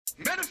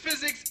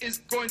Metaphysics is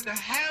going to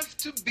have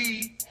to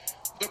be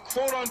the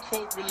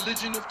quote-unquote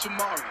religion of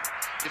tomorrow.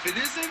 If it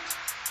isn't,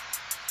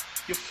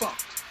 you're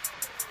fucked.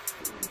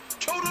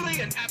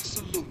 Totally and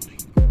absolutely.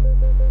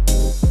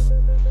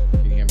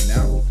 Can you hear me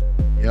now?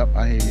 Yep,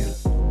 I hear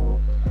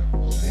you.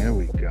 There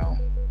we go.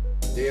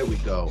 There we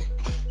go.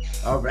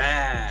 All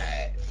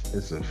right.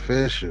 It's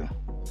official.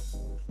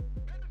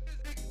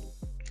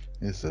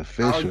 It's How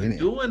official. you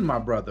doing, my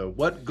brother?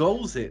 What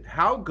goes it?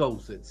 How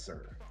goes it,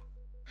 sir?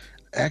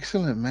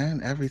 Excellent, man.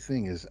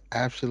 Everything is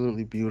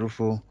absolutely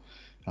beautiful.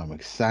 I'm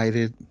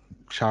excited,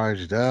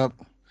 charged up.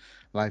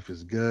 Life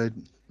is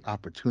good.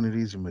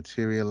 Opportunities are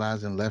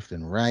materializing left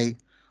and right.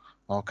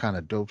 All kind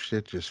of dope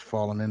shit just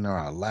falling into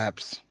our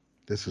laps.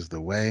 This is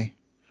the way.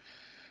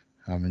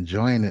 I'm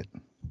enjoying it.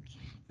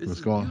 This What's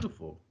is going?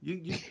 beautiful.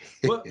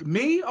 What,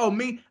 me? Oh,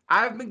 me?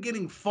 I've been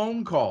getting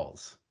phone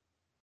calls.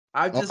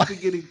 I've Oh, just been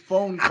getting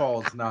phone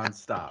calls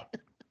nonstop.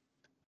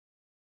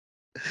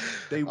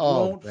 They oh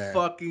won't man,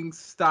 fucking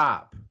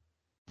stop.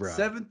 bro.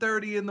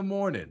 7:30 in the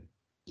morning.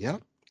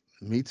 Yep.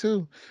 Me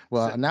too. Se-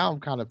 Well, now I'm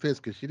kind of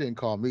pissed because she didn't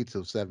call me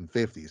till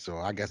 7:50. So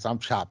I guess I'm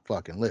chopped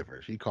fucking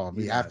liver. She called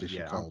me yeah, after she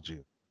yeah, I'm called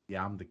you.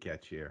 yeah, I'm the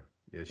catch here.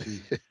 Yeah,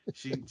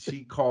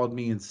 she called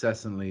me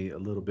incessantly a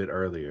little bit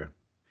earlier.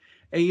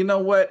 And you know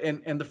what?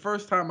 And the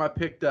first time I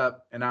picked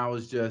up and I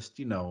was just,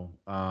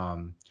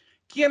 ¿Quién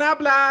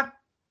habla?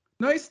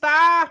 No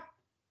está.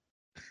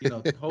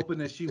 Hoping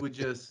that she would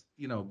just,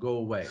 go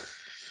away.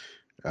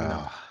 You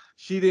know, Ah,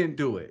 she didn't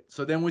do it.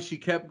 So then when she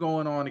kept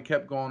going on and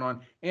kept going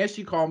on, and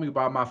she called me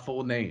by my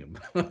full name,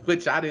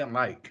 which I didn't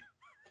like.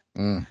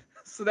 mm.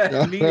 So that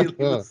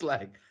immediately was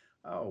like,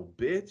 oh,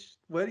 bitch,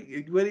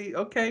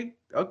 okay,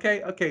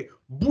 okay,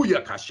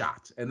 booyaka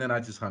shot. And then I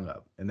just hung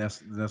up. And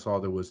that's all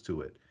there was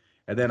to it.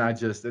 And then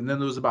there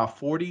was about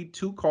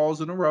 42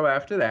 calls in a row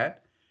after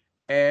that.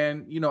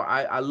 And,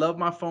 I love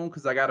my phone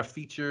because I got a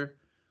feature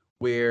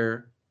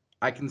where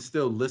I can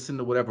still listen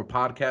to whatever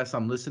podcast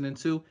I'm listening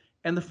to,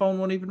 and the phone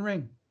won't even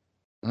ring.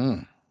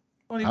 Mm.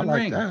 Won't I even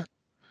like ring. that.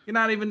 You're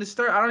not even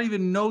disturbed. I don't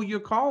even know you're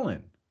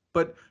calling.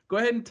 But go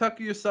ahead and tuck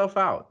yourself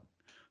out.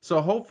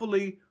 So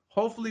hopefully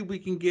we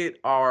can get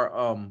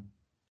our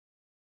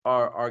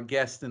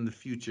guest in the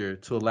future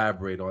to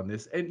elaborate on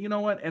this. And you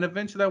know what? And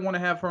eventually I want to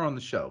have her on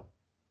the show.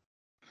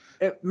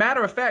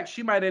 Matter of fact,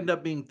 she might end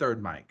up being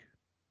third mic.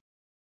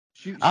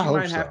 She I she hope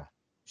might have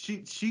so.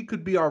 she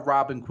could be our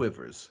Robin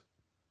Quivers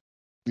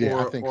Yeah,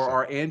 I or think so.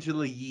 our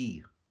Angela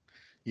Yee.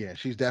 Yeah,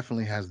 she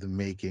definitely has the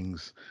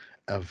makings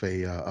of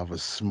a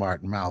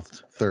smart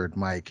mouthed third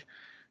mic.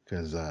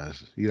 Because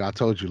I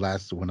told you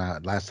last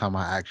time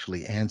I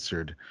actually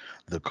answered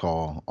the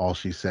call, all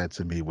she said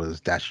to me was,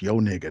 "That's your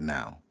nigga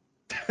now."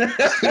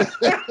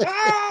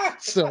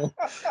 So,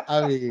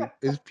 I mean,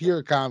 it's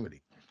pure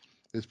comedy.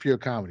 It's pure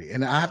comedy.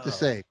 And I have to Oh,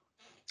 say,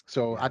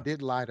 so I yeah.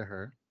 did lie to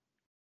her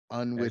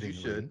As you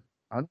should. unwittingly.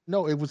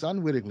 No, it was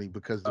unwittingly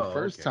because the Oh,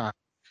 first okay. time,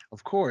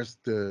 of course,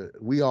 the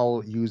we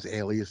all use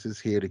aliases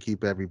here to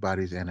keep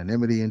everybody's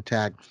anonymity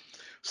intact.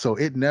 So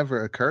it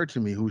never occurred to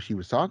me who she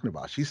was talking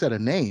about. She said a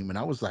name, and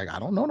I was like, I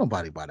don't know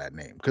nobody by that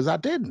name because I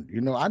didn't.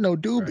 I know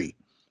Right. Doobie.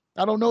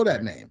 I don't know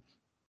that Right. name.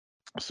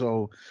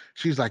 So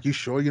she's like, "You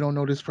sure you don't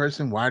know this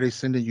person? Why are they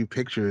sending you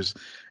pictures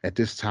at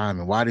this time?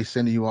 And why are they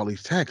sending you all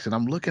these texts?" And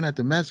I'm looking at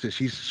the message.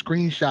 She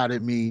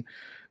screenshotted me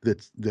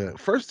the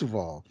first of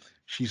all,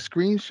 she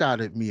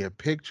screenshotted me a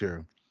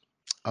picture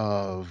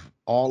of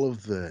all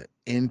of the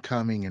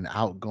incoming and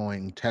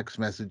outgoing text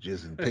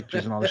messages and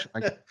pictures and all this shit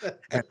like that.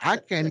 And I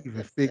can't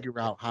even figure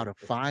out how to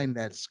find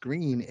that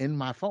screen in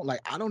my phone.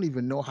 Like I don't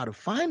even know how to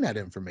find that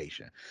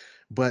information.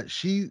 But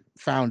she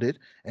found it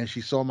and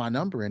she saw my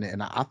number in it.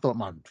 And I thought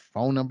my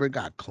phone number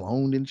got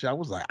cloned and shit. I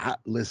was like,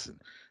 listen,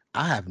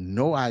 I have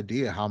no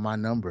idea how my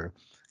number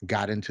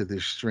got into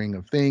this string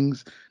of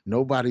things.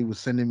 Nobody was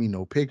sending me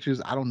no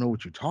pictures. I don't know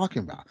what you're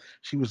talking about.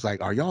 She was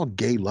like, "Are y'all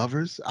gay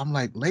lovers?" I'm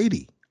like,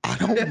 "Lady, I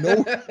don't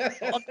know.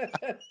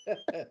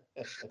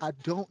 I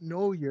don't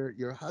know your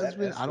That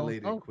husband. I don't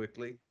escalated know."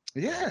 quickly.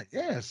 Yeah.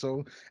 Yeah, yeah.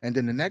 So, and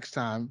then the next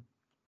time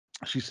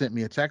she sent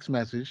me a text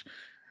message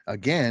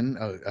again,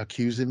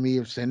 accusing me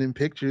of sending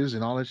pictures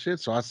and all that shit.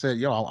 So I said,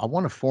 "Yo, I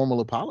want a formal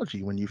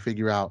apology when you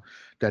figure out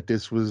that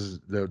this was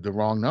the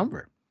wrong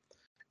number."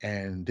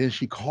 And then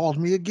she called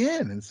me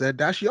again and said,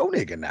 "That's your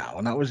nigga now."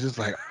 And I was just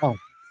like, "Oh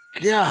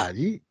God,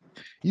 you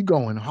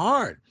going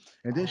hard."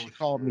 And then Oh she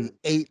called me shit.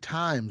 8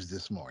 times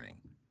this morning,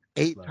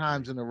 eight Lovely.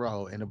 times in a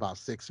row in about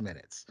 6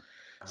 minutes.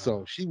 Oh,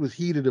 So she was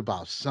heated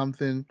about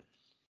something,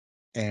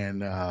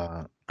 and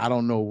I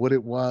don't know what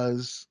it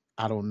was.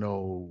 I don't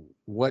know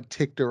what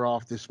ticked her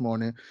off this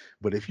morning.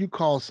 But if you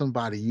call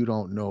somebody you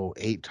don't know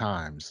 8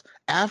 times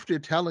after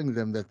telling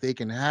them that they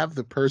can have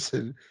the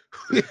person,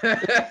 I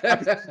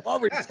mean, you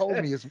already told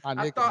me it's my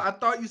nigga. I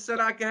thought you said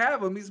I could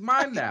have him. He's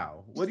mine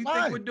now. What He's do you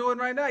think we're mine. doing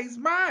right now? He's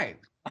mine.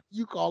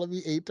 You calling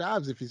me 8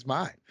 times if he's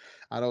mine?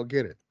 I don't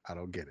get it. I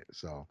don't get it.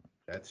 So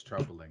That's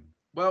troubling.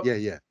 Well, yeah,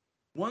 yeah.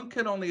 one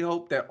can only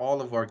hope that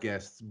all of our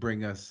guests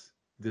bring us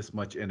this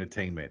much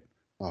entertainment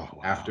Oh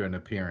after wow. an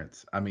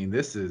appearance. I mean,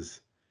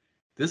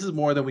 This is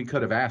more than we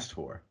could have asked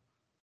for.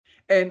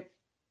 And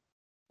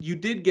you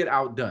did get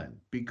outdone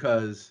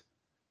because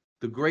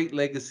the great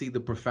legacy, the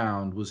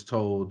profound, was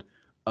told,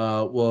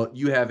 well,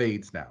 you have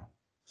AIDS now.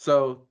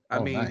 So,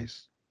 Oh,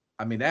 nice.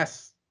 I mean,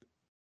 that's,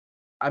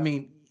 I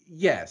mean,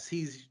 yes,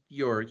 he's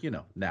your,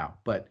 now,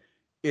 but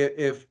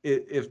if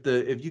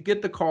you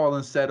get the call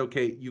and said,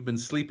 okay, you've been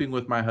sleeping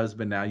with my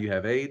husband, now you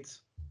have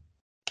AIDS.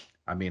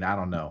 I mean, I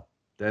don't know.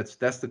 That's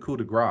the coup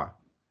de grace.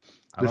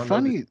 I don't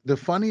know. The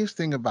funniest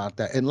thing about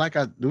that, and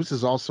this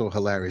is also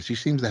hilarious. She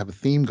seems to have a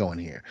theme going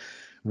here.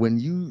 When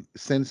you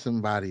send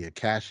somebody a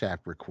Cash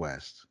App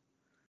request,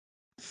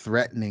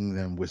 threatening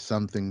them with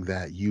something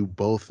that you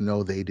both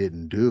know they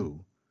didn't do,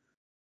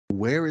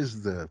 where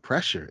is the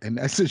pressure in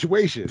that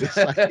situation? It's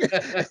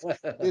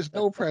like there's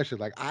no pressure.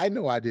 Like, I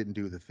know I didn't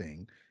do the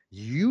thing.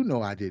 You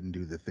know I didn't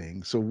do the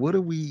thing. So what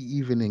are we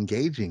even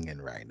engaging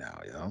in right now,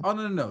 you know? Oh,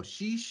 no, no, no.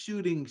 She's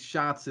shooting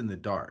shots in the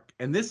dark,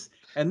 and this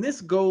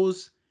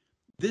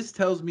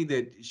tells me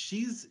that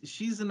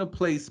she's in a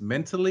place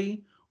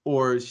mentally,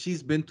 or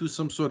she's been through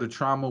some sort of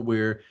trauma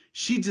where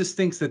she just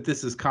thinks that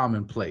this is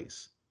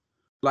commonplace.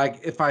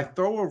 Like, if I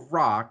throw a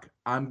rock,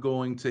 I'm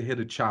going to hit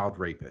a child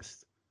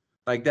rapist.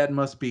 Like, that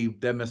must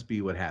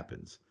be what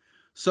happens.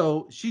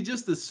 So she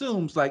just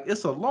assumes, like,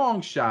 it's a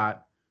long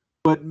shot,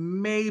 but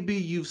maybe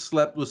you've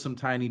slept with some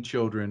tiny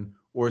children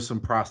or some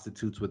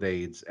prostitutes with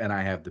AIDS, and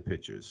I have the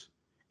pictures.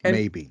 And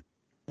Maybe.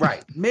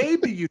 right,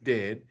 maybe you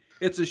did.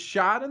 It's a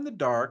shot in the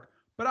dark,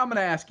 but I'm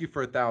gonna ask you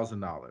for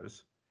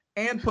 $1,000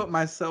 and put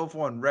myself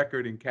on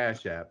record in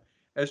Cash App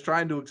as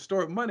trying to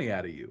extort money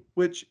out of you,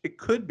 which it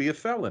could be a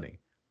felony.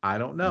 I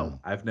don't know. Mm,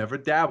 I've never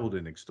dabbled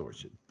in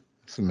extortion.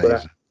 it's But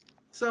amazing.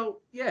 so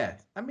yeah,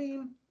 I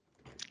mean,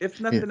 if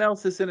Yeah, nothing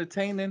else, it's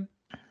entertaining.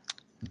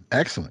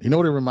 excellent. You know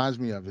what it reminds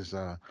me of is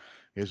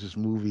there's this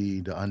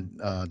movie, the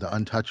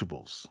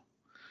Untouchables,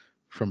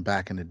 from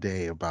back in the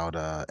day about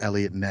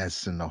Elliot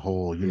Ness and the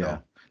whole, Yeah.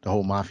 the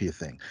whole mafia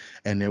thing.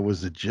 And there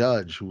was a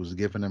judge who was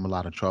giving them a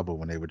lot of trouble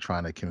when they were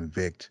trying to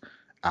convict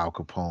Al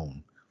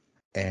Capone.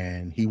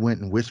 And he went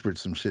and whispered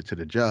some shit to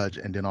the judge,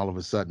 and then all of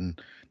a sudden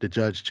the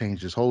judge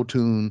changed his whole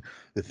tune.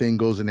 The thing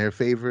goes in their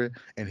favor,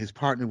 and his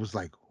partner was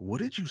like, "What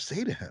did you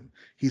say to him?"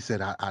 He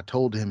said, I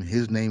told him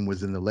his name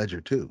was in the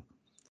ledger too.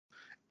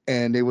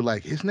 And they were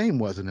like, his name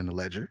wasn't in the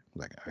ledger.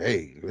 Like,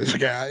 hey, this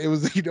guy, it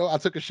was, I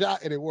took a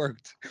shot and it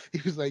worked. He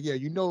was like, yeah,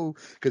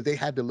 because they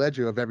had the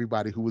ledger of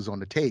everybody who was on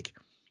the take.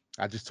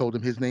 I just told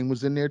him his name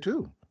was in there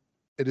too.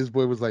 And his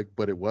boy was like,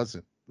 but it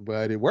wasn't.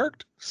 But it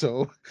worked.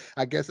 So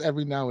I guess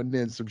every now and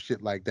then some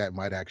shit like that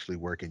might actually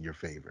work in your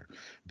favor,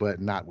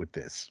 but not with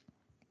this.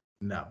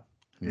 No.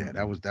 Yeah,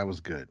 Mm-mm. that was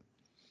good.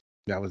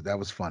 That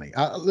was funny.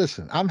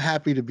 Listen, I'm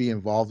happy to be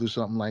involved with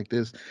something like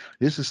this.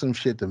 This is some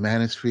shit the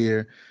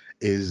Manosphere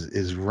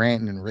is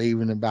ranting and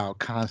raving about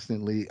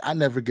constantly. I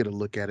never get a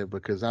look at it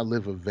because I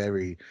live a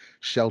very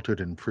sheltered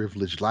and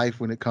privileged life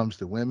when it comes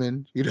to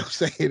women. You know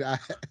what I'm saying?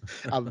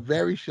 I'm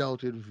very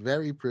sheltered,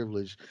 very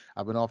privileged.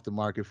 I've been off the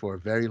market for a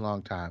very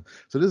long time.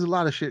 So there's a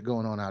lot of shit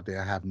going on out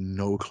there I have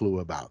no clue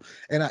about.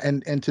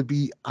 And to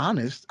be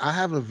honest, I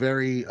have a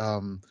very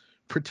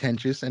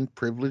pretentious and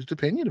privileged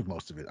opinion of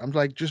most of it. I'm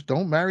like, just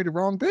don't marry the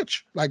wrong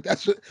bitch. Like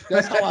that's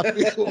how I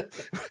feel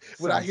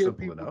when I Sounds hear simple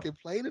people enough.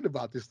 complaining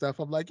about this stuff.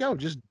 I'm like, yo,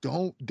 just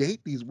don't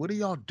date these. What are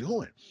y'all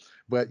doing?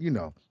 But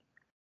you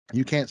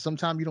can't,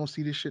 sometimes you don't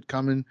see this shit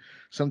coming.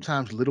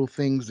 Sometimes little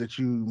things that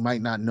you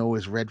might not know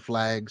as red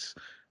flags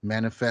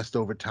manifest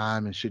over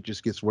time and shit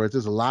just gets worse.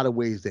 There's a lot of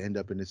ways to end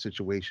up in this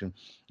situation,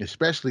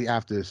 especially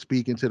after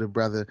speaking to the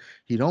brother.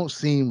 He don't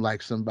seem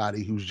like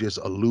somebody who's just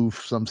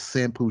aloof, some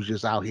simp who's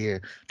just out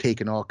here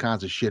taking all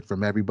kinds of shit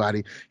from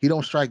everybody. He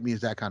don't strike me as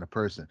that kind of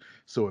person.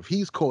 So if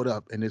he's caught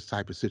up in this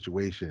type of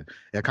situation,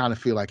 I kind of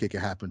feel like it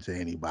can happen to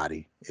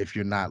anybody if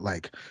you're not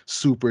like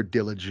super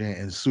diligent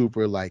and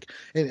super like,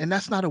 and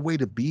that's not a way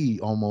to be,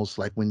 almost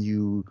like when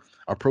you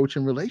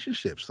approaching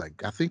relationships.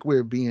 Like, I think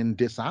we're being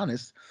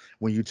dishonest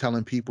when you're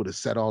telling people to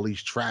set all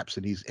these traps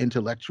and these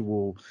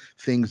intellectual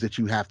things that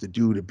you have to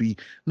do to be.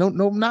 No,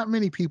 not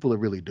many people are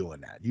really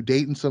doing that. You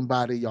dating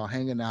somebody, y'all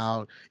hanging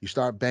out, you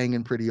start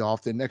banging pretty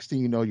often, next thing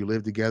you know you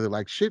live together.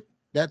 Like, shit,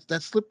 that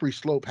slippery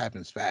slope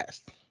happens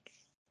fast.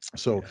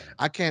 So Yeah.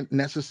 I can't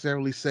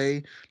necessarily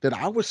say that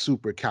I was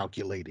super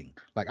calculating.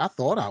 Like, I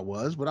thought I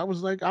was, but I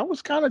was like, I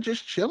was kind of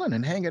just chilling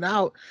and hanging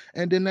out.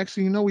 And then next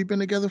thing you know, we've been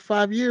together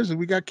 5 years and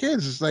we got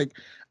kids. It's like,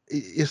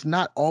 it's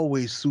not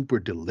always super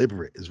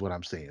deliberate, is what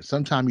I'm saying.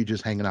 Sometimes you're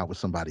just hanging out with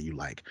somebody you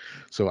like.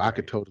 So I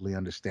could Right. totally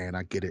understand.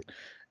 I get it.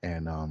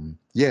 And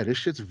yeah, this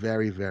shit's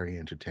very, very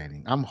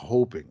entertaining. I'm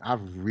hoping, I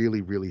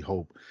really, really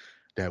hope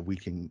that we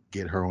can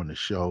get her on the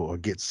show or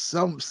get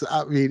some.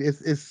 I mean,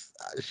 it's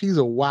she's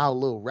a wild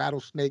little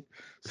rattlesnake,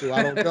 so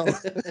I don't know.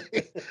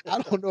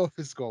 I don't know if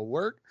it's gonna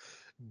work,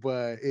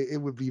 but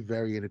it would be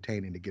very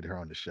entertaining to get her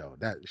on the show.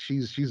 That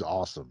she's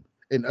awesome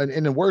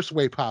in the worst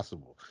way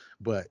possible,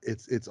 but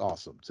it's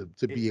awesome to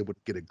It, be able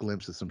to get a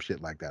glimpse of some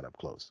shit like that up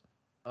close.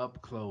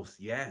 up close,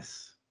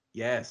 yes,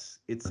 yes.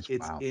 It's That's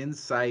it's wow.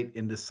 insight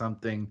into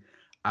something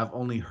I've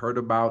only heard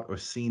about or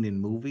seen in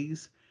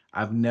movies.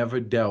 I've never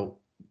dealt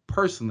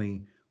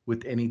personally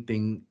with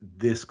anything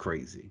this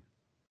crazy.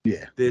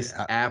 Yeah, This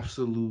yeah.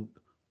 absolute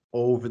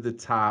over the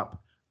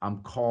top. I'm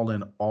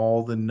calling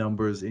all the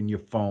numbers in your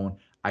phone.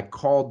 I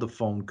called the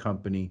phone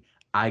company.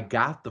 I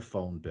got the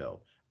phone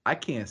bill. I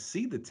can't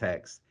see the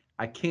text.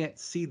 I can't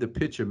see the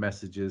picture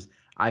messages.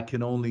 I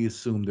can only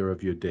assume they're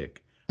of your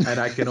dick. And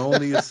I can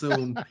only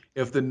assume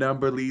if the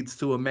number leads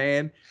to a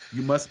man,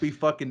 you must be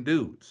fucking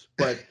dudes.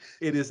 But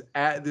it is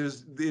at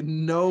there's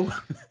no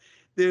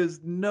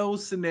there's no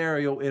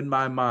scenario in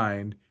my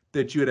mind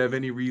that you would have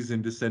any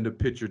reason to send a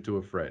picture to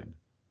a friend.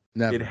 It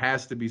Never.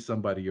 has to be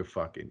somebody you're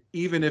fucking.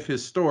 Even if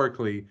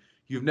historically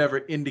you've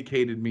never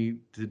indicated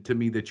to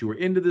me that you were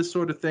into this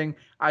sort of thing,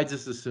 I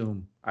just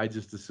assume,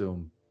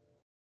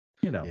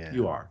 Yeah.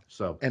 you are.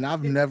 So And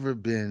I've it, never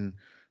been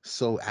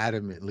so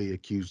adamantly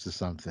accused of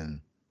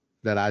something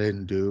that I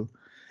didn't do.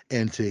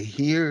 And to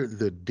hear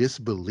the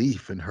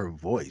disbelief in her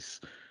voice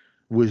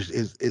which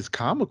is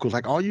comical.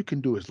 Like all you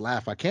can do is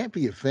laugh. I can't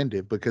be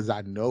offended because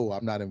I know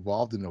I'm not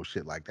involved in no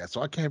shit like that.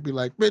 So I can't be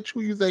like, bitch, who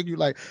you think you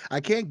like?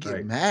 I can't get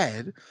right.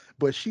 mad.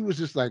 But she was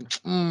just like,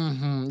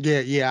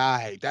 yeah, yeah, all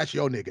right, that's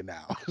your nigga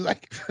now.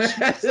 Like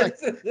she was like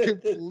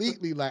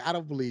completely like, I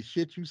don't believe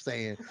shit you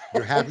saying.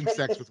 You're having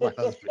sex with my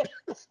husband.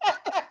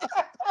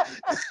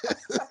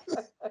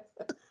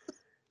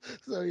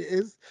 So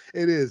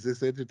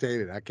it's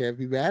entertaining. I can't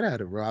be mad at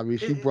her, bro. I mean,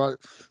 she It- brought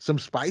some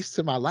spice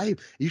to my life.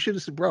 You should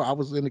have said, bro, I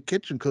was in the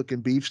kitchen cooking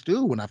beef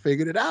stew when I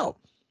figured it out.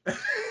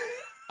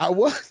 I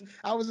was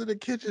in the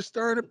kitchen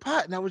stirring a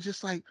pot, and I was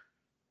just like,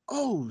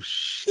 oh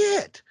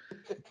shit.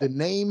 The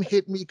name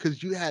hit me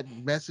because you had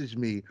messaged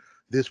me.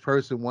 This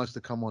person wants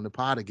to come on the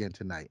pod again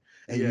tonight,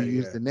 and you yeah,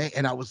 used yeah. the name,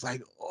 and I was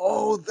like,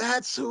 "Oh,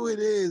 that's who it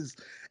is."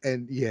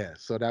 And yeah,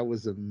 so that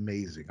was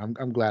amazing.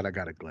 I'm glad I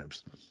got a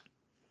glimpse.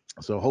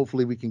 So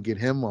hopefully we can get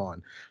him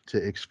on to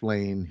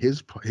explain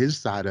his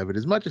side of it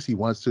as much as he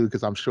wants to,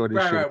 because I'm sure this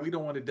Right, shit is right. We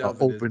don't want to an delve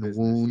into his open business.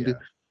 wound. Yeah.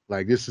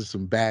 Like this is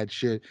some bad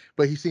shit,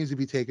 but he seems to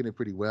be taking it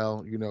pretty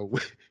well.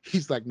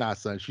 He's like, "Nah,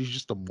 son, she's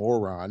just a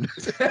moron."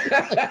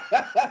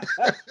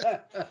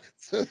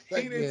 So it's He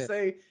like, didn't yeah,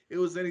 say it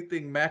was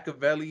anything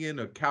Machiavellian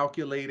or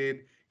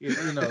calculated.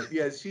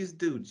 Yeah, she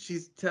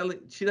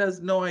has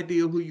no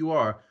idea who you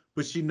are,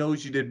 but she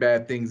knows you did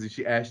bad things and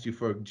she asked you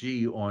for a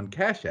G on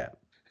Cash App.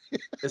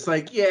 It's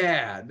like,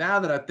 yeah, now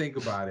that I think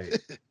about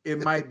it,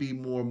 it might be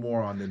more and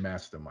more on the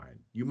mastermind.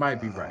 You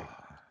might be right.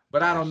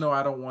 But I don't that's know.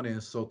 I don't want to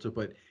insult her.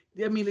 But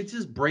I mean,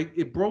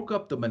 it broke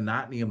up the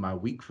monotony of my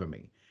week for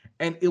me.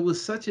 And it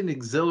was such an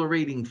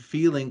exhilarating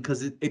feeling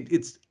because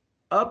it's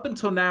up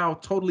until now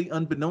totally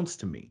unbeknownst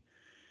to me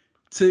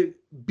to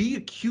be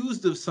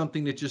accused of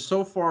something that you're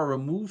so far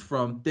removed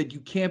from that you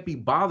can't be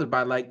bothered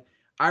by. Like,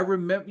 I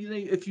remember,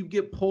 if you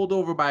get pulled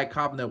over by a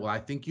cop and that, well, I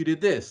think you did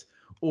this,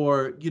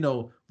 or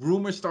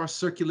rumors start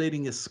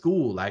circulating at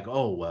school, like,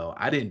 oh, well,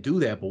 I didn't do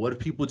that, but what if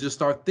people just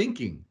start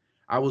thinking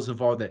I was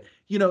involved? That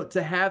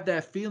to have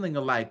that feeling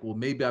of like, well,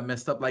 maybe I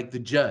messed up. Like the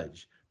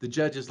judge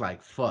is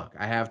like, fuck,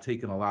 I have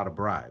taken a lot of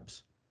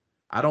bribes.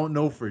 I don't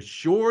know for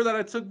sure that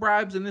I took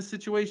bribes in this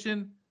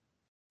situation,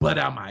 but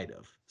I might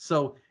have.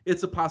 So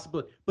it's a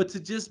possibility. But to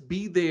just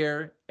be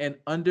there and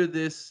under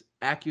this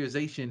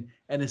accusation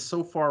and it's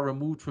so far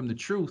removed from the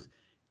truth,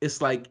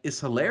 it's like it's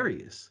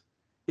hilarious.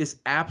 It's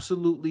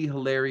absolutely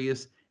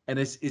hilarious. And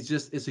it's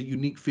a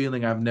unique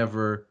feeling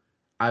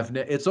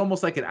it's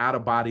almost like an out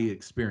of body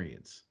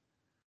experience.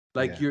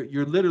 Like yeah,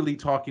 you're literally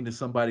talking to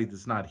somebody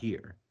that's not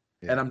here.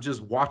 And yeah, I'm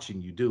just watching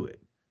you do it.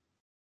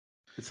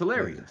 It's yeah.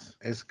 hilarious.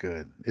 It's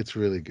good. It's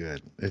really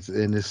good. It's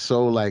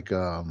so like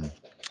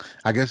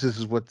I guess this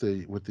is what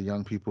the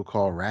young people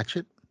call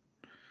ratchet.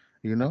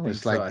 I think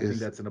It's so. like I think it's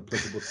that's an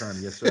applicable term.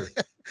 Yes, sir.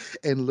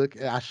 and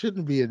look, I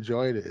shouldn't be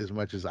enjoying it as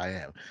much as I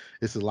am.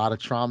 It's a lot of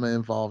trauma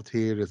involved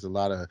here. There's a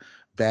lot of For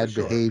bad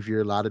sure.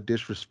 behavior, a lot of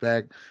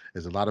disrespect.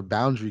 There's a lot of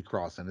boundary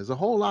crossing. There's a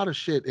whole lot of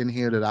shit in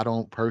here that I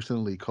don't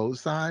personally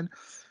co-sign,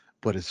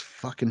 but it's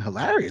fucking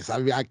hilarious. I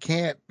mean, I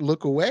can't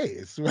look away.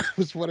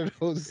 It's one of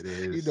those, It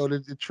is.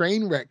 the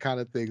train wreck kind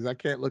of things. I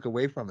can't look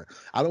away from it.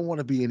 I don't want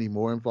to be any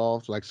more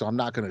involved. Like, so I'm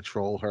not gonna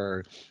troll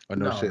her or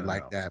no No, shit no,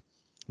 like no. that.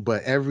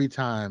 But every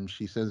time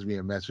she sends me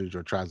a message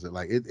or tries to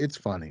it's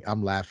funny.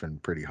 I'm laughing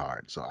pretty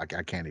hard, so I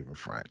can't even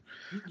front.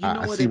 You I,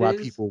 know I what see it why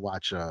is? people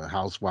watch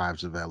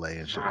Housewives of LA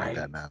and shit like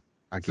that Right. now.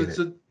 I So get it.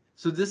 so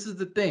so this is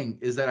the thing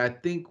is that I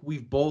think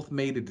we've both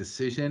made a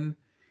decision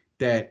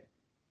that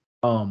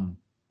um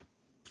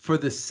for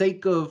the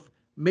sake of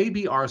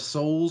maybe our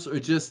souls or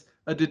just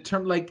a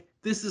determined, like,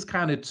 this is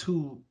kind of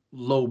too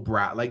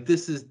lowbrow. Like,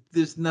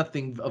 there's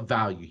nothing of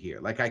value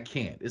here. Like, I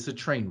can't. It's a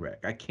train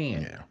wreck. I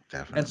can't. Yeah, And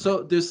definitely.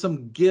 so there's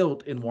some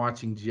guilt in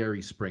watching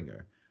Jerry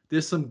Springer.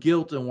 There's some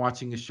guilt in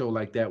watching a show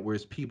like that where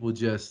it's people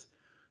just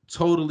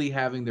totally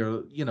having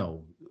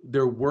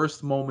their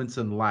worst moments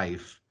in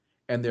life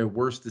and their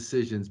worst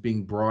decisions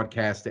being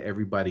broadcast to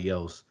everybody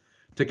else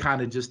to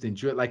kind of just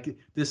enjoy it. Like,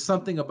 there's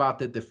something about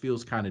that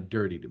feels kind of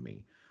dirty to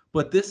me.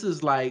 But this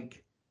is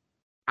like,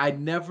 I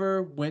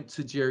never went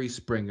to Jerry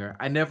Springer.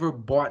 I never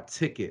bought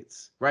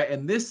tickets, right?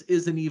 And this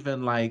isn't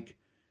even like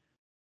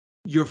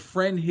your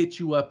friend hits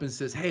you up and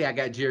says, "Hey, I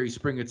got Jerry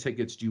Springer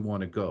tickets. Do you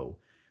want to go?"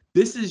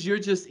 This is you're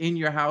just in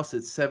your house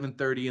at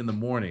 7:30 in the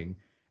morning,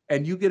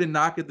 and you get a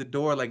knock at the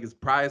door like it's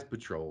Prize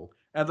Patrol,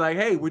 and like,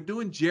 "Hey, we're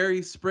doing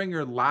Jerry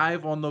Springer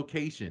live on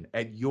location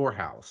at your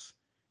house.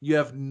 You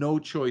have no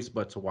choice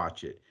but to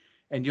watch it."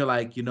 And you're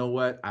like, you know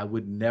what? I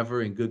would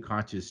never, in good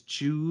conscience,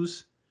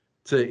 choose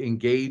to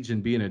engage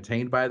and be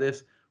entertained by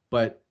this,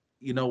 but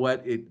you know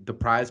what? The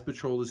Prize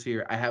Patrol is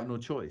here. I have no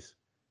choice.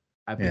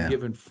 I've been Yeah.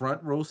 given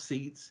front row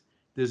seats.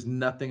 There's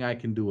nothing I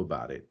can do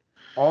about it.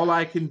 All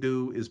I can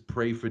do is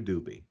pray for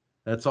Doobie.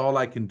 That's all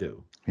I can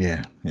do.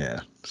 Yeah,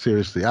 yeah.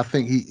 Seriously, I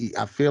think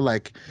I feel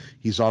like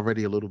he's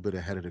already a little bit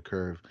ahead of the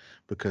curve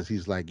because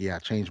he's like, yeah, I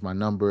changed my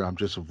number. I'm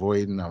just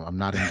avoiding. I'm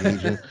not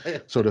engaging.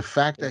 So the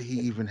fact that he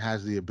even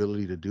has the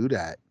ability to do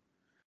that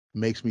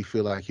makes me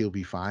feel like he'll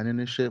be fine in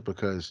this shit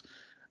because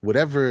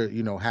whatever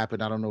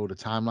happened, I don't know the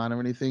timeline or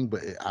anything,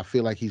 but I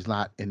feel like he's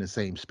not in the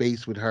same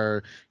space with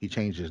her. He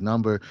changed his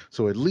number,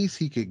 so at least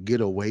he could get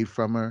away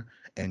from her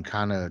and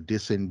kind of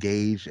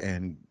disengage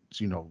and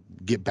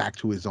get back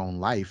to his own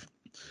life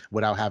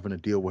without having to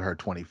deal with her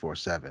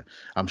 24/7.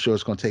 I'm sure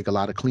it's going to take a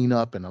lot of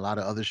cleanup and a lot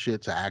of other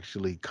shit to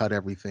actually cut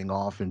everything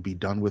off and be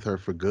done with her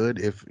for good.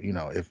 If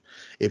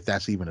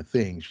that's even a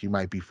thing, she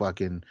might be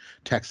fucking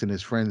texting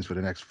his friends for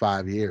the next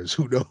 5 years.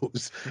 Who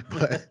knows?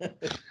 But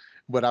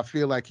but I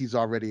feel like he's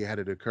already ahead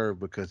of the curve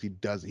because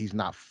he's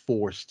not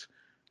forced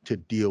to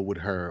deal with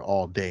her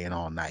all day and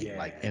all night,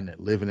 like Yeah, and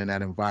living in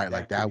that environment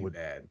like that could that be would,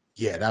 bad.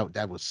 yeah,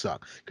 that would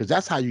suck because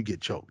that's how you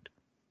get choked.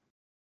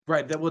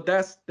 Right.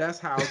 That's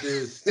how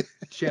there's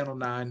Channel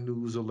 9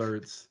 news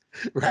alerts.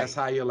 That's Right.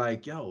 how you're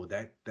like, yo,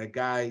 that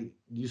guy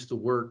used to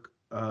work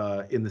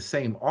in the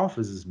same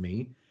office as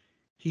me.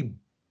 He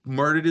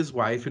murdered his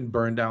wife and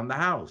burned down the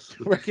house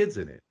with the Right. kids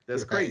in it.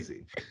 That's Right.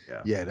 crazy.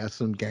 Yeah. Yeah, that's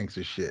some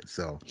gangster shit.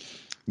 So,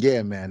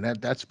 yeah, man,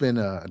 that's been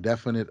a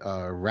definite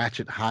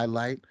ratchet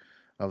highlight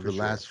of For the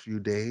sure. last few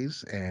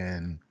days,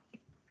 and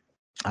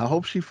I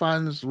hope she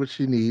finds what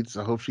she needs.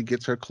 I hope she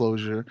gets her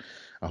closure.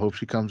 I hope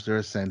she comes to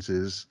her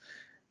senses,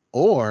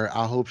 or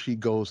I hope she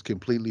goes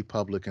completely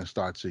public and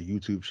starts a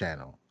YouTube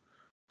channel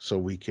so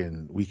we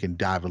can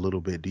dive a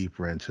little bit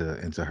deeper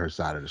into her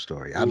side of the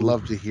story. I'd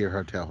love to Oof. hear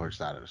her tell her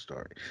side of the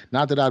story.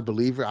 Not that I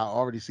believe her. I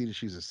already see that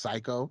she's a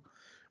psycho,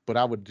 but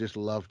I would just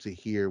love to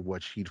hear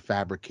what she'd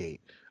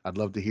fabricate. I'd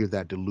love to hear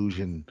that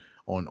delusion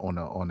on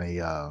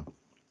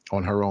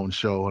her own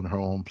show, on her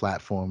own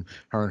platform.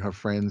 Her and her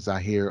friends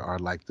I hear are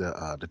like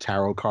the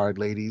tarot card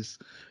ladies.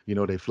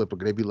 They flip.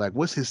 They be like,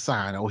 "What's his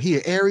sign? Oh, he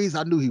an Aries.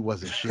 I knew he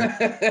wasn't shit."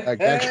 Like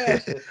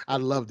that.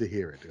 I'd love to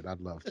hear it, dude. I'd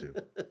love to.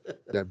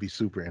 That'd be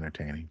super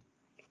entertaining.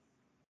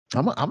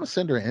 I'm gonna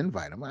send her an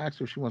invite. I'm gonna ask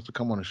her if she wants to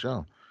come on the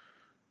show.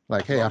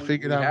 Like, hey, I Well,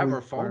 figured we out who have you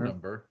her phone were.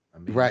 number. I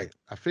mean, Right.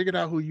 I figured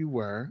out who you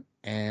were,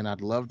 and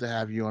I'd love to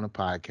have you on a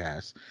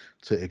podcast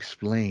to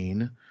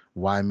explain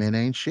why men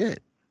ain't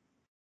shit.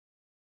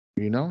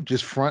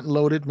 Just front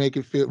loaded, make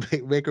it feel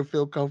make her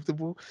feel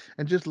comfortable,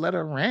 and just let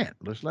her rant.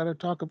 Let's let her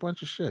talk a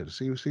bunch of shit.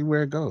 See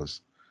where it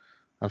goes.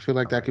 I feel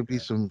like I that like could be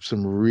that.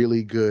 some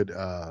really good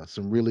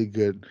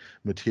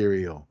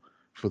material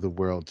for the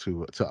world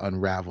to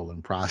unravel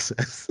and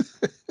process.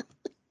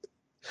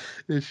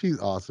 And she's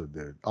awesome,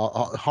 dude.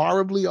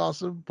 Horribly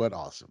awesome, but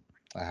awesome.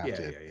 I have Yeah,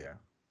 to yeah, admit.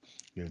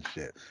 yeah. Good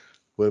shit.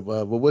 But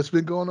what's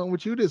been going on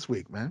with you this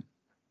week, man?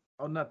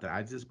 Oh, nothing.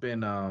 I've just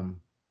been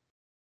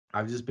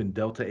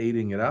delta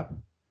aiding it up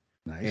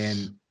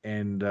Nice.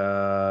 and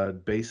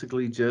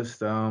basically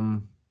just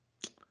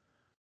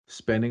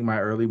spending my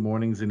early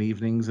mornings and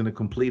evenings in a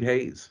complete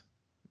haze,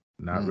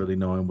 not Mm. really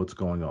knowing what's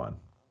going on.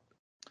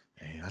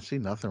 Hey, I see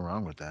nothing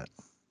wrong with that,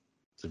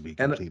 to be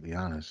And completely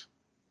honest.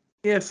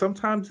 yeah,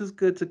 sometimes it's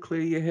good to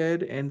clear your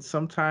head, and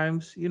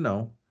sometimes,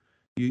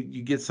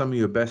 you get some of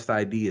your best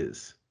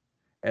ideas.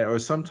 Or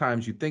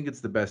sometimes you think it's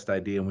the best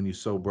idea, and when you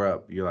sober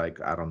up, you're like,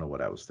 I don't know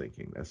what I was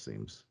thinking. That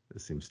seems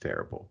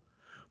terrible.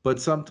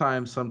 But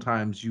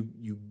sometimes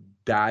you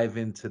dive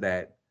into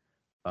that,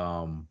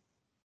 um,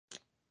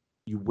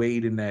 you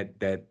wade in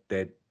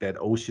that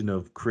ocean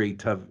of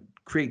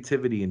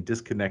creativity and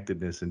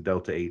disconnectedness in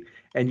Delta 8,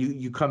 and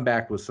you come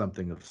back with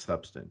something of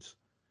substance.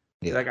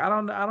 You're Yeah. like, I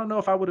don't know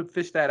if I would have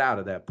fished that out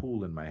of that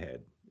pool in my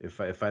head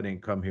if I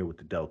didn't come here with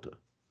the Delta.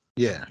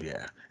 Yeah,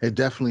 yeah. It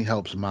definitely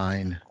helps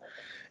mine.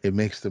 It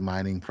makes the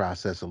mining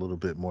process a little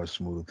bit more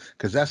smooth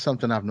because that's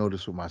something I've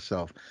noticed with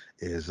myself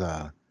is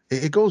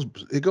it goes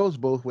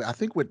both ways. I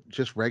think with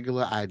just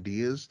regular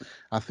ideas,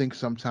 I think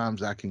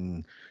sometimes I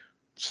can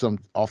some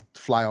off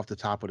fly off the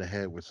top of the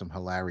head with some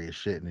hilarious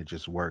shit and it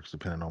just works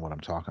depending on what I'm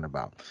talking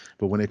about.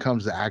 But when it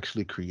comes to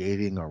actually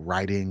creating or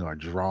writing or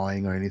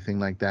drawing or anything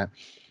like that,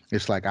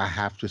 it's like I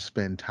have to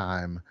spend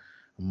time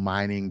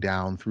mining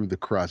down through the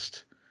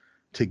crust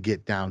to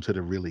get down to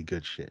the really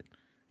good shit.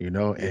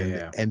 and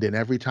Yeah. then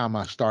every time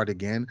I start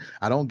again,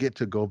 I don't get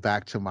to go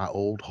back to my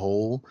old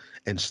hole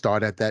and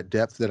start at that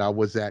depth that I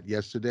was at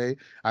yesterday.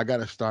 I got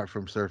to start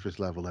from surface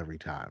level every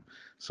time.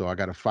 So I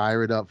got to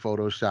fire it up,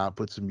 Photoshop,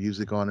 put some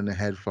music on in the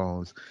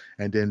headphones,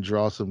 and then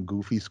draw some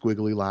goofy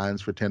squiggly lines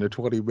for 10 or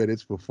 20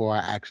 minutes before I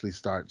actually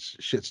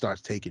shit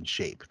starts taking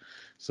shape.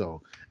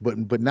 So,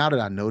 but now that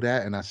I know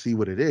that and I see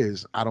what it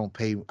is, I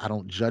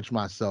don't judge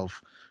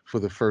myself for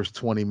the first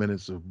 20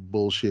 minutes of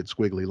bullshit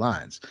squiggly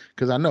lines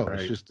because I know Right.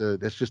 that's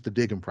just the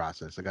digging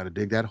process. I got to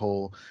dig that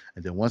hole,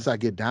 and then once I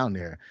get down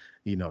there,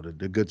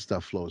 the good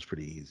stuff flows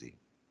pretty easy.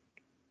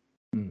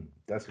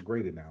 That's a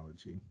great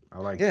analogy. I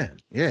like Yeah,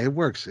 that. yeah, it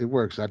works. It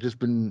works. I just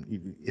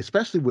been,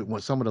 especially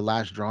with some of the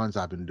last drawings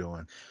I've been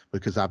doing,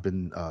 because I've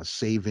been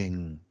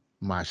saving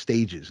my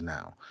stages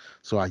now.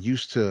 So I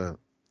used to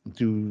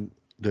do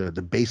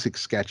the basic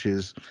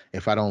sketches.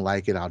 If I don't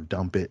like it, I'll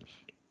dump it,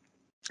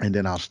 and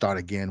then I'll start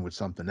again with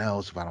something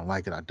else. If I don't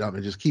like it, I dump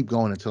it. Just keep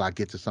going until I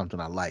get to something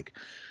I like.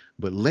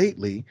 But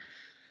lately,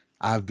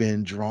 I've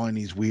been drawing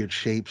these weird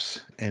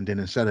shapes, and then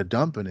instead of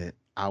dumping it,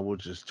 I will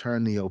just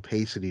turn the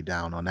opacity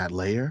down on that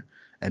layer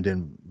and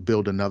then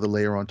build another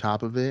layer on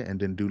top of it and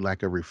then do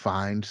like a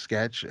refined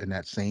sketch in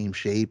that same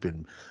shape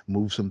and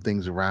move some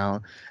things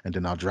around. And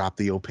then I'll drop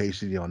the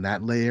opacity on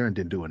that layer and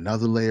then do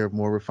another layer of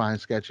more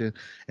refined sketching.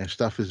 And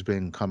stuff has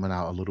been coming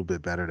out a little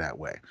bit better that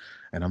way.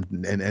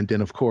 And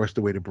then of course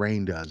the way the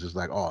brain does is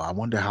like, oh, I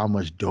wonder how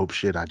much dope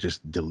shit I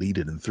just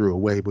deleted and threw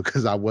away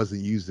because I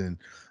wasn't using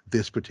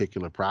this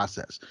particular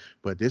process.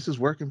 But this is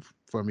working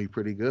for me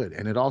pretty good.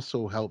 And it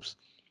also helps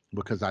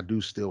because I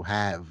do still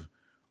have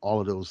all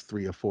of those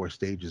 3 or 4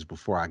 stages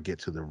before I get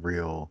to the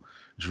real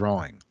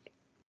drawing.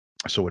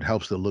 So it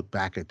helps to look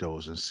back at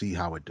those and see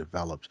how it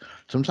develops.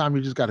 Sometimes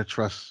you just got to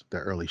trust the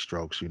early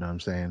strokes. You know what I'm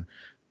saying?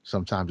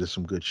 Sometimes there's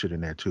some good shit in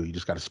there too. You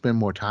just got to spend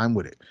more time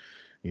with it.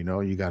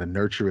 You got to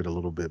nurture it a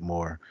little bit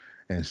more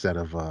instead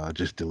of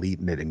just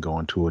deleting it and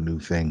going to a new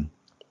thing.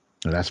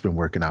 And that's been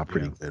working out Yeah.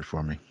 pretty good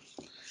for me.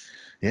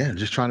 Yeah,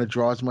 just trying to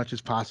draw as much as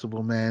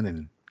possible, man,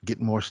 and get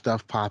more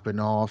stuff popping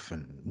off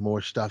and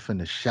more stuff in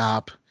the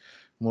shop,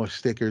 more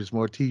stickers,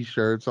 more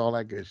t-shirts, all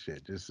that good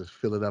shit. Just to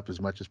fill it up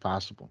as much as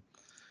possible.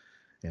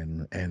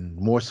 And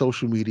more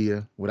social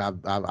media, what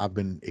I've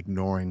been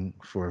ignoring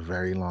for a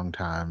very long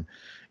time,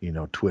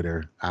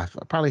 Twitter. I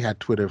probably had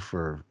Twitter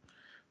for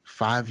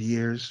 5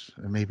 years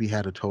and maybe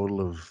had a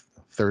total of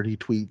 30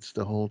 tweets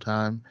the whole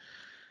time.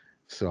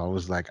 So I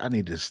was like, I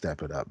need to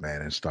step it up,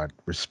 man, and start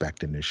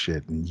respecting this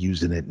shit and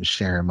using it and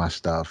sharing my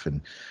stuff.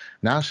 And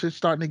now shit's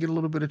starting to get a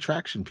little bit of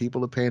traction.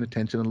 People are paying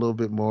attention a little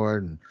bit more,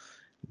 and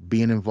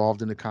being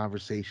involved in the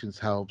conversations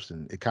helps.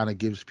 And it kind of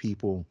gives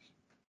people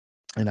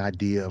an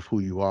idea of who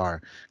you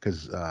are.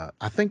 Because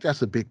I think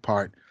that's a big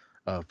part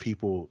of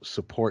people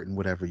supporting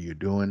whatever you're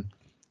doing.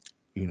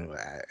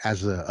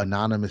 As an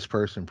anonymous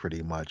person,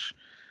 pretty much,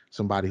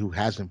 somebody who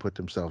hasn't put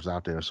themselves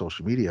out there on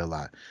social media a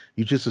lot,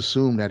 you just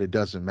assume that it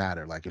doesn't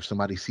matter. Like if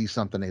somebody sees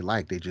something they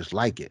like, they just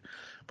like it.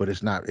 But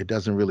it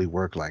doesn't really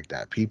work like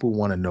that. People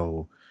want to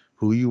know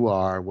who you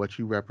are, what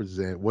you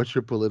represent, what's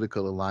your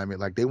political alignment.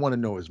 Like they want to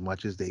know as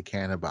much as they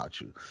can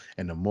about you.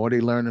 And the more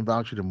they learn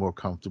about you, the more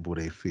comfortable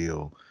they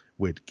feel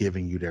with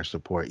giving you their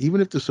support.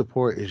 Even if the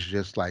support is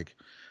just like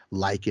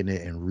liking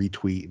it and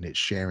retweeting it,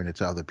 sharing it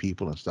to other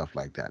people and stuff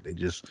like that.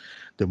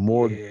 The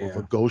more of a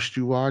Yeah. ghost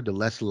you are, the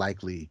less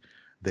likely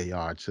they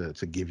are to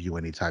give you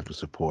any type of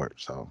support.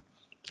 So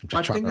I'm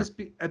just trying to.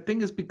 I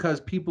think it's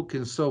because people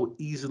can so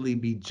easily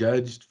be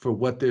judged for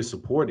what they're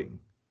supporting.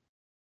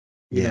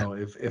 Yeah,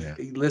 If yeah,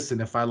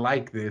 listen, if I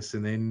like this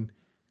and then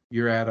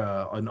you're at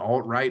an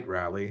alt-right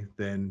rally,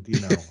 then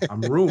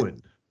I'm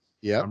ruined.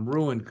 yep, I'm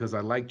ruined because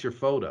I liked your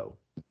photo.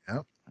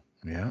 yep,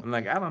 yeah. I'm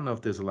like, I don't know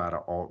if there's a lot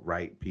of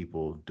alt-right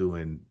people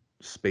doing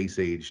space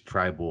age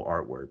tribal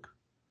artwork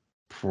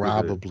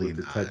Probably with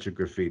a not. touch of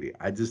graffiti.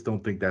 I just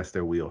don't think that's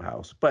their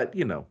wheelhouse. But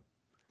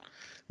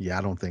Yeah,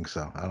 I don't think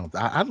so. I don't.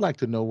 I'd like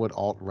to know what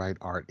alt right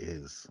art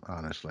is.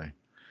 Honestly,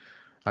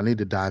 I need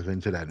to dive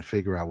into that and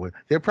figure out what.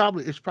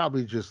 It's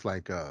probably just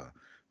like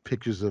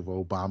pictures of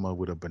Obama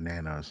with a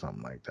banana or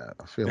something like that.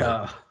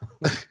 uh,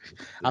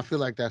 I feel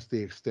like that's the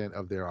extent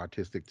of their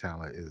artistic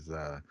talent is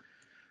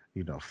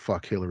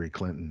fuck Hillary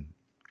Clinton.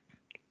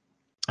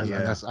 And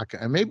yeah. that's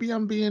and maybe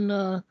I'm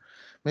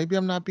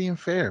not being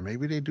fair.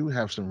 Maybe they do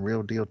have some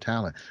real deal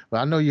talent. But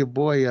I know your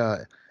boy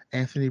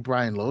Anthony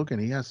Brian Logan,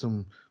 he has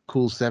some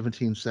cool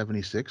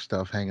 1776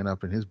 stuff hanging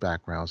up in his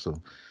background. So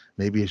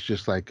maybe it's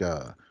just like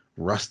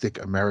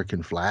rustic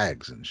American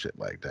flags and shit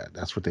like that.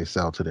 That's what they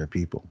sell to their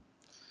people.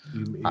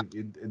 I,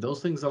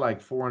 Those things are like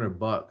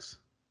 $400.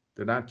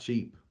 They're not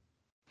cheap.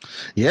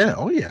 yeah,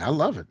 oh yeah, I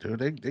love it, dude.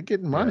 They're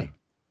getting Yeah. money.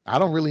 I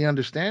don't really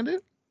understand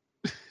it.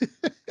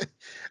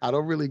 I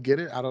don't really get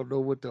it. I don't know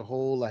what the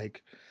whole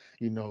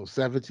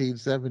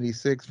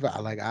 1776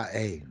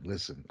 hey,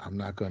 listen, I'm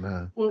not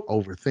gonna Well,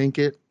 overthink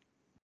it.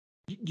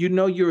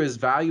 you're as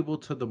valuable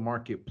to the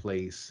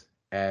marketplace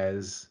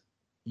as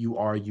you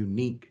are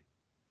unique.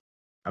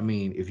 I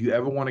mean, if you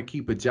ever want to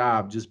keep a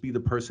job, just be the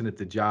person at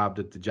the job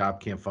that the job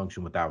can't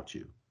function without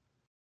you.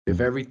 If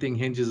everything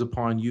hinges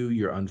upon you,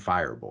 you're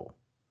unfireable.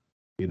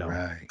 You know.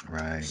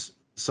 Right.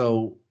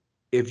 So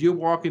if you're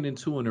walking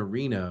into an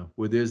arena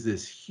where there's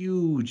this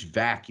huge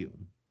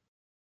vacuum,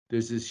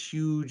 there's this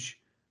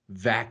huge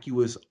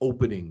vacuous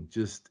opening,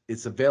 just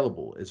it's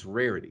available, it's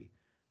rarity.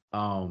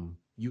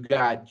 You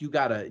got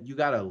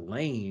a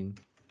lane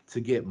to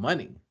get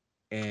money.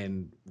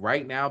 And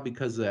right now,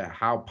 because of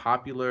how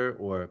popular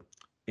or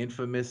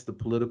infamous the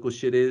political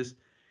shit is,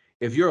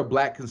 if you're a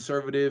black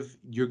conservative,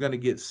 you're gonna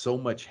get so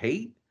much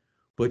hate,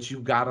 but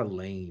you've got a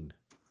lane.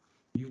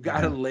 You've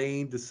got a Yeah.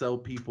 lane to sell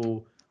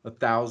people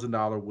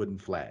 $1,000 wooden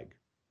flag.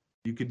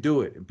 You could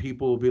do it, and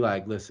people will be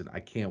like, "Listen, I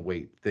can't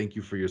wait. Thank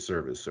you for your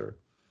service, sir."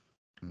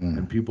 And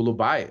Mm. people will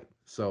buy it.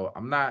 So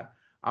I'm not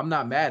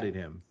mad at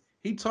him.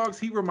 He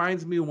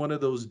reminds me of one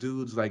of those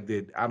dudes like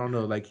that. I don't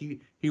know, like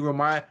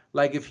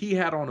like if he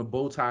had on a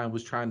bow tie and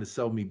was trying to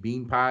sell me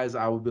bean pies,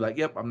 I would be like,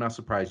 "Yep, I'm not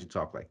surprised you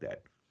talk like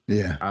that."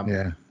 Yeah. I'm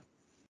Yeah.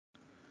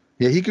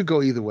 Yeah. He could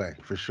go either way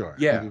for sure.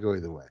 He Yeah, could go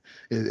either way.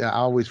 I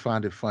always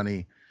find it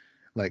funny.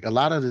 Like a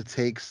lot of the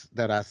takes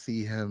that I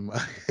see him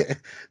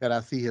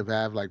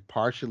have, like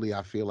partially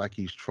I feel like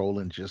he's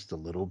trolling just a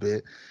little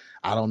bit.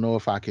 I don't know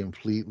if I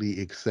completely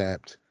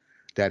accept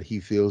that he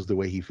feels the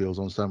way he feels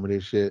on some of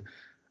this shit.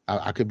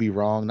 I could be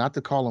wrong. Not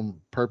to call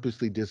him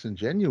purposely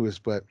disingenuous,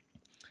 but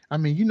I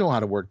mean, you know how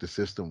to work the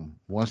system.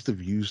 Once the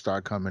views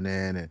start coming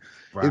in, and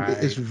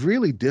it's right,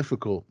 really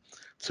difficult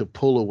to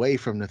pull away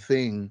from the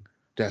thing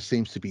that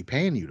seems to be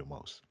paying you the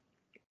most.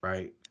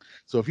 right.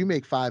 So if you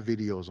make 5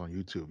 videos on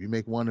YouTube, you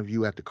make one of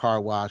you at the car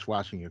wash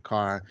washing your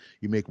car,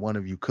 you make one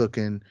of you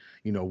cooking,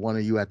 one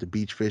of you at the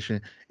beach fishing.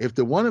 If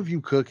the one of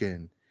you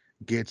cooking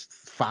gets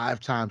 5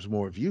 times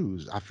more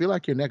views, I feel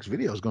like your next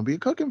video is going to be a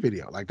cooking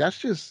video. Like that's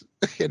just,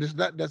 and it's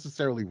not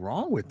necessarily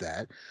wrong with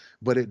that,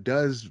 but it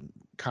does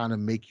kind of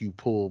make you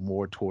pull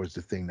more towards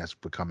the thing that's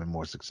becoming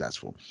more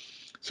successful.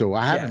 So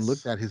I haven't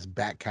looked Yes. at his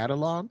back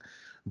catalog,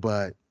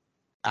 but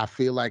I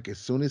feel like as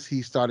soon as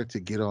he started to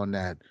get on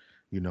that,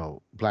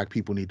 black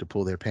people need to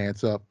pull their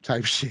pants up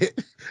type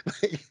shit,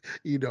 like,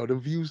 the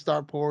views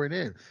start pouring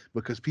in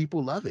because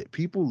people love it.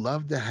 People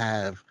love to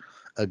have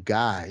a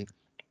guy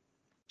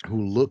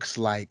who looks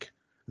like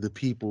the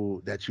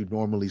people that you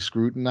normally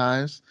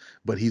scrutinize,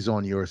 but he's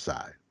on your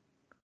side.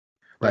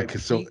 Like, Right.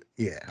 'cause so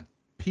yeah,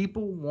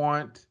 People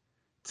want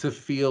to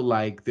feel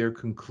like their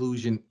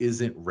conclusion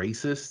isn't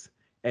racist.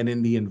 And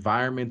in the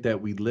environment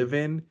that we live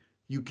in,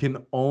 you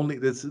can only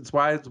this it's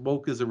why it's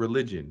woke as a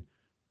religion.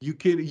 You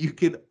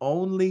can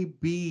only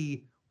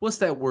be what's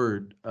that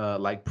word?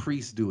 Like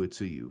priests do it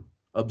to you.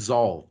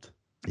 Absolved.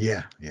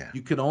 yeah.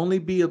 You can only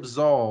be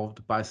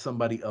absolved by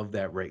somebody of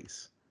that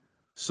race.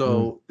 Mm,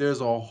 So there's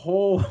a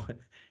whole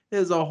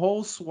there's a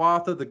whole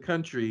swath of the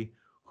country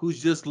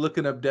who's just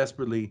looking up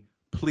desperately,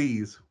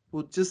 please,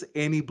 will just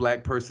any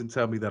black person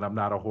tell me that I'm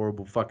not a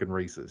horrible fucking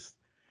racist?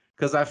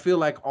 Because I feel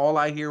like all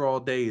I hear all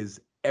day is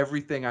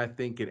everything I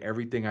think and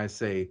everything I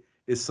say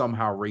is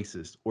somehow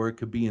racist, or it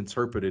could be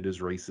interpreted as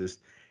racist.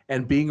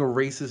 And being a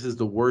racist is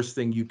the worst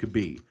thing you could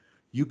be.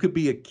 You could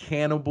be a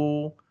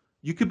cannibal.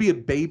 You could be a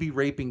baby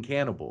raping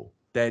cannibal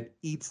that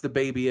eats the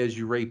baby as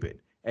you rape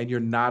it, and you're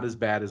not as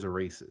bad as a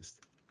racist.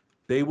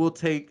 They will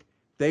take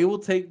they will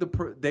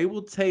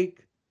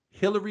take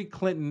Hillary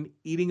Clinton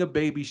eating a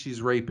baby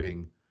she's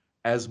raping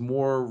as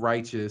more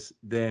righteous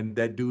than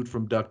that dude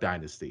from Duck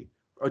Dynasty.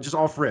 Or just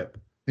off rip.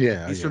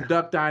 yeah, He's from yeah.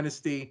 Duck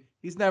Dynasty.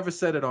 He's never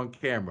said it on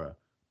camera,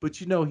 but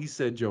he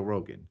said Joe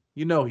Rogan.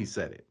 He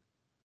said it.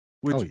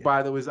 Oh Which yeah.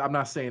 by the way, I'm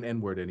not saying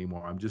N-word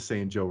anymore. I'm just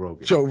saying Joe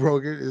Rogan. Joe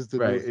Rogan is the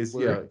Right. new N It's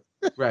word.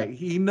 yeah. Right.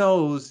 He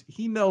knows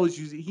he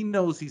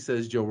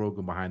says Joe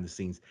Rogan behind the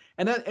scenes.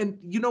 And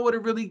you know what,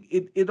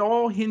 it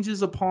all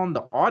hinges upon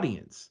the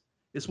audience.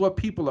 It's what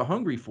people are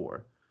hungry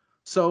for.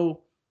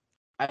 So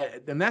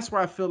and that's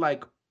where I feel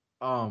like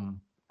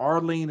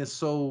our lane is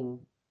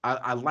so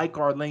I like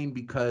our lane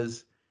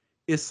because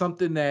it's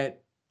something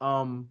that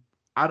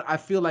I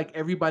feel like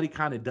everybody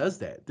kind of does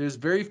that. There's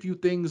very few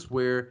things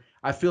where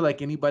I feel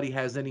like anybody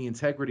has any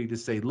integrity to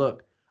say,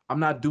 look, I'm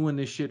not doing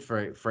this shit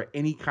for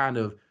any kind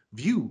of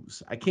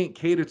views. I can't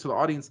cater to the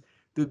audience.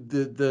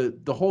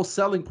 The whole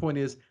selling point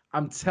is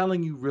I'm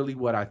telling you really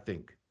what I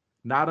think,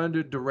 not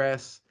under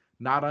duress,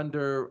 not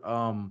under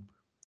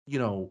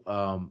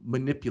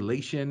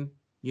manipulation,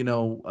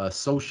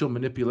 social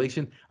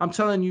manipulation. I'm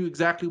telling you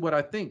exactly what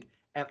I think,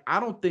 and I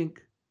don't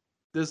think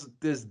there's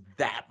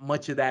that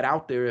much of that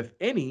out there, if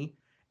any.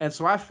 And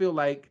so I feel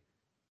like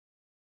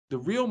the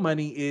real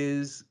money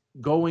is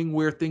going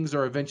where things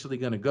are eventually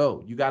going to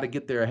go. You got to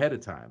get there ahead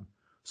of time.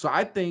 So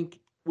I think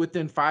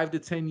within 5 to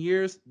 10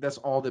 years, that's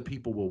all that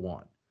people will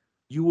want.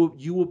 You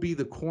will be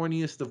the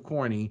corniest of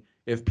corny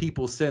if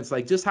people sense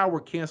like just how we're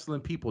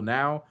canceling people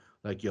now.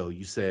 Like, yo,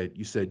 you said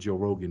Joe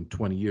Rogan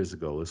 20 years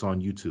ago. It's on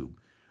YouTube.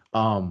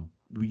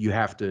 You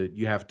have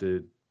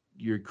to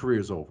your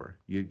career's over.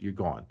 You're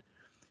gone.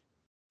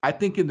 I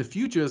think in the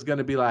future it's going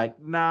to be like,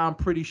 nah, I'm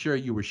pretty sure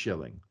you were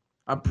shilling.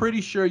 I'm pretty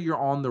sure you're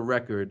on the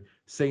record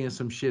saying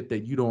some shit that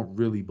you don't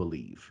really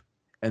believe.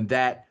 And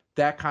that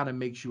kind of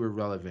makes you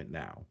irrelevant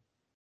now.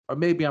 Or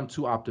maybe I'm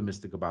too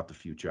optimistic about the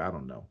future. I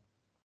don't know.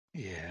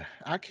 Yeah,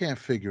 I can't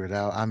figure it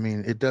out. I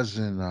mean, it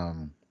doesn't.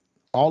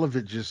 All of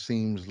it just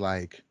seems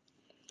like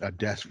a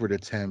desperate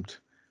attempt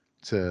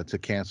to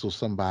cancel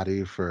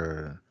somebody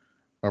for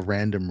a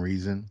random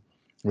reason.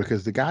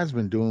 Because the guy's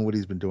been doing what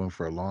he's been doing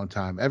for a long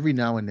time. Every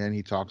now and then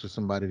he talks to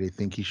somebody they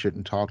think he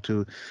shouldn't talk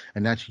to,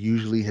 and that's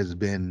usually has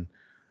been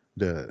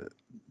the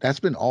that's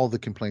been all the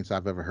complaints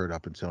I've ever heard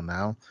up until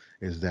now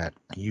is that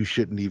you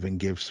shouldn't even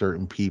give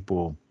certain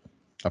people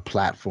a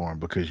platform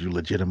because you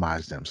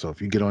legitimize them. So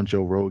if you get on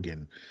Joe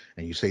Rogan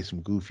and you say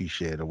some goofy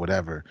shit or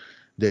whatever,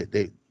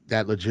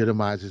 that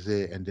legitimizes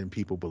it and then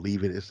people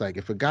believe it. It's like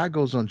if a guy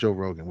goes on Joe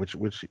Rogan,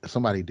 which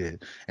somebody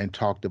did, and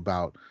talked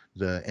about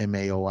the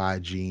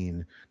MAOI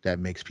gene that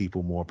makes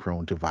people more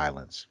prone to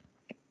violence.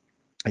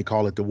 They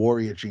call it the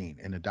warrior gene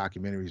in the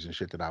documentaries and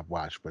shit that I've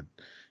watched, but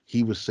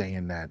he was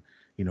saying that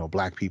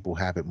black people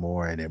have it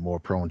more and they're more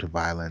prone to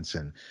violence,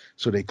 and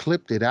so they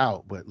clipped it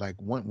out. But like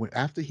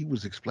after he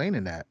was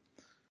explaining that,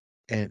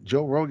 and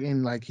Joe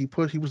Rogan, like he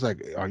was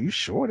like, "Are you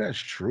sure that's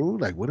true?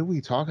 Like, what are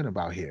we talking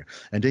about here?"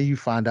 And then you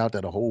find out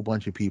that a whole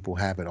bunch of people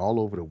have it all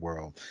over the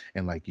world.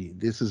 And like,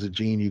 this is a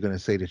gene you're gonna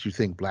say that you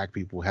think black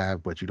people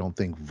have, but you don't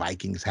think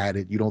Vikings had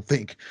it. You don't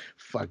think Right.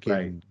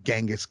 fucking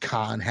Genghis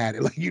Khan had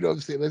it. Like, you know what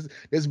I'm saying?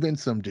 There's been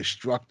some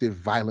destructive,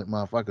 violent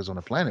motherfuckers on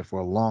the planet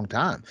for a long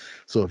time.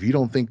 So if you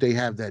don't think they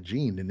have that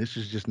gene, then this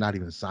is just not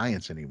even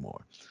science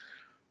anymore.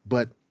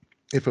 But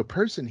if a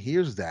person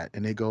hears that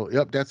and they go,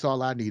 "Yep, that's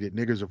all I needed.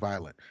 Niggers are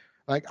violent."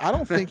 Like, I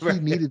don't think he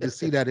Right. needed to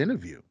see that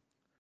interview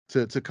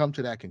to come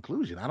to that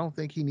conclusion. I don't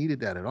think he needed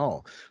that at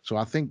all. So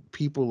I think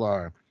people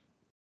are,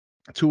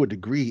 to a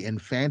degree,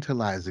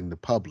 infantilizing the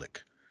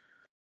public.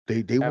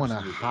 They want to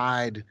Absolutely.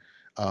 hide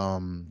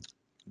um,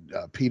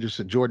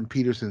 Jordan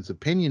Peterson's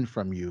opinion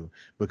from you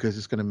because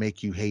it's going to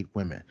make you hate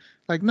women.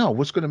 Like, no,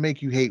 what's going to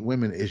make you hate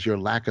women is your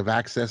lack of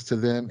access to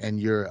them and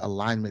your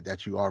alignment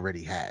that you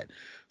already had.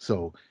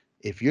 So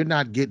if you're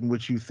not getting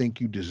what you think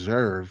you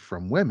deserve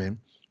from women,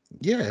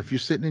 yeah, if you're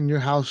sitting in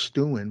your house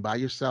stewing by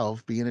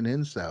yourself, being an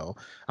incel,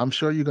 I'm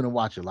sure you're going to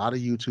watch a lot of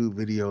YouTube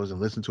videos and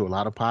listen to a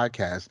lot of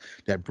podcasts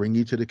that bring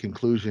you to the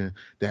conclusion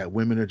that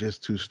women are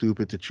just too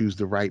stupid to choose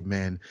the right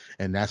men.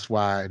 And that's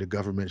why the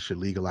government should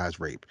legalize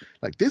rape.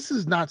 Like, this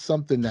is not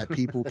something that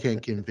people can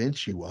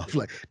convince you of.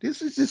 Like,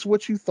 this is just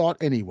what you thought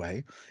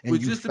anyway, and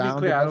Which, you just to be found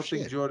clear, I enough don't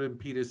think shit. Jordan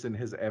Peterson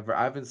has ever.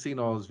 I haven't seen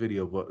all his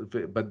video,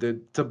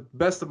 to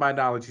best of my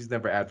knowledge, he's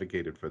never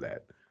advocated for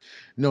that.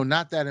 No,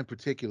 not that in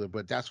particular,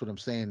 but that's what I'm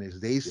saying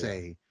is they Yeah.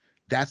 say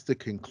that's the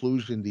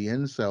conclusion the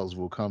incels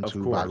will come Of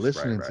to by course. Right.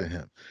 listening to Right.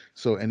 him.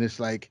 So, and it's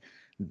like,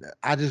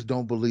 I just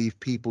don't believe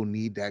people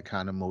need that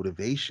kind of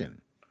motivation,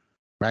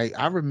 right?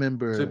 I To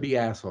remember, be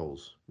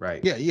assholes.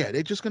 Right. yeah, yeah,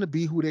 they're just gonna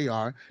be who they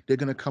are. They're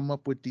gonna come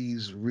up with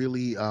these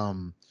really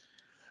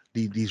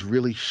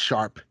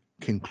sharp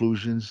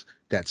conclusions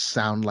that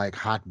sound like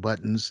hot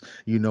buttons.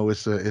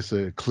 It's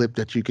a clip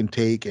that you can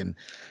take, and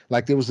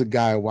like there was a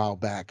guy a while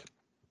back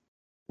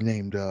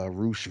named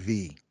Roosh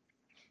V,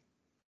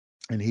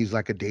 and he's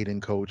like a dating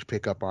coach,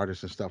 pickup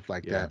artist, and stuff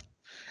like Yeah. that.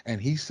 And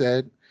he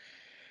said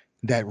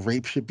that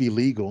rape should be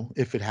legal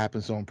if it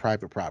happens on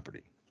private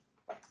property.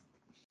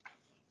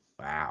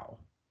 Wow.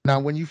 Now,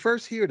 when you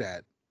first hear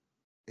that,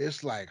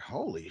 it's like,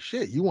 holy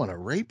shit, you want to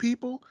rape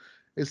people?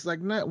 It's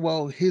like, not.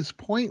 Well, his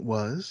point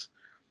was,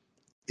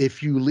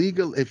 if you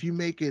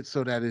make it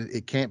so that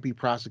it can't be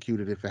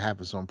prosecuted if it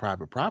happens on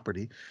private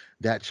property,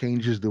 that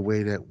changes the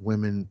way that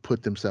women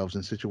put themselves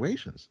in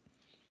situations.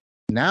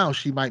 Now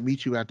she might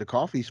meet you at the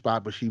coffee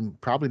spot, but she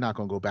probably not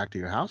going to go back to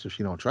your house if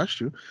she don't trust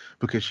you,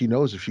 because she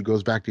knows if she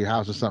goes back to your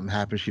house and something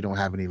happens, she don't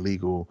have any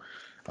legal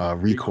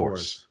recourse.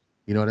 Recourse.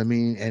 You know what I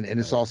mean? And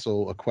it's Right.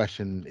 also a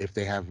question if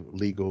they have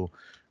legal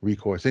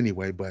recourse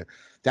anyway. But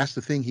that's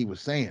the thing he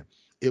was saying.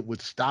 It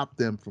would stop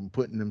them from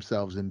putting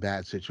themselves in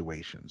bad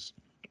situations.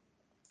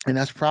 And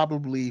that's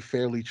probably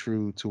fairly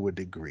true to a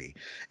degree.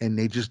 And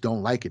they just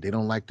don't like it. They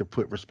don't like to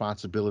put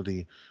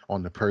responsibility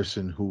on the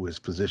person who is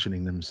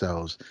positioning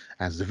themselves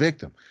as the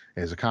victim.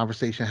 There's a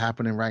conversation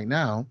happening right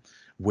now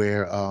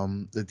where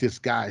that this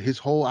guy, his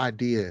whole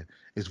idea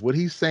is, what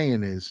he's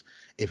saying is,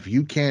 if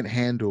you can't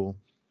handle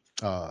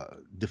uh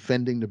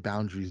defending the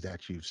boundaries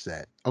that you've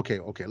set. Okay,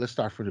 let's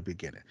start from the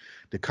beginning.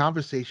 The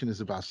conversation is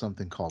about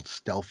something called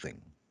stealthing,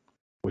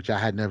 which I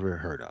had never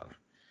heard of.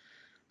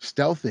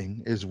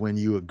 Stealthing is when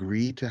you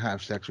agree to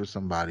have sex with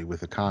somebody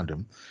with a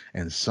condom,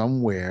 and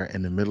somewhere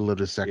in the middle of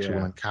the sexual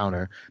Yeah.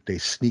 encounter, they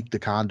sneak the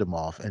condom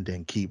off and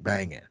then keep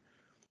banging.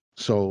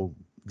 So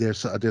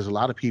there's a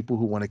lot of people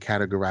who want to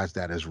categorize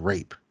that as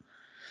rape,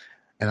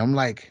 and I'm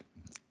like,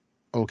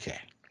 okay,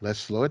 let's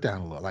slow it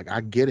down a little. Like,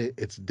 I get it,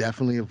 it's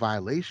definitely a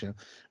violation,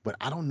 but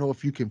I don't know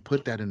if you can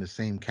put that in the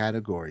same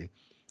category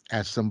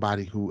as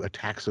somebody who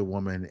attacks a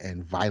woman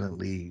and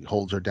violently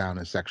holds her down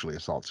and sexually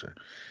assaults her,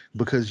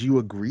 because you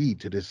agreed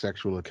to this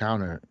sexual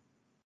encounter,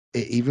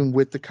 even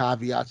with the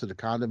caveats of the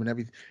condom and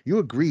everything. You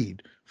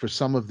agreed for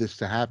some of this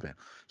to happen.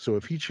 So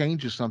if he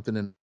changes something,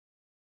 and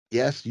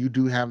yes, you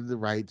do have the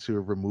right to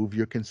remove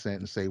your consent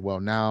and say, well,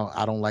 now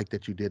I don't like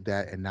that you did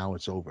that, and now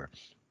it's over.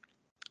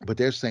 But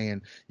they're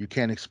saying you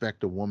can't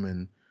expect a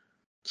woman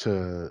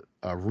to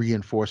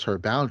reinforce her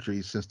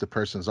boundaries since the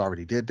person's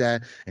already did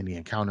that, and the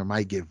encounter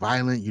might get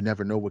violent. You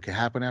never know what could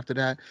happen after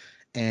that.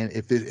 And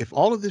if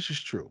all of this is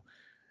true,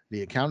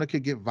 the encounter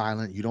could get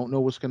violent. You don't know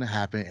what's going to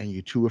happen, and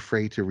you're too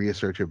afraid to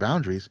reassert your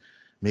boundaries.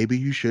 Maybe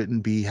you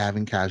shouldn't be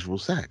having casual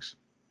sex.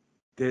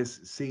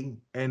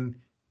 And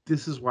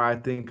this is why I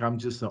think I'm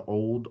just an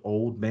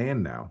old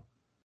man now.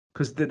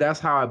 Because that's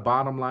how I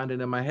bottom lined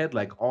it in my head.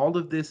 Like all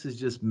of this is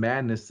just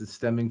madness that's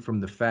stemming from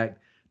the fact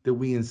that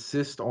we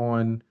insist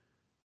on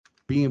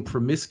being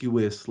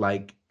promiscuous,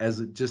 like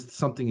just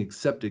something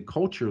accepted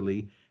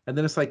culturally, and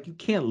then it's like you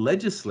can't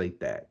legislate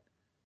that.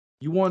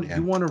 You Yeah.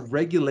 want to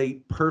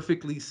regulate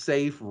perfectly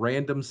safe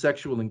random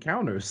sexual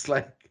encounters.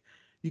 Like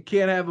you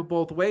can't have it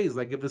both ways.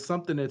 Like if it's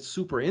something that's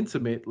super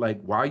intimate,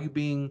 like why are you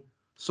being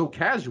so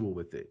casual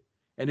with it?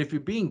 And if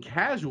you're being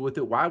casual with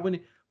it, why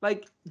wouldn't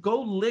like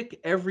go lick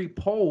every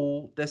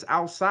pole that's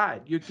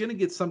outside? You're gonna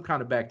get some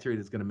kind of bacteria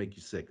that's gonna make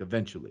you sick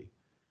eventually.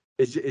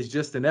 It's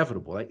just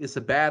inevitable. Like it's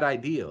a bad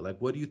idea. Like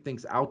what do you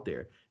think's out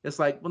there? It's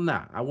like, well,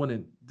 nah, I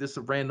wouldn't. This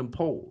a random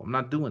poll. I'm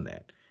not doing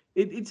that.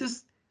 It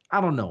just I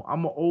don't know.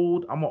 I'm an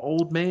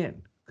old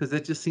man because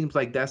it just seems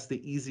like that's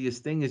the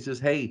easiest thing. Is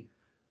just hey,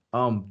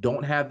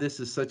 don't have this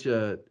as such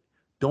a.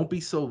 Don't be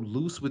so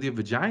loose with your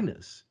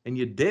vaginas and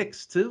your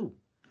dicks too.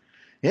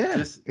 Yeah,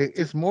 Just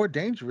it's more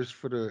dangerous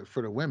for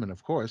the women,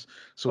 of course.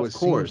 So it of seems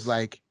course.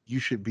 like you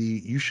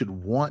should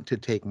want to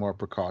take more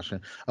precaution.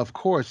 Of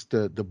course,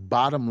 the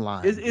bottom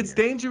line It's here,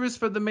 dangerous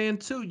for the man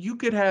too. You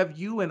could have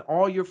you and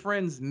all your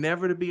friends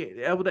never to be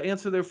able to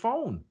answer their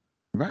phone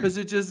right? because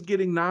they're just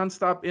getting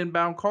nonstop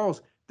inbound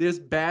calls. There's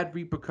bad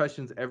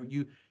repercussions.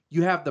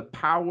 You have the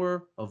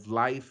power of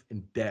life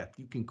and death.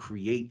 You can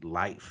create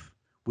life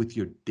with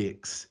your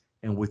dicks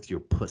and with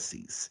your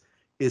pussies.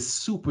 It's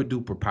super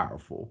duper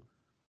powerful.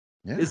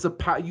 Yeah, It's a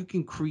power you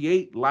can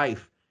create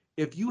life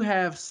if you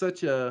have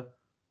such a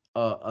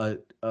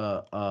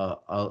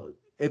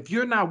if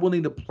you're not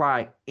willing to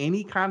apply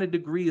any kind of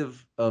degree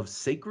of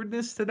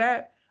sacredness to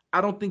that,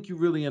 I don't think you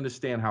really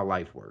understand how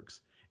life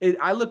works.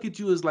 I look at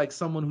you as like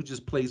someone who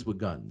just plays with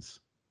guns.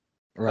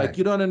 Like right.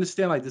 you don't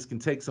understand like this can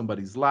take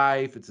somebody's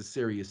life. It's a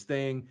serious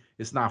thing.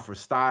 It's not for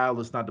style.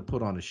 It's not to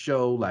put on a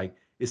show. Like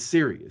it's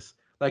serious.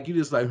 Like you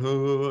just like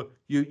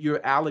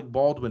you're Alec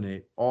Baldwin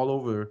it all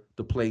over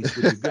the place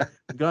with your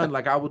gun.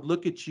 Like I would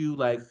look at you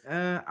like,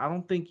 I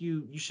don't think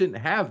you shouldn't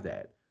have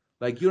that.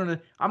 Like you don't.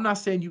 I'm not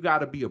saying you got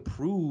to be a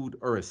prude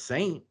or a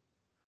saint,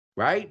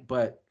 right?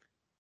 But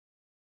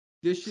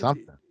this should,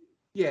 Something,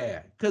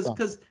 yeah. something.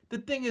 Because the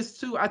thing is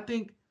too, I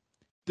think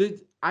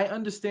I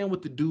understand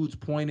what the dude's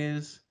point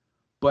is,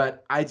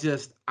 but I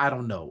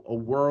don't know. A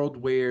world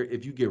where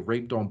if you get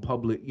raped on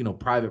public,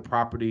 private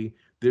property,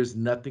 there's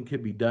nothing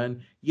could be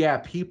done. Yeah,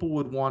 people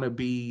would want to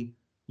be,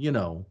 you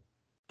know,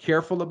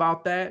 careful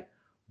about that,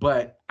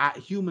 but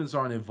humans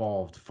aren't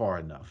evolved far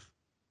enough.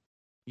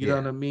 You know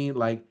Yeah, what I mean?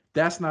 Like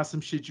that's not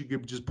some shit you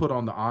could just put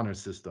on the honor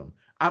system.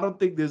 I don't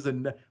think there's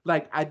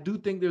like I do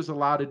think there's a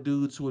lot of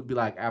dudes who would be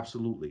like,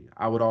 absolutely,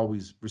 I would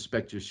always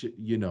respect your shit.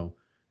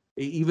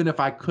 Even if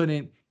I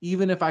couldn't,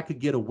 even if I could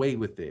get away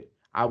with it,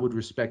 I would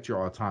respect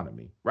your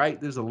autonomy. Right?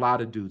 There's a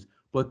lot of dudes,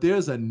 but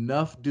there's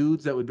enough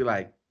dudes that would be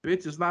like,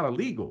 bitch, it's not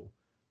illegal.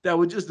 That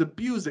would just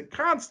abuse it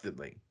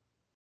constantly.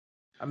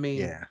 I mean,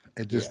 yeah.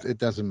 It just yeah. it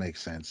doesn't make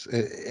sense.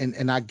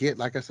 And I get,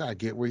 like I said, I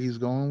get where he's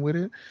going with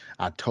it.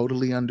 I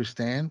totally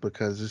understand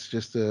because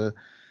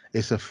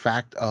it's a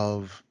fact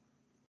of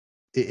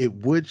it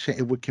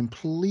would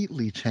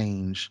completely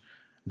change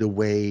the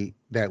way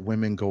that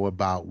women go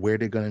about where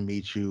they're going to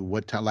meet you,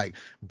 what time, like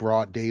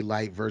broad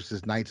daylight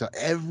versus nighttime,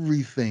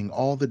 everything,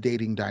 all the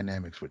dating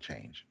dynamics would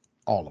change,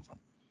 all of them.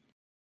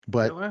 Yeah,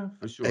 But well,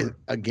 for sure.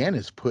 again,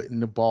 it's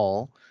putting the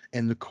ball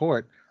in the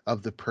court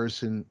of the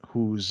person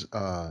who's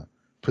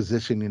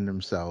positioning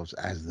themselves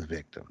as the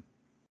victim.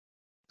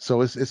 So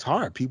it's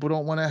hard. People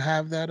don't want to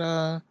have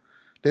that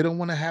they don't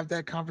want to have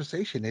that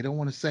conversation. They don't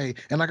want to say,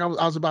 and like I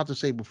was about to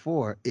say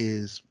before,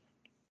 is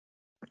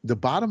the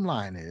bottom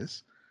line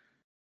is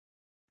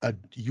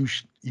you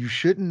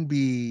shouldn't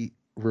be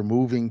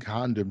removing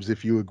condoms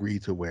if you agree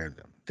to wear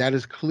them. That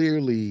is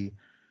clearly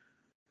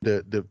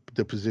the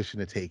position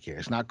to take here.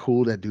 It's not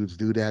cool that dudes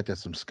do that.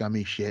 That's some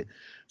scummy shit,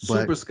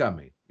 but Super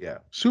scummy. Yeah.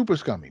 super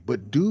scummy.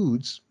 But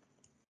dudes,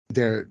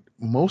 they're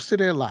most of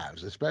their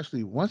lives,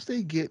 especially once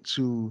they get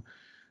to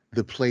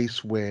the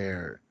place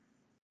where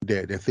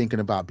they're thinking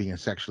about being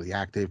sexually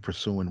active,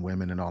 pursuing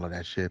women and all of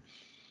that shit.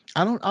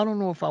 I don't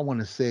know if I want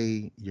to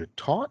say you're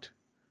taught,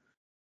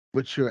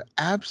 but you're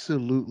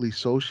absolutely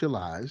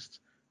socialized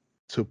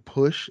to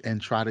push and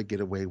try to get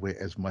away with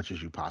as much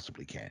as you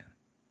possibly can.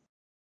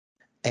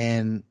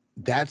 And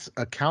that's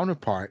a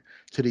counterpart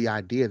to the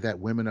idea that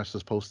women are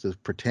supposed to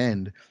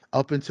pretend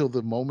up until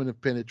the moment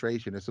of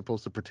penetration, they're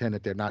supposed to pretend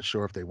that they're not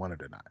sure if they want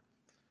it or not.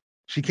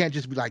 She can't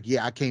just be like,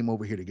 yeah, I came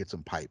over here to get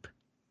some pipe.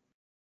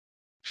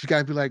 She's got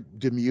to be like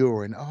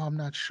demure and, oh, I'm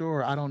not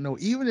sure. I don't know.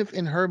 Even if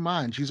in her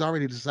mind, she's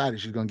already decided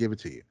she's going to give it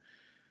to you.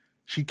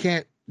 She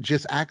can't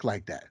just act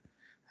like that.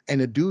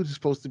 And the dude's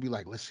supposed to be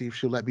like, let's see if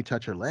she'll let me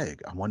touch her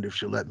leg. I wonder if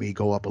she'll let me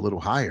go up a little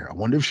higher. I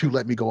wonder if she'll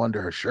let me go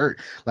under her shirt.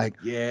 Like,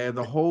 Yeah,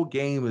 the whole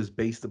game is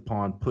based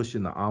upon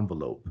pushing the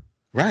envelope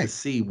to right,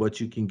 see what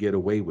you can get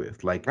away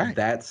with. Like right.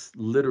 that's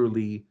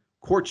literally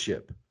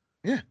courtship.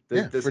 Yeah,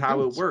 yeah. That's For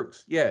how it dudes,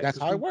 works. Yeah, that's because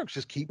how it we works.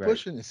 Just keep right.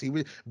 pushing and see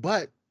what.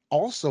 But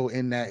also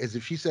in that is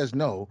if she says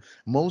no,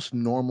 most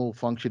normal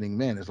functioning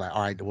men is like,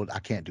 all right, well, I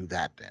can't do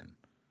that then.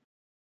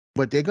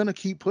 But they're gonna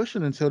keep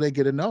pushing until they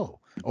get a no,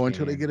 You or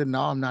until they can get a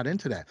no. I'm not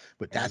into that.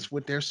 But and that's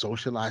what they're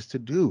socialized to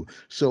do.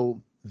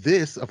 So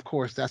this, of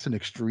course, that's an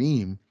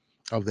extreme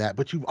of that.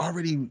 But you've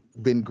already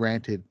been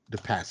granted the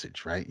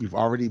passage, right? You've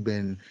already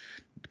been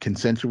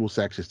consensual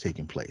sex is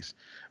taking place.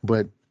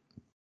 But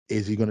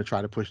is he going to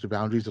try to push the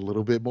boundaries a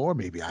little bit more?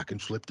 Maybe I can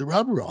flip the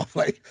rubber off.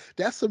 Like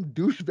that's some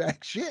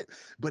douchebag shit,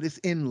 but it's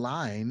in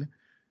line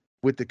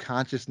with the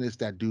consciousness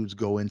that dudes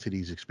go into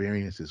these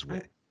experiences I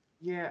with.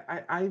 yeah,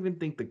 I even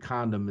think the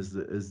condom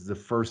is the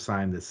first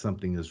sign that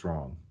something is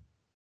wrong.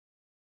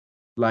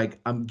 Like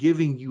I'm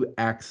giving you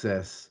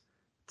access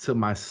to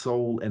my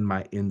soul and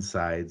my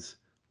insides.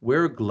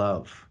 Wear a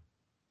glove.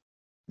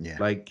 Yeah,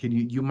 Like can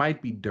you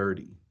might be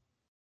dirty.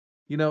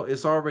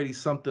 It's already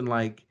something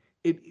like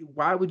it.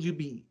 Why would you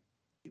be?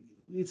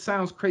 It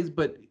sounds crazy,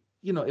 but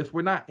if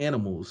we're not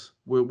animals,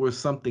 we're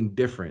something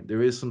different.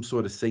 There is some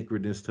sort of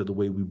sacredness to the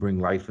way we bring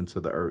life into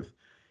the earth,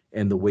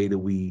 and the way that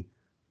we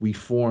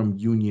form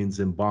unions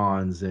and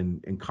bonds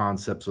and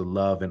concepts of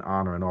love and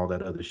honor and all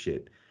that other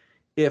shit.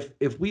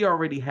 If we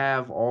already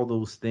have all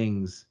those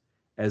things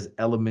as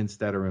elements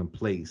that are in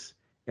place,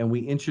 and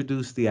we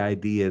introduce the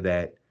idea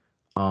that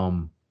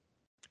um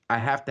I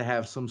have to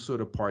have some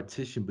sort of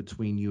partition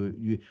between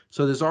you.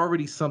 So there's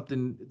already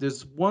something.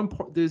 There's one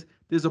part.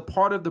 There's a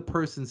part of the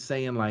person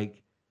saying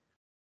like,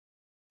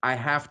 I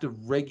have to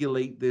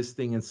regulate this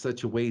thing in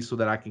such a way so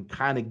that I can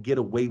kind of get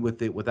away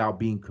with it without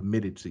being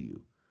committed to you.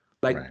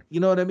 Like, right, you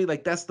know what I mean?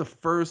 Like that's the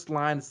first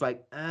line. It's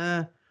like,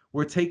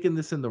 we're taking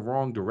this in the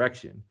wrong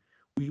direction.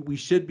 We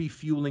should be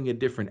fueling a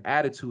different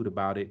attitude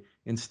about it.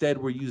 Instead,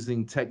 we're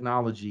using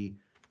technology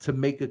to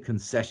make a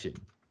concession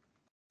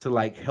to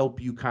like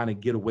help you kind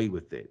of get away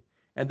with it.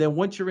 And then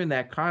once you're in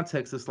that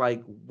context, it's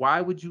like,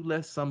 why would you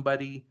let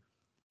somebody?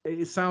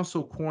 It sounds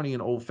so corny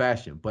and old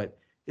fashioned, but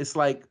it's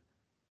like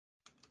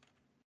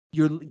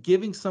you're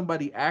giving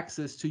somebody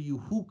access to you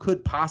who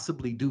could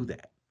possibly do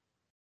that.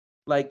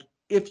 Like,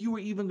 if you were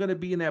even going to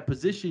be in that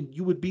position,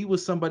 you would be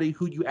with somebody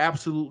who you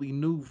absolutely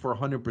knew for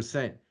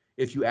 100%.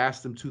 If you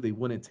asked them to, they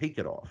wouldn't take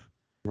it off.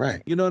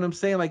 right, You know what I'm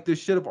saying? Like there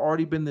should have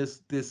already been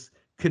this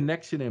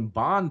connection and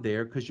bond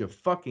there because you're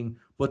fucking,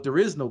 but there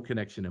is no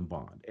connection and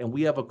bond. And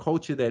we have a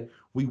culture that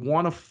we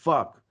want to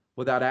fuck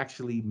without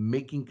actually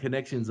making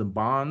connections and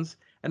bonds.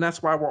 And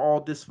that's why we're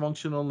all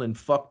dysfunctional and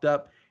fucked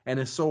up. And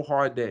it's so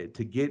hard to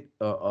get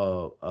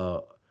a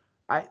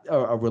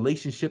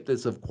relationship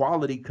that's of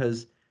quality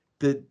because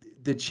the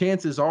the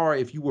chances are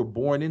if you were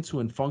born into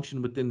and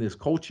function within this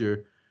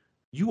culture,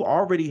 you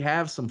already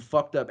have some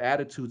fucked up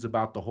attitudes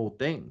about the whole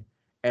thing.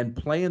 And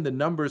playing the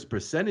numbers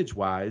percentage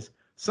wise,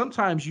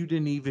 sometimes you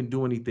didn't even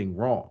do anything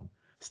wrong.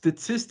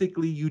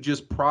 Statistically, you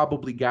just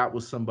probably got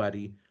with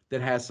somebody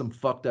that has some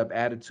fucked up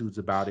attitudes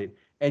about it.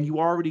 And you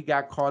already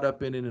got caught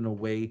up in it in a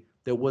way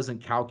that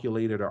wasn't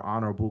calculated or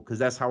honorable because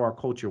that's how our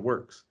culture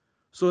works.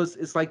 So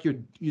it's like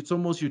it's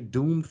almost you're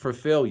doomed for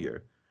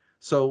failure.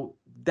 So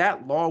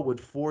that law would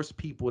force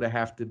people to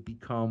have to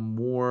become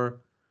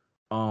more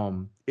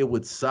it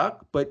would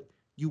suck, but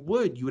you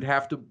would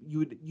have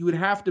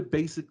to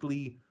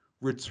basically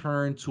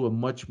return to a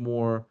much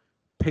more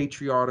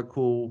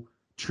patriarchal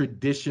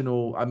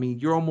traditional. I mean,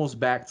 you're almost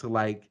back to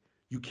like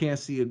you can't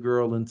see a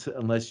girl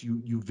unless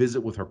you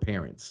visit with her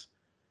parents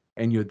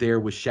and you're there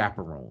with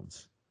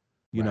chaperones,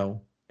 you right,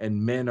 know,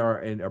 and men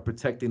are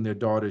protecting their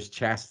daughter's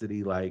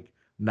chastity like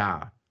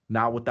nah,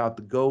 not without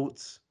the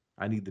goats.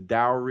 I need the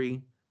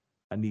dowry.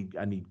 I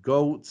need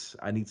goats.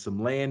 I need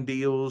some land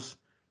deals.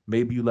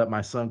 Maybe you let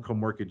my son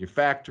come work at your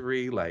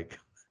factory. Like,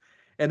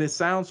 and it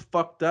sounds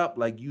fucked up,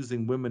 like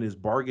using women as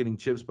bargaining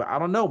chips, but I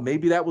don't know.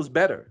 Maybe that was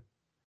better.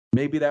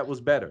 Maybe that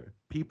was better.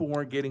 People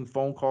weren't getting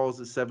phone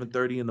calls at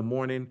 7:30 in the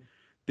morning.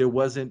 There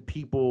wasn't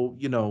people,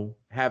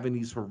 having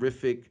these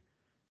horrific,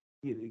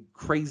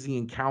 crazy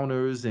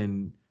encounters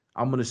and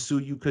I'm gonna sue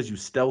you because you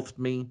stealthed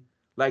me.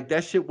 Like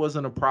that shit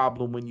wasn't a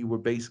problem when you were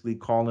basically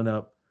calling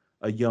up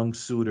a young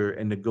suitor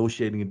and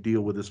negotiating a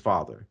deal with his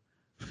father.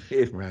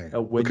 If right.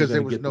 when you're Because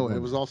gonna get the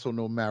there was woman. also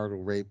no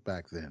marital rape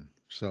back then.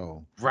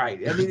 So Right.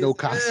 I there was mean, no it's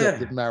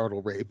concept of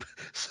marital rape.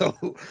 So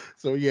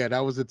yeah, that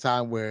was a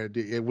time where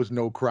it was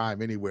no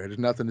crime anywhere. There's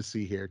nothing to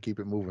see here. Keep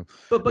it moving.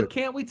 but But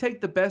can't we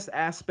take the best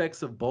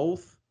aspects of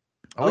both,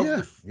 oh of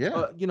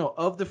yeah, yeah,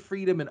 of the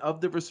freedom and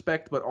of the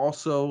respect, but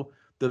also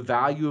the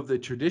value of the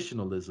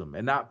traditionalism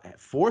and not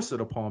force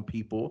it upon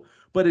people.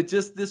 But at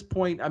just this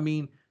point, I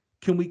mean,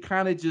 can we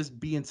kind of just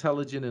be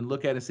intelligent and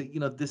look at it and say,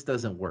 this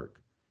doesn't work.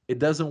 It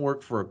doesn't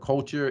work for a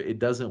culture. It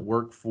doesn't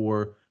work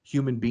for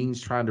human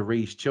beings trying to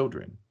raise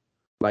children.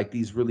 Like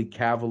these really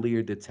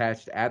cavalier,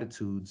 detached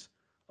attitudes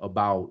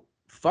about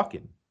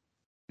fucking.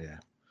 yeah.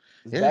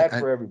 It's Yeah, bad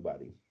for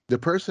everybody. the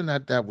person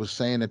that was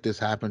saying that this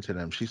happened to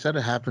them, she said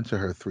it happened to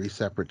her 3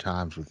 separate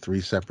times with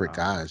 3 separate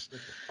guys. Get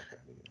the fuck out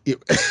of here.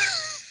 It-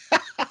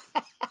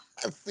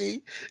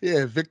 See,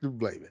 yeah, victim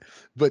blaming.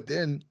 But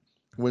then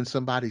when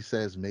somebody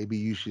says maybe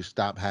you should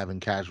stop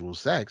having casual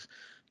sex,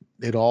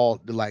 it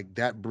all like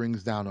that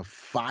brings down a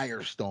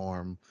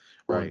firestorm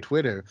on Right.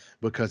 Twitter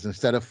because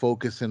instead of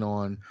focusing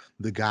on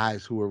the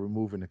guys who are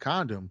removing the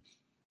condom,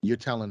 you're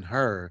telling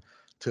her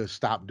to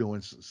stop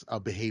doing a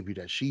behavior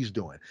that she's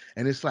doing.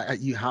 And it's like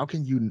you how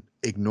can you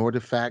ignore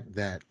the fact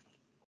that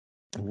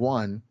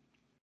one,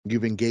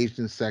 you've engaged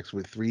in sex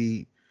with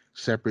 3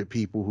 separate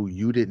people who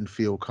you didn't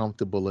feel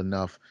comfortable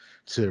enough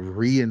to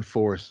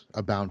reinforce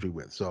a boundary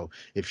with. So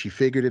if she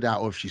figured it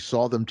out, or if she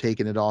saw them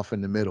taking it off in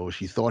the middle, or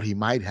she thought he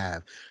might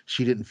have,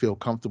 she didn't feel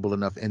comfortable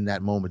enough in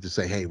that moment to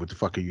say, "Hey, what the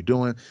fuck are you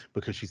doing?"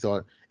 Because she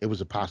thought it was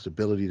a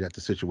possibility that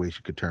the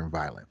situation could turn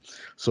violent.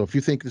 So if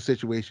you think the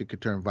situation could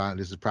turn violent,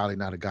 this is probably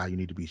not a guy you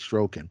need to be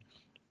stroking.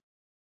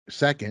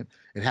 Second,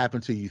 it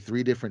happened to you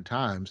 3 different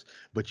times,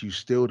 but you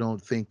still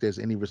don't think there's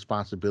any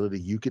responsibility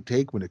you could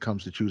take when it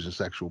comes to choosing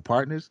sexual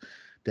partners.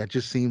 That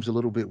just seems a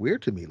little bit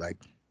weird to me. Like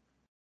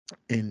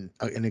in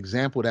an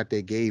example that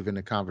they gave in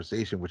the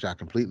conversation, which I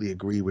completely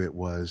agree with,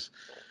 was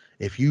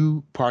if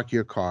you park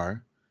your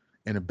car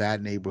in a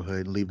bad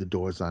neighborhood and leave the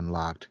doors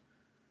unlocked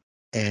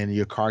and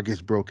your car gets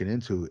broken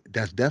into,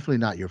 that's definitely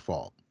not your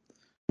fault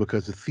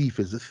because the thief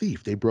is a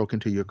thief. They broke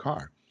into your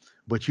car.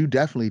 But you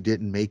definitely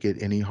didn't make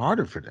it any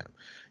harder for them.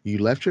 You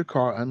left your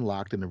car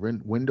unlocked and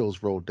the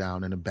windows rolled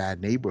down in a bad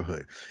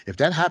neighborhood. If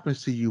that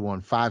happens to you on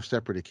 5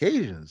 separate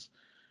occasions,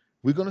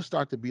 we're going to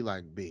start to be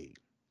like, B,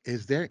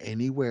 is there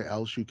anywhere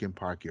else you can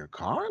park your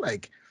car?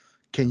 Like,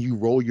 can you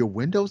roll your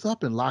windows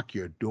up and lock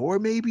your door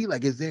maybe?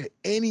 Like, is there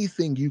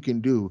anything you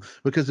can do?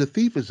 Because a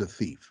thief is a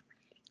thief,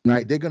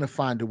 right? They're going to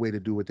find a way to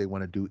do what they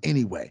want to do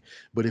anyway.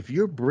 But if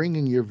you're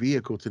bringing your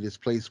vehicle to this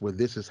place where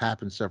this has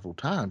happened several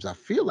times, I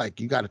feel like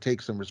you got to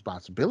take some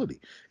responsibility,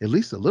 at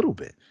least a little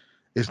bit.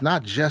 It's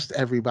not just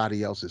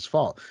everybody else's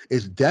fault.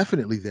 It's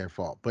definitely their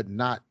fault, but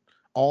not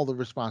all the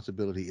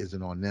responsibility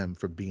isn't on them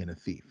for being a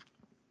thief.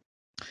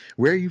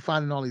 Where are you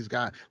finding all these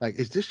guys? Like,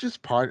 is this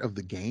just part of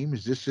the game?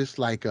 Is this just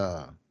like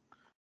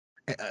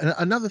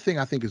another thing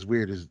I think is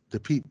weird is the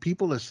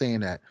people are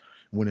saying that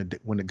when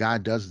a guy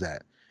does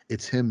that,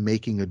 it's him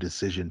making a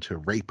decision to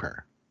rape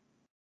her.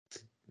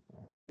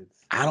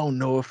 It's I don't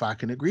know if I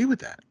can agree with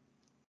that.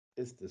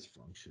 it's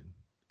dysfunction.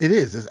 It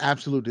is. It's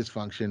absolute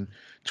dysfunction.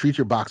 Treat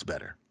your box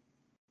better.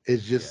 It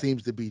just Yeah.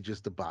 seems to be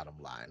just the bottom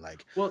line.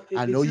 Like, Well,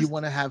 I know it's you just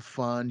want to have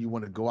fun, you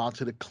want to go out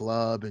to the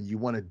club, and you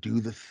want to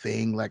do the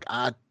thing. Like,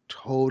 I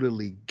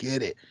totally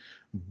get it,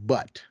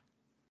 but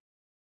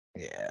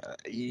yeah,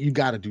 you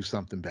got to do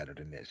something better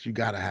than this. You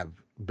got to have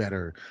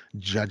better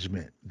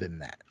judgment than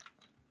that.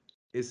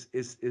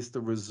 it's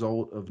the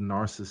result of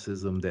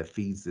narcissism that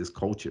feeds this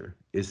culture.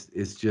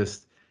 It's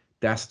just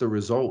that's the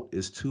result.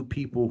 Is two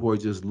people who are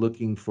just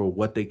looking for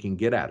what they can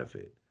get out of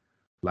it.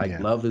 Like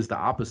Yeah. love is the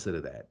opposite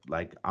of that.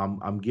 Like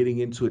I'm getting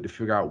into it to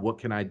figure out what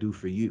can I do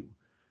for you.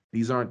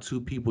 These aren't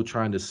two people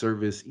trying to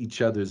service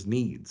each other's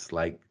needs.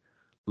 Like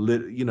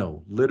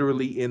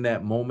literally in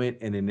that moment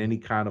and in any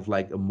kind of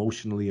like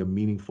emotionally a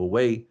meaningful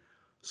way.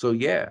 So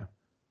yeah,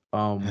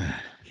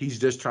 he's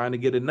just trying to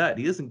get a nut.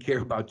 He doesn't care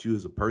about you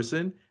as a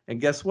person. And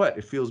guess what?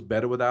 It feels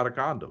better without a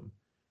condom.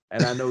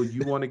 And I know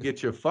you want to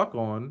get your fuck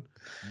on,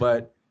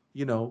 but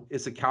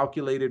it's a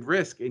calculated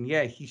risk. And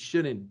yeah, he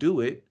shouldn't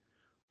do it,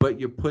 but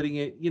you're putting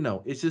it,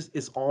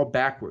 it's all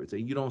backwards.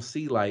 And you don't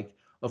see like,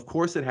 of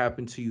course it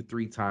happened to you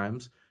 3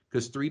 times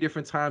because 3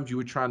 different times you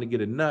were trying to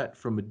get a nut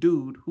from a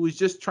dude who was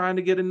just trying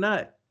to get a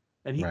nut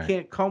and he Right.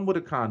 can't come with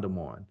a condom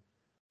on.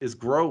 It's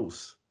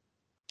gross.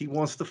 He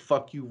wants to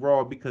fuck you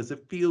raw because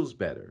it feels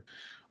better.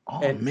 Oh,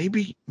 And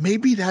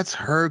maybe that's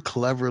her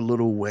clever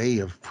little way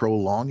of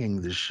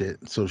prolonging this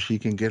shit so she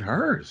can get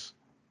hers.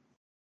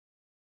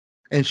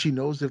 And she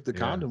knows if the yeah,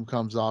 condom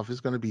comes off,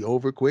 it's going to be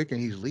over quick and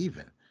he's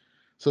leaving.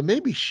 So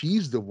maybe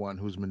she's the one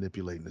who's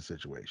manipulating the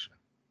situation.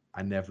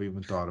 I never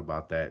even thought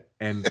about that.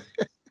 And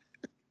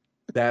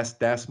that's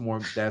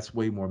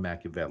way more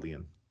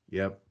Machiavellian.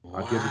 Yep,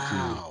 I'll give it to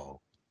you. Wow.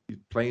 He's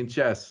playing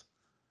chess.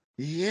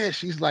 Yeah,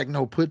 she's like,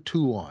 no, put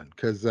 2 on,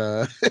 because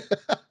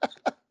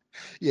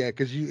yeah,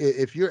 because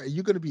if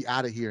you're gonna be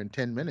out of here in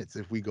 10 minutes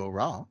if we go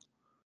raw,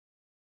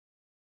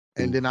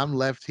 and then I'm Oof.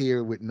 left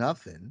here with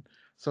nothing.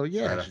 So All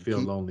yeah, right, I I should feel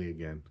keep lonely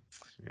again.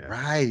 Yeah.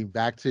 right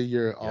back to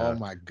your. Oh Yuck.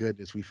 my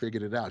goodness, we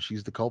figured it out.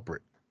 She's the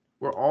culprit.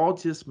 We're all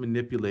just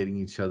manipulating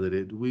each other.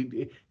 That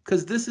we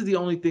because this is the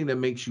only thing that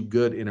makes you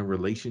good in a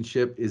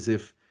relationship is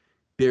if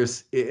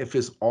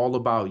it's all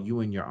about you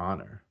and your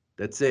honor.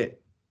 That's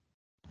it.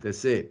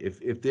 That's it.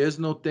 If there's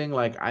no thing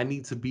like I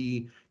need to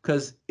be,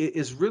 because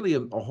it's really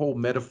a whole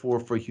metaphor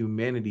for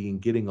humanity and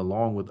getting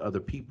along with other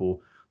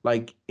people.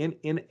 Like in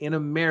a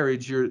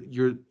marriage,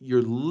 you're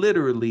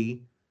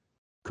literally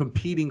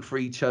competing for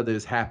each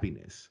other's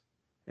happiness,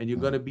 and you're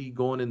going Mm. to be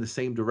going in the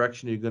same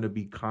direction. You're going to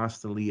be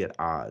constantly at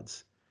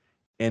odds,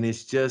 and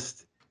it's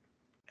just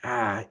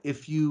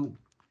if you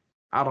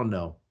I don't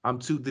know. I'm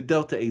too the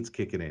Delta 8's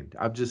kicking in.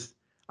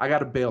 I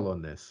gotta bail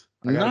on this.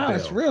 I gotta Nah,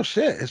 it's bail. real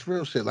shit. It's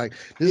real shit. Like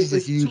this is a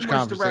It's too huge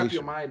much to wrap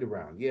your conversation. mind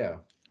around. Yeah.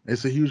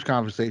 It's a huge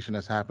conversation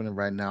that's happening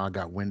right now. I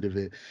got wind of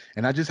it,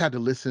 and I just had to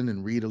listen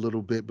and read a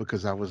little bit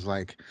because I was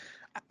like,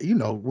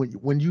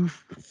 when you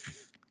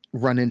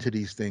run into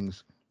these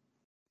things,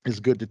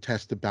 it's good to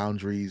test the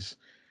boundaries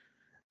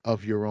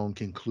of your own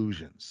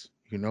conclusions.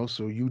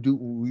 So you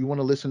want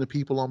to listen to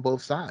people on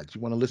both sides. You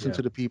want to listen Yeah.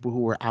 to the people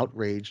who are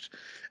outraged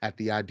at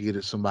the idea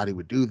that somebody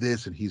would do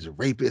this and he's a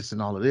rapist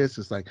and all of this.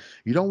 It's like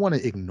you don't want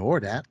to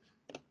ignore that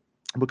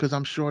because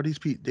I'm sure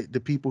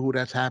the people who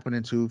that's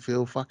happening to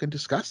feel fucking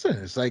disgusting.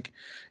 It's like,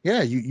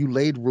 yeah, you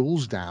laid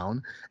rules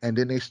down and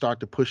then they start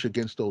to push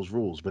against those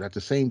rules. But at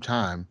the same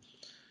time,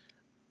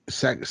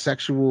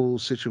 sexual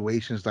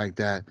situations like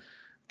that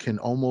can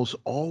almost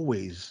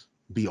always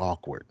be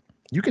awkward.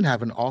 You can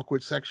have an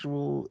awkward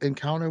sexual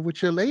encounter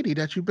with your lady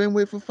that you've been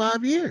with for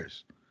 5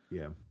 years.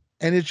 Yeah.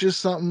 And it's just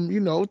something,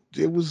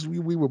 it was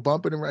we were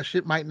bumping around.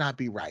 Shit might not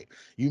be right.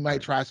 You might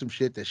Right. try some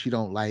shit that she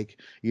don't like.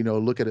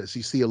 Look at it.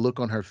 You see a look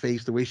on her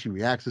face, the way she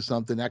reacts to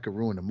something that could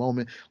ruin the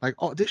moment. Like,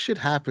 oh, this shit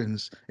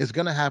happens. It's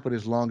gonna happen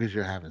as long as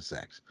you're having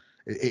sex.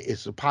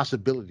 It's a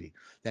possibility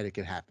that it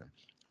can happen,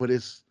 but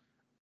it's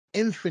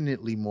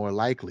infinitely more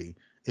likely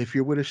if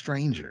you're with a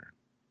stranger,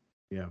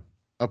 Yeah.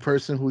 a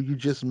person who you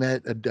just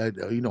met,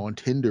 on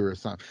Tinder or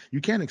something.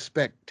 You can't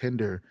expect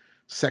Tinder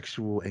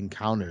sexual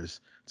encounters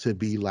to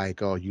be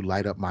like, oh, you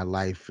light up my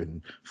life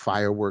and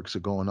fireworks are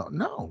going on.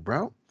 No,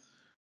 bro.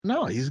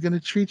 No, he's gonna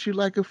treat you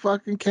like a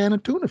fucking can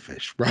of tuna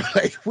fish, bro.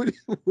 Like, what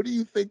do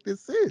you think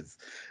this is?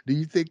 Do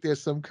you think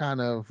there's some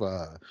kind of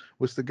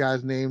what's the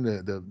guy's name?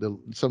 The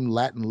some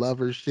Latin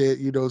lover shit,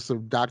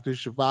 some Dr.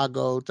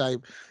 Zhivago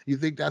type. You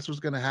think that's what's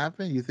gonna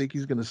happen? You think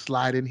he's gonna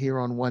slide in here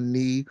on one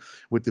knee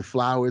with the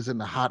flowers and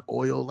the hot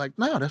oil? Like,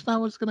 no, that's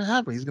not what's gonna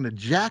happen. He's gonna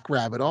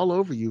jackrabbit all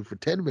over you for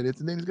 10 minutes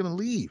and then he's gonna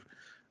leave.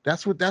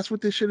 That's what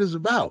this shit is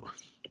about.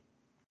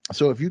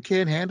 So if you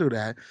can't handle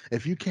that,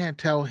 if you can't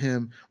tell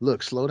him,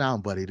 look, slow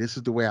down, buddy, this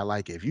is the way I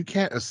like it. If you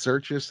can't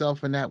assert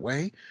yourself in that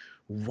way,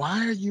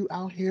 why are you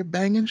out here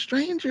banging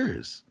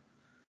strangers?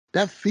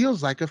 That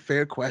feels like a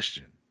fair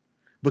question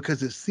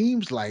because it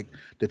seems like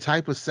the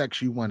type of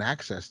sex you want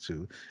access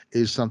to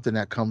is something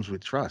that comes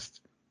with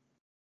trust,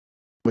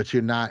 but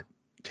you're not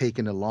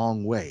taking a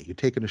long way. You're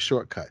taking a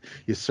shortcut.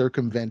 You're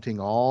circumventing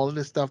all of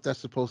the stuff that's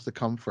supposed to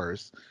come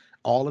first.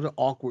 All of the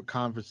awkward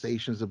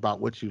conversations about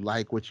what you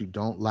like, what you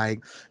don't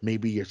like,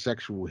 maybe your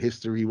sexual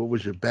history, what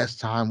was your best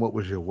time, what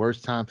was your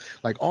worst time,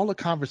 like all the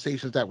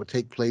conversations that would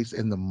take place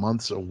in the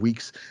months or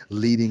weeks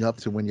leading up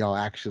to when y'all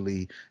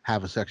actually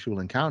have a sexual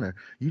encounter.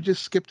 You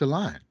just skipped a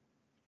line.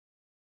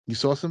 You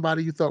saw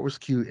somebody you thought was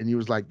cute, and you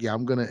was like, "Yeah,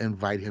 I'm gonna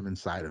invite him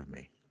inside of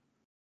me."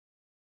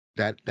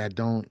 That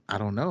don't I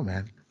don't know,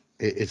 man.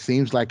 It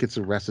seems like it's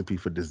a recipe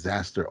for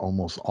disaster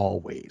almost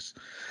always.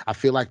 I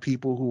feel like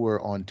people who are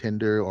on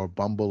Tinder or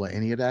Bumble or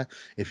any of that,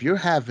 if you're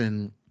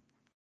having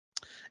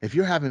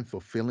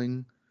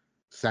fulfilling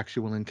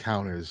sexual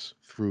encounters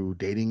through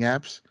dating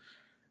apps,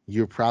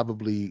 you're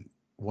probably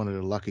one of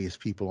the luckiest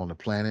people on the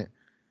planet,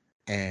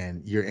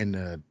 and you're in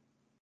the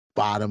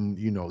bottom,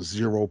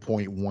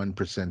 0.1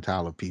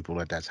 percentile of people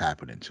that's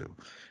happening to.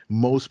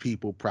 Most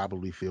people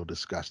probably feel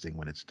disgusting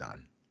when it's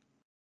done.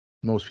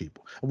 Most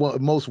people. Well,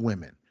 most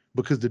women,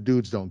 because the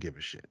dudes don't give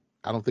a shit.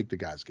 I don't think the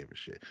guys give a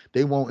shit.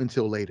 They won't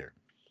until later.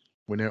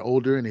 When they're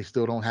older and they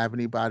still don't have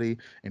anybody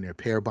and their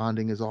pair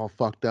bonding is all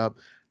fucked up,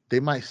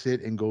 they might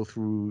sit and go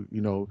through,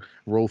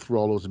 roll through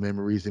all those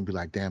memories and be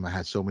like, damn, I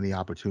had so many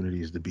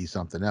opportunities to be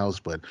something else,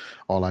 but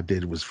all I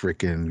did was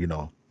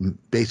freaking,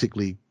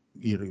 basically,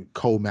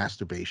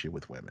 co-masturbation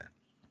with women.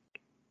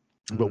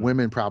 But Mm-hmm.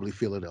 women probably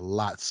feel it a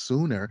lot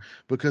sooner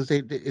because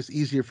it's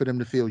easier for them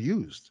to feel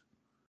used,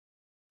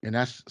 and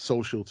that's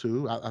social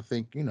too. I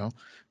think,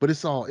 but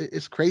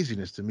it's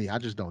craziness to me. I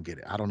just don't get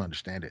it. I don't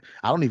understand it.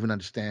 I don't even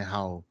understand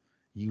how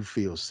you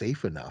feel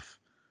safe enough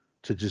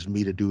to just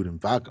meet a dude and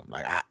fuck him.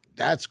 Like,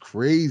 that's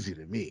crazy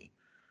to me.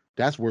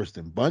 That's worse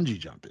than bungee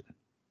jumping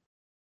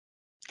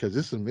because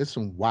it's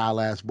some wild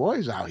ass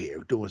boys out here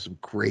doing some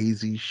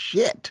crazy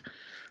shit.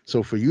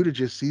 So for you to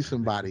just see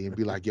somebody and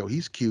be like, yo,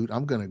 he's cute,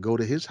 I'm gonna go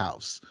to his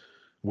house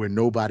where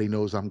nobody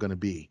knows I'm gonna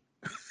be.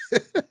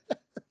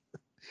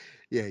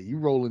 Yeah, you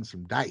rolling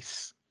some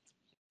dice.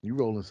 You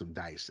rolling some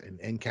dice,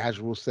 and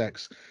casual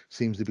sex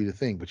seems to be the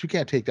thing. But you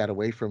can't take that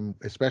away from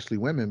especially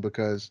women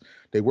because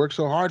they work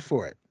so hard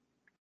for it.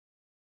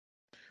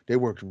 They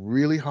worked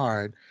really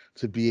hard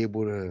to be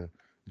able to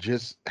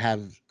just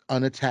have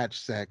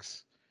unattached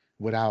sex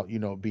without,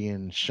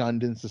 being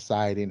shunned in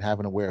society and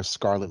having to wear a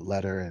scarlet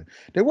letter. And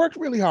they worked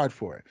really hard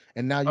for it.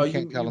 And now Oh, you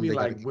can't tell you them mean they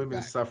got to like give it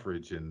women's back.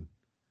 suffrage and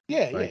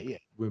Yeah, yeah, like yeah.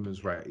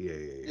 women's right? Yeah, yeah,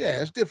 yeah, Yeah,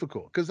 yeah. it's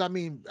difficult because I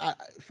mean,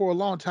 for a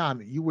long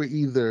time, you were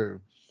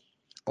either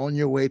on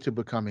your way to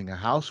becoming a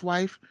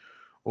housewife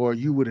or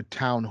you were the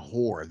town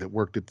whore that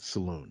worked at the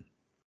saloon.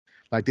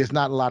 Like there's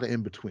not a lot of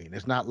in between.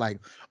 It's not like,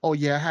 oh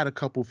yeah, I had a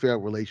couple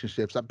failed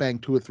relationships. I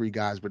banged 2 or 3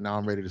 guys, but now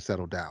I'm ready to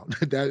settle down.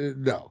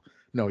 No,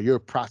 no, you're a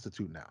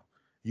prostitute now.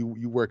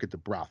 You work at the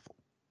brothel.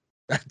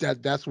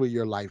 That's where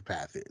your life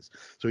path is.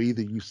 So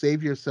either you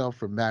save yourself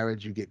for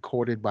marriage, you get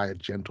courted by a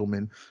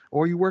gentleman,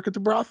 or you work at the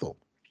brothel.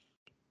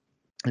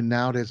 And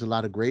now there's a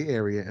lot of gray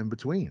area in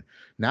between.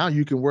 Now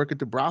you can work at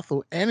the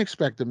brothel and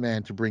expect a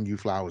man to bring you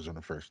flowers on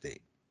the first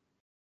date.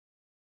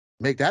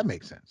 Make that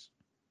make sense.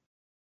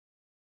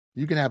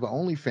 You can have an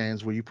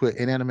OnlyFans where you put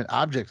inanimate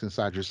objects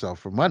inside yourself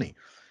for money.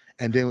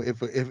 And then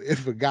if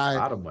a A guy,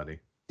 lot of money.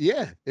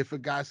 yeah, if a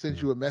guy sends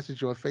Yeah. you a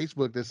message on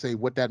Facebook that say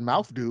what that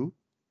mouth do,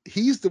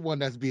 he's the one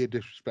that's being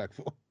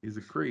disrespectful. He's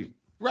a creep.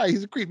 Right,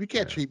 he's a creep. You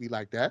can't Yeah. treat me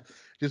like that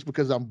just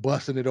because I'm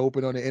busting it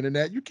open on the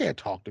internet. You can't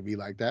talk to me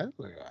like that.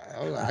 Like,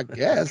 oh, I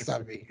guess. I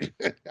mean,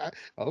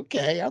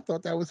 okay. I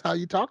thought that was how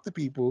you talk to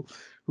people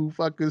who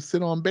fucking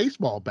sit on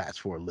baseball bats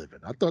for a living.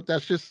 I thought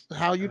that's just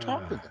how you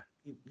talk to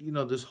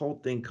them. This whole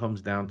thing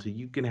comes down to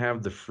you can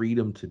have the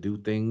freedom to do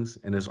things,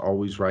 and it's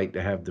always right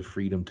to have the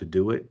freedom to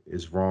do it.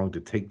 It's wrong to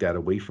take that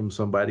away from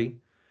somebody.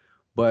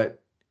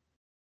 But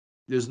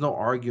there's no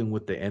arguing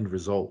with the end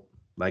result.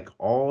 Like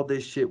all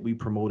this shit we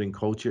promote in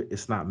culture,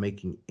 it's not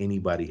making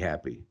anybody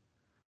happy.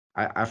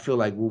 I feel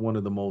like we're one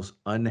of the most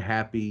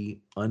unhappy,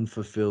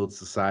 unfulfilled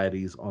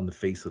societies on the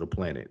face of the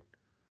planet.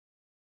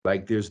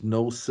 Like there's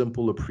no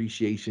simple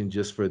appreciation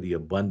just for the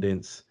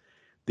abundance.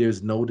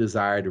 There's no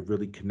desire to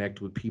really connect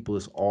with people.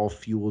 It's all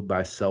fueled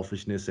by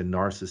selfishness and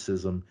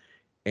narcissism.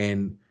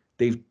 And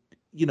they've,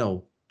 you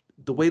know,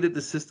 the way that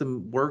the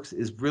system works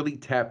is really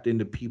tapped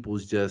into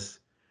people's just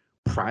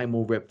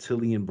primal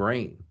reptilian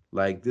brain.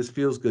 Like this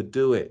feels good,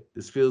 do it.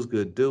 This feels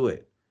good, do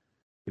it.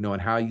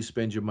 And how you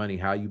spend your money,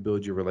 how you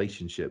build your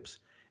relationships.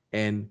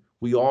 And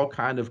we all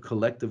kind of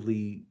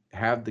collectively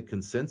have the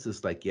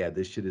consensus like, yeah,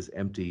 this shit is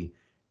empty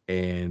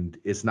and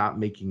it's not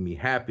making me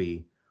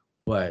happy.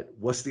 But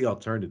what's the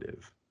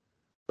alternative?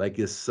 Like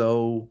it's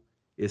so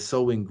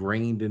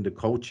ingrained into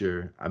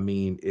culture. I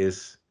mean,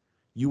 it's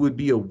you would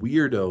be a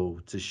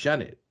weirdo to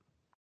shun it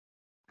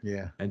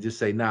Yeah. and just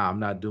say, nah, I'm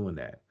not doing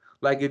that.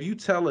 Like if you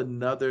tell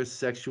another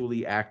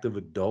sexually active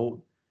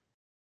adult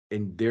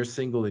and they're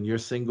single and you're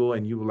single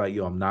and you were like,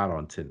 yo, I'm not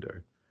on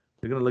Tinder,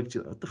 they're gonna look at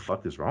you, what the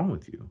fuck is wrong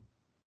with you?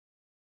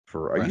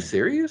 Are you Right.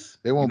 serious?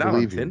 They You're won't not on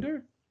believe you.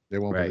 Tinder? They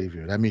won't Right, believe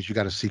you. That means you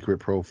got a secret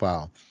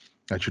profile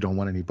that you don't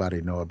want anybody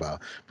to know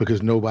about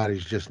because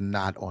nobody's just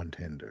not on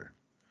Tinder.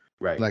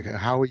 right. Like,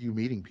 how are you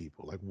meeting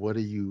people? Like, what are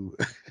you?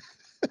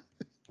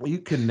 Are you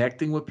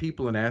connecting with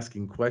people and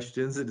asking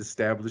questions and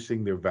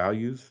establishing their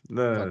values?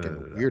 No, no, no, Fucking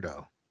no, no.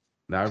 weirdo.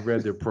 Now I've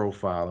read their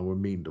profile and we're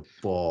meeting to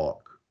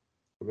fuck.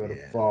 We're gonna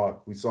Yeah.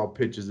 fuck. We saw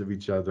pictures of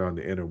each other on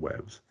the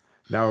interwebs.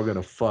 Now we're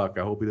gonna fuck.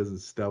 I hope he doesn't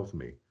stealth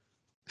me.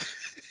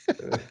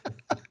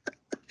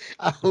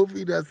 I hope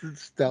he doesn't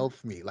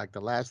stealth me like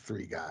the last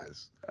three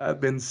guys. I've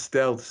been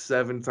stealth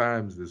 7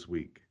 times this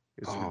week.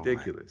 It's Oh my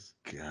ridiculous.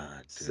 god,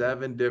 dude.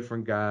 7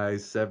 different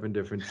guys, 7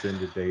 different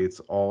Tinder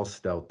dates, all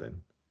stealthing.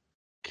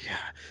 God,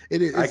 I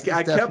it's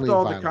kept definitely a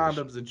all the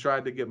violation. condoms and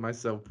tried to get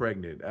myself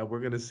pregnant.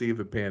 We're gonna see if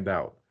it panned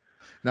out.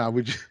 Now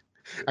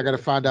I got to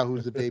find out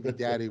who's the baby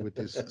daddy with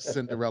this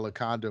Cinderella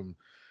condom.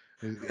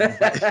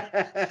 Invite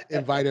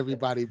invite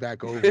everybody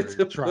back over To and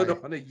put try.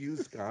 on a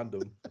used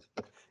condom.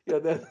 Yeah,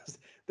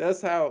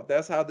 that's how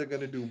they're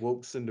gonna do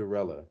woke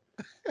Cinderella.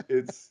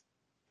 It's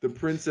the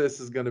princess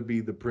is gonna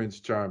be the Prince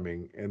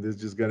Charming, and there's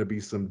just gonna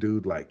be some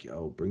dude like,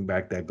 yo, bring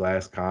back that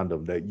glass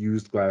condom, that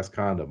used glass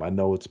condom. I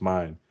know it's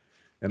mine.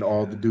 And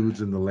all the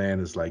dudes in the land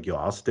is like, yo,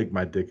 I'll stick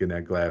my dick in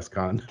that glass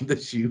condom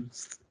that's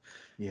used to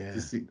Yeah.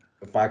 see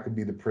if I could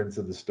be the prince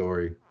of the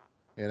story.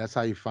 Yeah, that's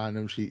how you find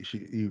him.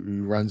 He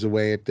runs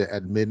away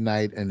at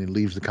midnight and then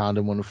leaves the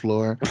condom on the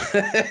floor.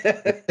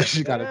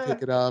 She got to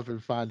pick it up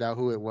and find out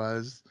who it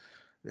was.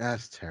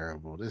 That's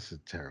terrible. This is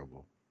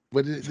terrible.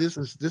 But this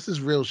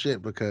is real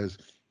shit because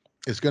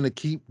it's going to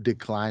keep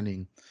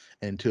declining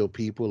until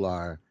people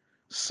are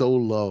so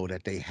low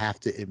that they have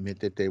to admit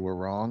that they were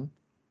wrong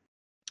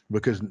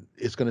because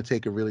it's going to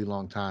take a really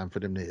long time for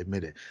them to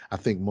admit it. I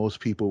think most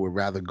people would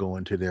rather go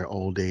into their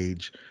old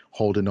age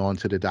holding on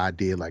to the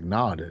idea like,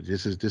 nah,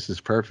 this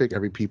is perfect.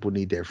 Every people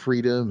need their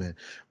freedom and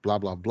blah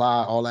blah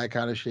blah, all that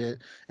kind of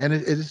shit. And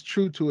it is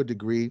true to a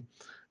degree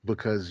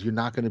because you're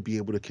not going to be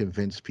able to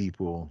convince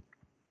people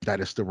that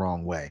it's the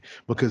wrong way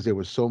because there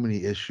were so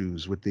many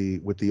issues with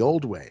the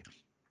old way.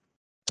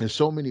 There's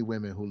so many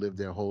women who live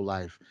their whole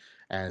life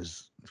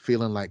as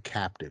feeling like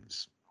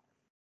captives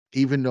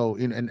even though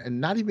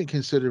and not even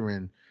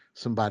considering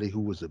somebody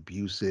who was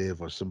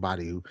abusive or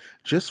somebody who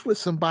just with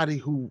somebody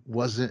who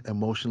wasn't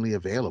emotionally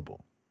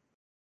available,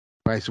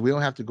 right? So we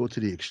don't have to go to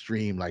the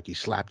extreme like he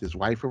slapped his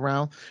wife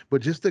around,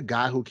 but just the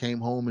guy who came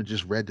home and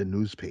just read the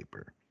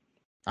newspaper.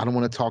 I don't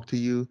want to talk to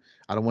you.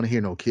 I don't want to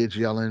hear no kids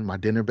yelling. My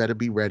dinner better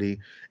be ready,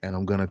 and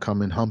I'm gonna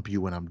come and hump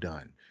you when I'm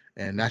done.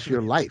 And that's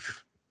your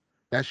life.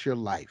 That's your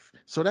life.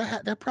 So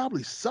that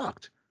probably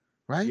sucked,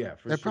 right? Yeah,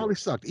 for That probably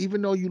sure. sucked.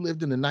 Even though you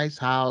lived in a nice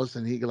house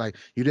and you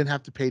didn't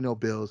have to pay no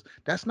bills.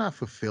 That's not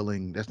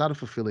fulfilling. That's not a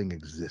fulfilling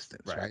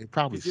existence, Right. right? It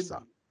probably Because you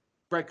sucked.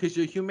 right, because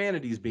your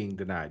humanity is being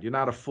denied. You're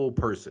not a full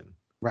person.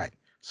 Right.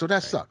 So that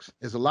Right. sucks.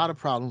 There's a lot of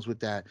problems with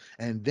that.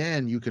 And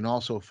then you can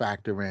also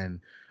factor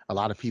in A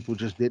lot of people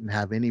just didn't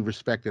have any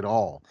respect at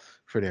all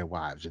for their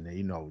wives, and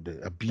the Right.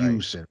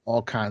 abuse and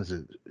all kinds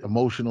of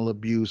emotional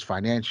abuse,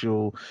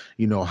 financial,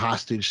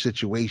 hostage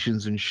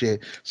situations and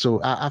shit. So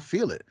I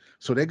feel it.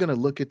 So they're gonna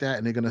look at that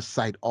and they're gonna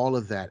cite all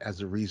of that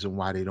as a reason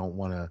why they don't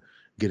want to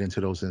get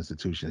into those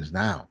institutions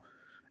now.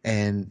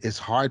 And it's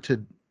hard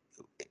to,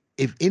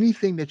 if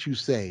anything that you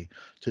say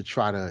to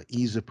try to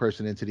ease a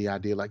person into the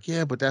idea, like,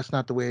 yeah, but that's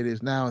not the way it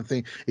is now, and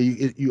thing,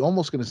 you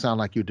almost going to sound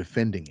like you're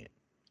defending it,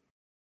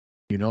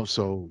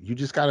 So you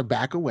just got to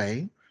back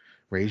away,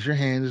 raise your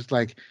hands. It's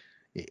like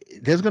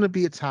there's going to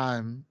be a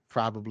time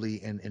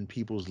probably in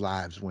people's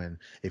lives when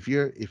if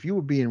you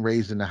were being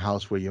raised in a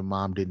house where your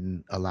mom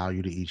didn't allow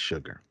you to eat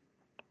sugar,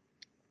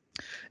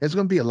 there's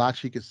going to be a lot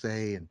she could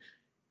say, and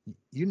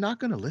you're not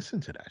going to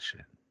listen to that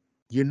shit.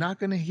 You're not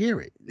going to hear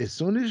it. As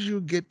soon as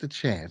you get the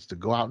chance to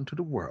go out into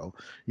the world,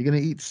 you're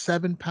going to eat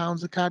 7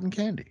 pounds of cotton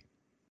candy.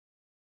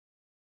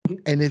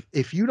 And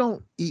if you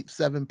don't eat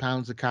 7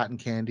 pounds of cotton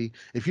candy,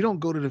 if you don't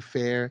go to the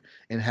fair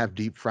and have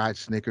deep fried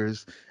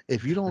Snickers,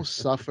 if you don't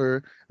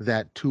suffer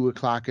that 2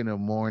 o'clock in the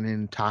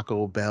morning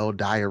Taco Bell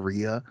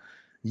diarrhea,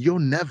 you'll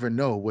never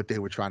know what they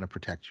were trying to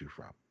protect you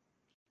from.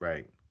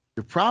 Right.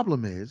 The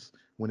problem is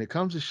when it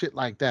comes to shit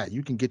like that,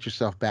 you can get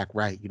yourself back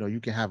right. You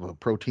can have a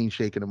protein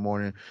shake in the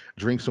morning,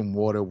 drink some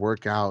water,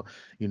 work out,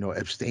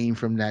 abstain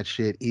from that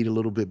shit, eat a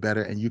little bit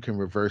better, and you can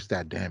reverse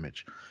that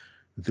damage.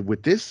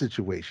 With this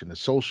situation, the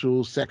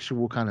social,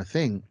 sexual kind of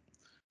thing,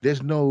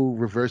 there's no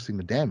reversing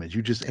the damage.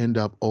 You just end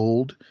up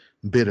old,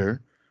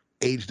 bitter,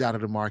 aged out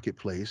of the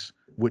marketplace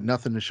with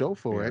nothing to show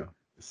for Yeah. it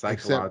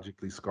except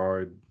Psychologically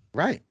scarred.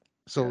 right.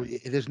 So Yeah.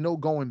 there's no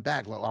going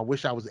back. Like, I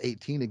wish I was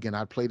 18 again.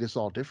 I'd play this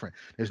all different.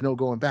 There's no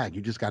going back.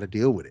 You just got to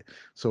deal with it.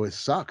 So it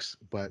sucks,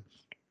 but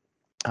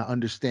I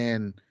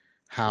understand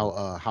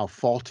how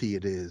faulty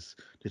it is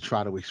to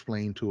try to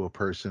explain to a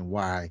person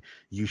why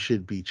you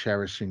should be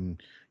cherishing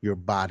your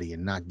body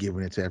and not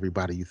giving it to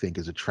everybody you think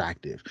is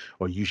attractive,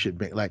 or you should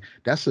be like,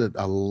 that's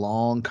a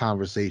long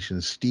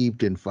conversation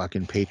steeped in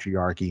fucking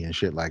patriarchy and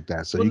shit like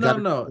that. So Well, you got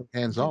no, to no,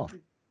 hands off.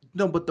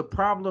 no. But the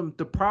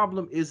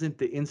problem isn't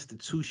the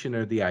institution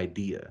or the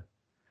idea,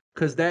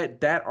 because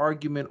that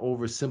argument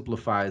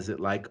oversimplifies it.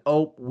 Like,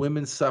 oh,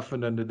 women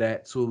suffered under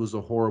that, so it was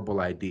a horrible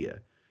idea.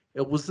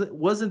 It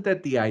wasn't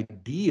that the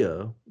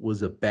idea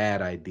was a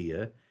bad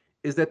idea.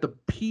 Is that the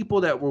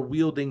people that were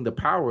wielding the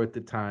power at the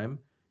time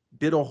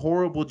did a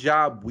horrible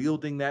job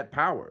wielding that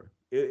power.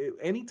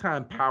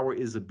 Anytime power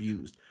is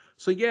abused,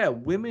 so yeah,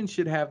 women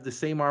should have the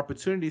same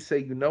opportunity to say,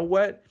 you know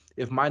what?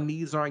 If my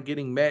needs aren't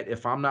getting met,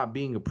 if I'm not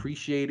being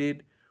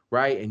appreciated,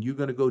 right, and you're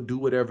gonna go do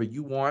whatever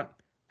you want,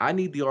 I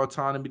need the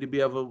autonomy to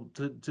be able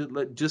to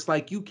just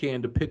like you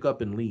can, to pick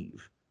up and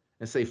leave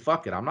and say,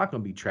 fuck it, I'm not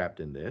going to be trapped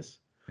in this.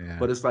 Yeah.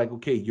 But it's like,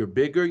 okay, you're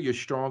bigger, you're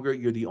stronger,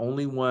 you're the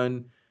only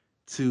one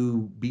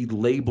to be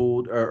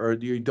labeled, or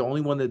you're the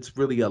only one that's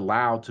really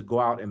allowed to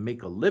go out and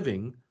make a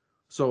living.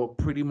 So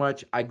pretty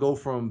much I go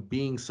from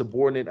being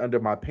subordinate under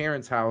my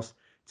parents' house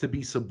to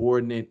be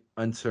subordinate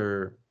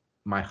under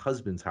my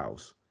husband's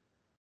house,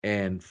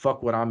 and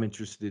fuck what I'm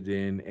interested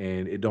in,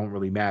 and it don't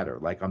really matter.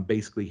 Like, I'm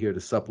basically here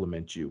to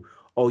supplement you.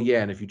 Oh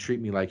yeah, and if you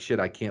treat me like shit,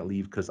 I can't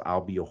leave because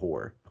I'll be a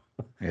whore.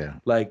 Yeah.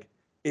 Like,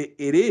 it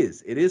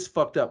is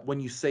fucked up when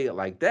you say it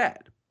like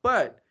that.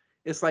 But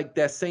it's like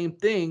that same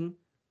thing.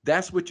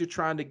 That's what you're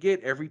trying to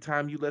get every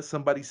time you let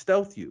somebody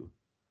stealth you.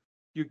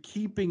 You're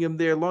keeping him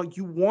there long.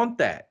 You want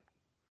that.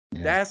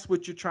 Yeah. That's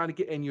what you're trying to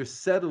get, and you're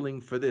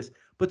settling for this.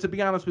 But to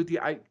be honest with you,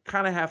 I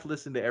kind of half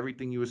listened to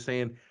everything you were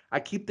saying.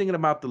 I keep thinking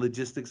about the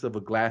logistics of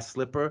a glass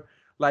slipper.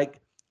 Like,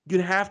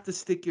 you'd have to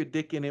stick your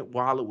dick in it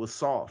while it was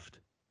soft,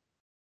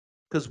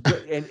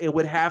 and it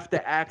would have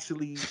to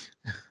actually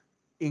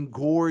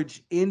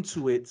engorge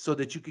into it so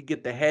that you could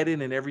get the head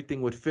in and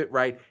everything would fit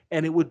right,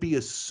 and it would be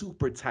a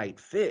super tight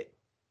fit.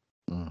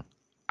 Mm.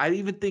 I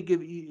even think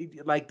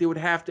like they would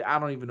have to. I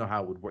don't even know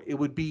how it would work. It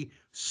would be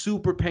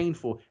super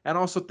painful. And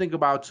also think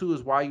about too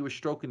is while you were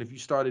stroking, if you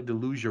started to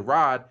lose your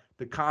rod,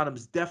 the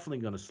condom's definitely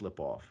gonna slip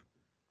off.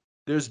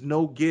 There's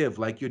no give.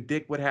 Like, your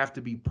dick would have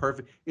to be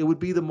perfect. It would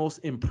be the most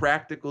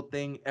impractical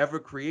thing ever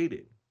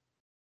created.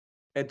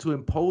 And to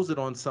impose it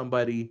on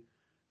somebody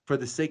for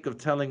the sake of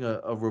telling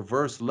a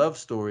reverse love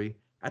story,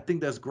 I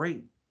think that's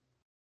great.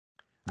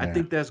 I Yeah.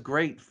 think that's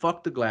great.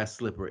 Fuck the glass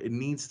slipper. It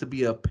needs to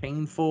be a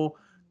painful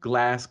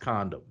glass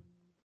condom.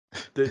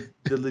 The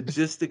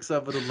logistics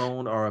of it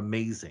alone are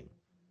amazing.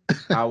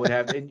 I would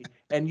have,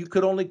 and you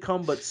could only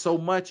come but so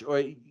much,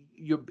 or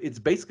it's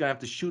basically gonna have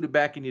to shoot it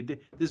back in your.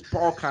 There's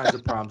all kinds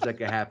of problems that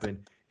could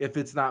happen if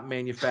it's not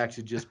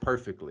manufactured just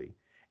perfectly.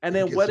 And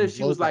then Get what some if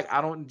she was blowback. like,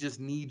 I don't just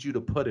need you to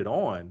put it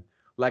on,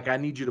 like I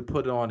need you to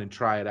put it on and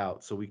try it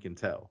out so we can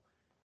tell.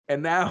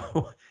 And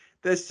now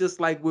that's just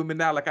like women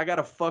now. Like, I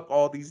gotta fuck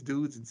all these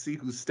dudes and see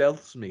who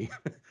stealths me,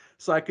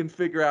 so I can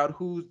figure out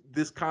who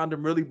this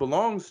condom really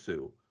belongs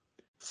to.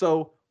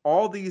 So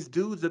all these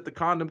dudes that the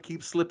condom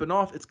keeps slipping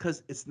off, it's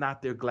because it's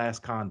not their glass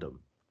condom.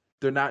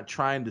 They're not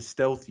trying to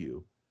stealth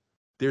you.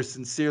 They're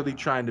sincerely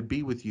trying to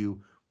be with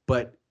you,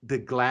 but the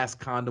glass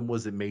condom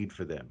wasn't made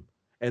for them.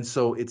 and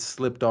so it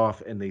slipped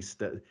off, and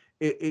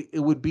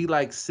it would be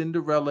like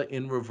Cinderella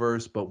in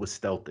reverse, but with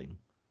stealthing.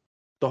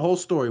 The whole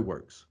story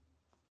works.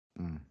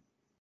 Mm,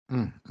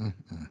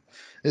 mm.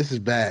 This is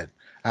bad.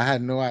 I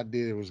had no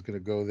idea it was gonna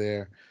go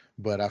there,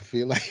 but I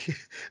feel like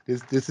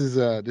this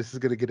is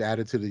gonna get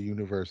added to the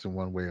universe in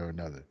one way or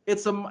another.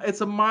 It's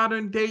a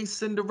modern day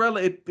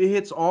Cinderella. It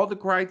hits all the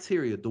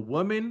criteria. The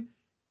woman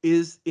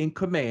is in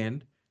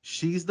command.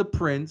 She's the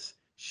prince.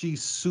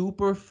 She's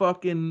super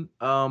fucking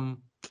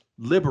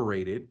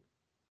liberated,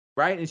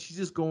 right? And she's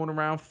just going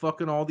around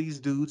fucking all these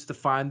dudes to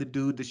find the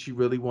dude that she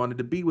really wanted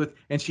to be with,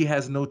 and she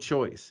has no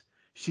choice.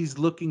 She's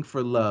looking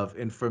for love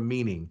and for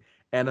meaning.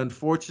 And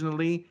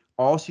unfortunately,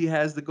 all she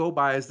has to go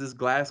by is this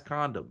glass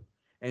condom.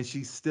 And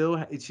she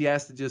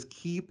has to just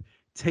keep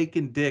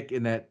taking dick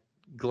in that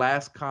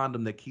glass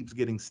condom that keeps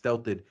getting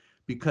stealthed,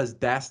 because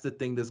that's the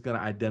thing that's going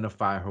to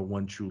identify her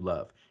one true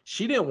love.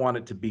 She didn't want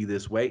it to be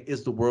this way.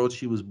 It's the world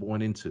she was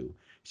born into.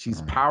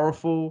 She's Mm.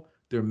 powerful.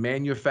 They're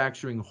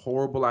manufacturing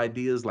horrible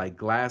ideas like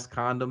glass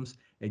condoms,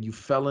 and you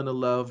fell into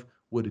love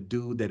with a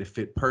dude that it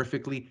fit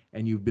perfectly,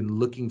 and you've been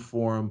looking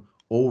for him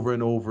over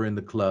and over in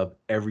the club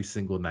every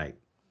single night.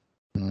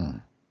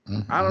 Mm.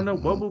 Mm, I don't mm, know,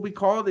 what mm. would we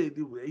call it.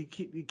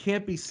 It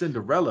can't be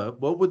Cinderella.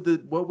 What would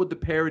the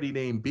parody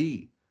name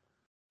be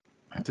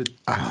to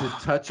Oh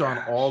touch on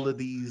gosh. all of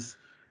these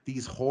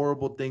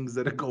horrible things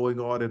that are going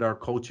on in our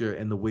culture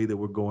and the way that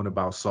we're going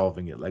about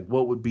solving it? Like,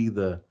 what would be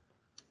the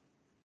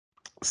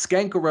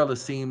Skankarella?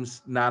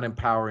 Seems not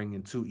empowering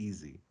and too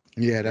easy.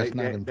 Yeah, that's That,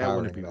 not that that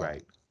wouldn't empowering be at all.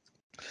 right.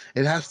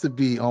 It has to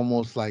be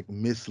almost like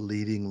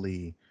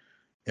misleadingly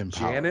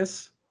empowering.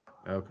 Janice?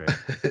 Okay.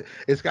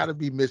 It's got to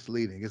be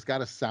misleading. It's got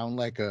to sound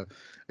like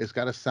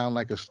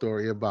a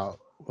story about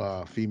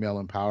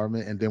female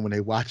empowerment, and then when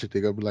they watch it,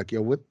 they're gonna be like,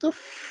 "Yo, what the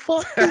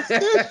fuck is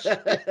this?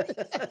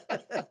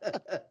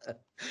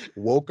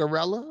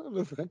 Wokerella,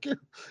 the fucking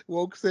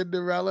woke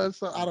Cinderella."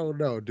 So I don't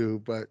know,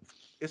 dude, but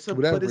it's a but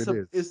whatever it's it a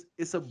is.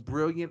 it's a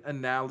brilliant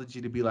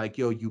analogy to be like,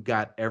 yo, you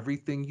got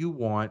everything you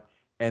want,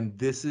 and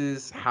this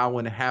is how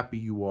unhappy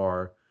you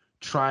are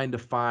trying to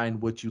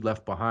find what you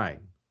left behind.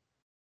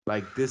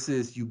 Like, this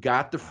is, you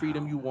got the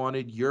freedom you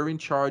wanted, you're in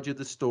charge of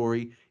the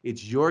story,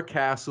 it's your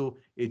castle,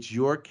 it's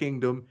your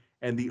kingdom,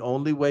 and the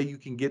only way you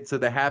can get to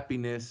the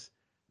happiness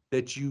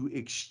that you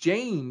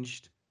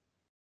exchanged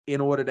in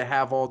order to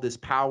have all this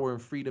power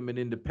and freedom and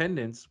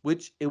independence,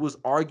 which it was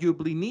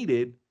arguably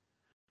needed,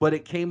 but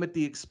it came at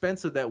the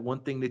expense of that one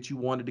thing that you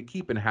wanted to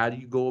keep. And how do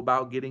you go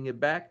about getting it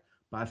back?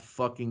 By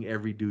fucking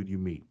every dude you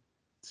meet.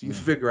 So you Mm.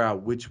 figure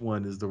out which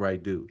one is the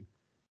right dude.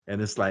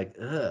 And it's like,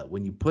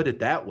 when you put it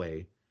that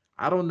way,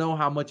 I don't know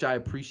how much I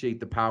appreciate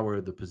the power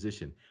of the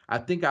position. I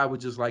think I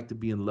would just like to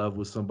be in love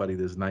with somebody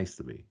that's nice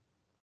to me.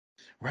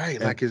 Right.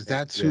 And, Like, is and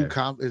that too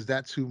yeah, is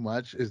that too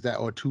much? Is that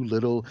or too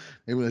little?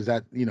 Is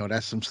that,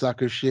 that's some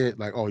sucker shit?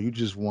 Like, oh, you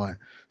just want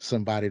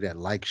somebody that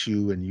likes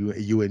you and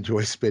you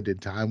enjoy spending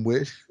time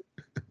with?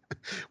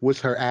 What's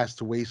her ass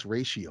to waist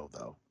ratio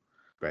though?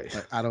 right.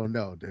 Like, I don't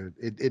know, dude.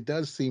 It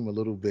does seem a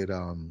little bit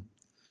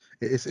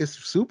it's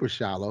super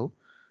shallow,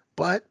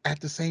 but at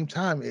the same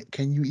time,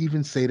 can you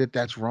even say that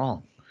that's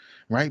wrong?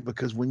 Right?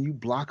 Because when you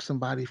block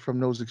somebody from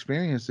those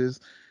experiences,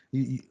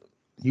 you you,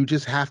 you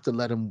just have to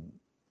let them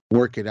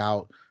work it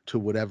out to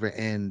whatever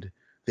end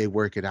they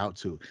work it out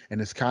to.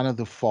 And it's kind of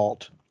the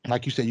fault,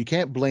 like you said, you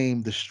can't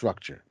blame the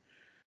structure,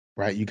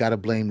 right? You got to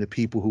blame the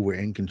people who were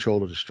in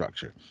control of the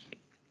structure.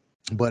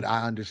 But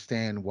I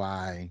understand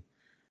why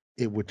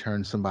it would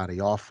turn somebody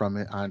off from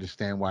it. I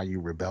understand why you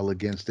rebel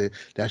against it.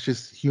 That's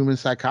just human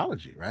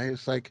psychology, right?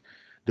 It's like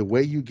the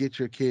way you get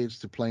your kids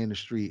to play in the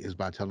street is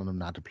by telling them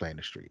not to play in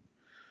the street.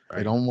 It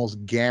Right.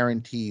 almost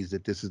guarantees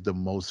that this is the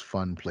most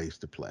fun place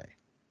to play.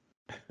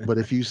 But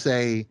if you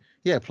say,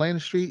 yeah, play in the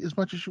street as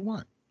much as you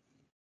want,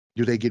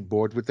 do they get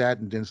bored with that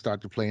and then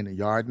start to play in the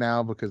yard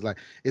now? Because, like,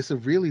 it's a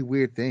really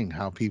weird thing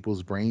how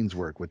people's brains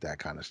work with that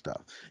kind of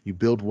stuff. You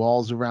build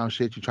walls around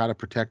shit, you try to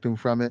protect them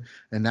from it,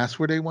 and that's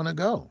where they want to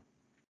go.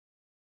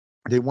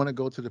 They want to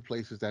go to the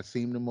places that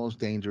seem the most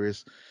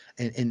dangerous,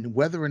 and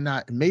whether or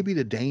not, maybe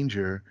the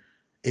danger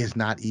is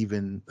not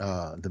even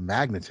the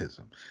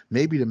magnetism.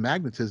 Maybe the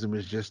magnetism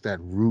is just that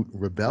root The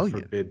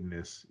rebellion.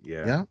 forbiddenness.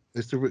 Yeah. Yeah,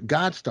 it's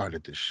God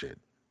started this shit.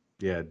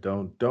 Yeah.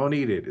 Don't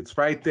eat it. It's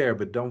right there,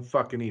 but don't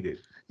fucking eat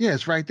it. Yeah,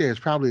 it's right there. It's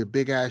probably a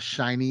big ass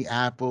shiny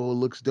apple.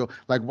 Looks dope.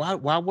 Like, why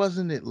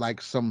wasn't it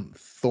like some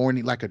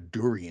thorny, like a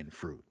durian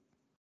fruit?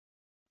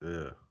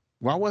 Ugh.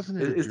 Why wasn't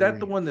it a Is that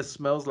the durian one that fruit?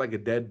 smells like a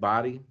dead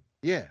body?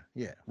 Yeah,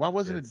 yeah. Why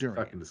wasn't it It's durian?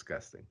 fucking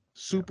disgusting. Yeah.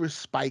 Super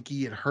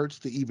spiky. It hurts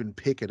to even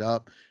pick it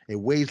up. It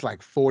weighs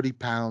like 40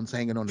 pounds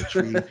hanging on the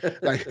tree.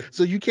 Like,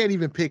 so you can't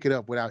even pick it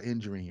up without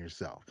injuring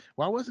yourself.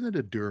 Why wasn't it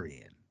a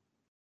durian?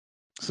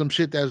 Some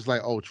shit that's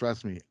like, oh,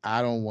 trust me,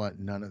 I don't want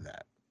none of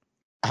that.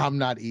 I'm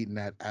not eating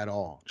that at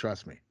all.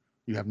 Trust me.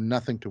 You have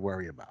nothing to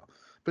worry about.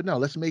 But no,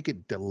 let's make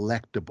it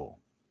delectable.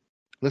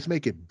 Let's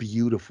make it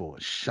beautiful,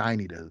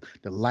 shiny.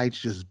 The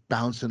lights just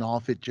bouncing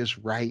off it just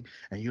right.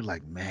 And you're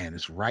like, man,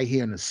 it's right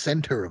here in the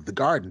center of the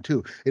garden,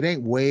 too. It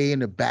ain't way in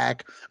the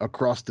back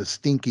across the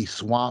stinky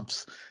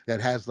swamps that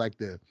has like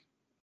the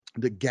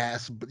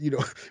gas,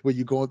 when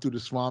you're going through the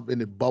swamp and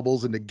it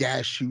bubbles and the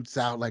gas shoots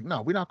out. Like,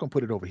 no, we're not gonna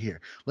put it over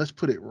here. Let's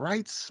put it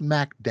right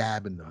smack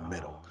dab in the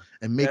middle Oh,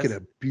 and make it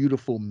that's a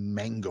beautiful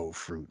mango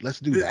fruit.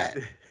 Let's do that.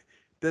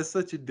 that's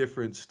such a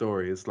different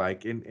story. It's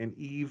like and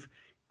Eve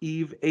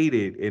ate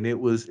it and it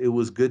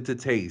was good to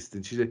taste.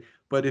 And she said,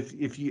 but if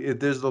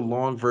there's the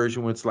long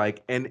version where it's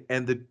like and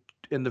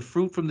the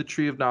fruit from the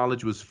tree of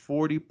knowledge was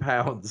 40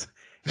 pounds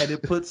and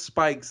it put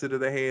spikes into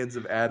the hands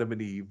of Adam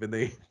and Eve and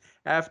they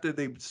after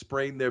they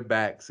sprained their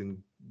backs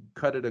and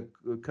cut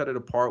it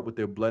apart with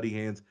their bloody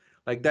hands.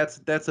 Like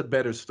that's a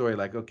better story.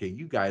 Like, okay,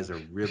 you guys are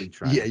really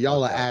trying Yeah, to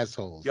y'all fuck are up.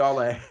 assholes. Y'all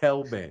are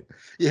hell bent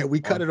Yeah, we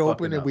cut on it open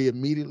fucking and up. we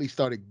immediately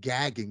started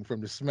gagging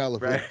from the smell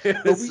of it, Right?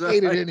 but we So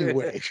ate it like,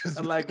 anyway. 'Cause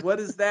I'm like, what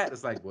is that?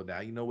 It's like, well, now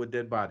you know what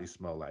dead bodies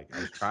smell like.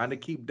 I was trying to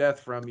keep death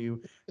from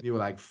you, and you were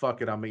like,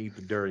 fuck it, I'm gonna eat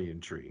the durian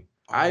tree.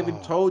 I even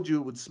oh, told you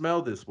it would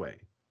smell this way.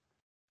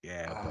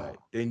 Yeah, oh, but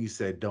then you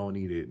said don't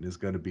eat it, and it's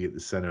gonna be at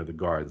the center of the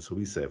garden. So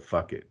we said,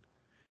 fuck it.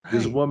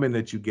 This right. woman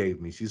that you gave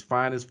me, she's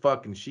fine as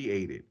fuck, and she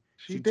ate it.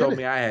 She She did told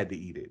me it. I had to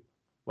eat it.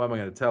 What am I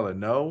gonna tell her?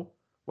 No.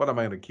 What am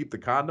I gonna keep the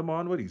condom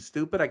on? What are you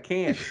stupid? I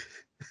can't.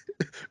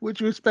 What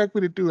you expect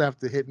me to do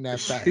after hitting that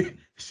thing?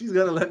 She's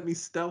gonna let me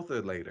stealth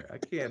her later. I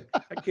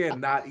can't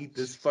not eat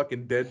this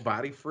fucking dead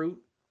body fruit.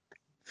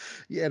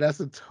 Yeah, that's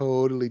a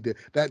totally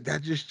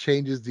that just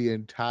changes the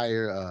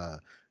entire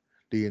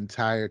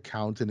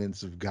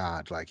countenance of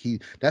God. Like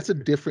that's a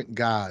different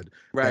God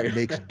that Right.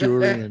 makes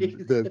durian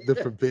the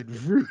forbidden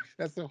fruit.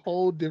 That's a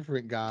whole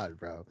different God,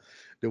 bro.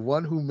 The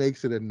one who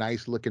makes it a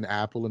nice looking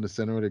apple in the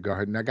center of the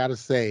garden. I gotta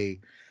say,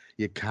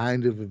 you're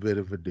kind of a bit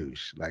of a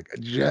douche. Like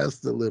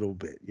just a little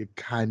bit. You're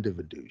kind of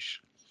a douche.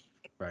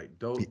 Right.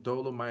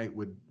 Dolomite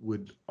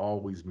would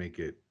always make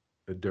it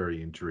a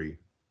durian tree.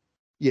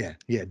 Yeah,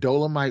 yeah.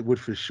 Dolomite would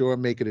for sure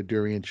make it a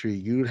durian tree.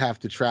 You'd have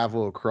to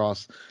travel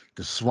across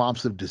the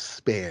swamps of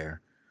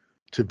despair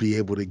to be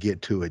able to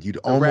get to it. You'd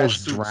The rat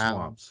almost soup drown.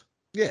 swamps.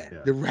 Yeah,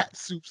 Yeah. the rat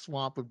soup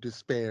swamp of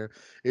despair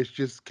is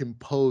just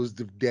composed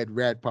of dead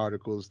rat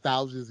particles,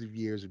 thousands of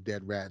years of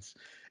dead rats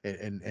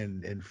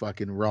and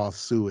fucking raw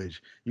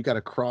sewage. You got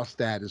to cross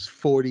that. It's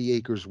 40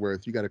 acres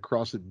worth. You got to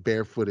cross it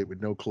barefooted with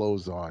no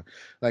clothes on.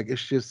 Like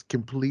it's just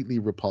completely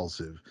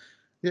repulsive.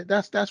 Yeah,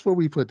 that's where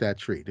we put that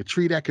tree. The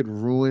tree that could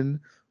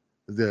ruin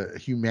the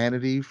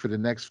humanity for the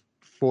next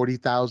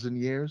 40,000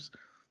 years.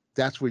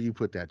 That's where you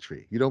put that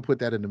tree. You don't put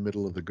that in the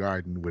middle of the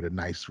garden with a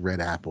nice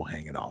red apple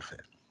hanging off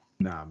it.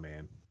 Nah,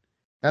 man.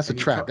 That's a And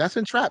you trap. talk That's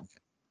entrapment.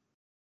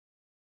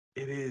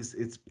 it is.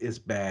 It's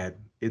bad.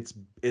 It's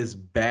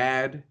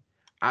bad.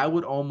 I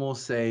would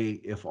almost say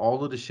if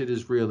all of the shit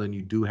is real and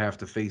you do have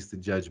to face the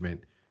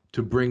judgment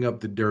to bring up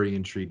the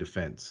durian tree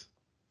defense.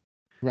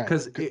 Right.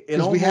 Because it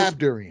Because we have almost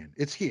durian.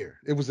 It's here.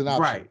 It was an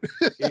option. right.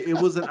 It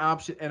was an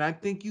option. And I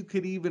think you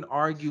could even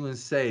argue and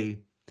say,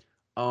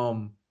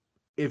 um,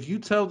 if you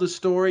tell the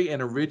story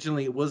and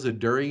originally it was a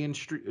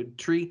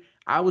tree,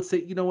 I would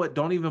say, you know what?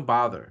 Don't even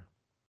bother.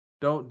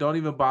 Don't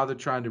even bother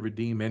trying to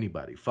redeem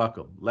anybody. Fuck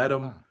them.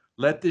 Huh.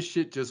 Let this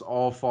shit just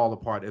all fall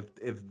apart.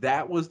 If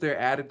that was their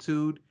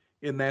attitude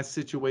in that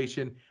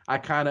situation, I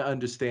kind of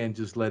understand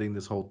just letting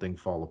this whole thing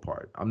fall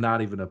apart. I'm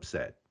not even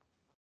upset.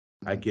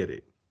 I Mhm. get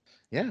it.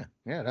 Yeah.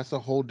 Yeah. That's a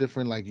whole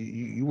different, like,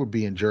 you were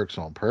being jerks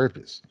on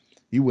purpose.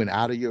 You went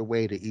out of your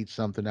way to eat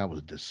something that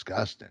was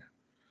disgusting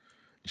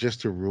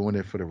just to ruin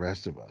it for the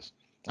rest of us.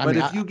 I But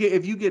mean,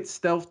 if you get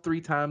stealth 3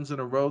 times in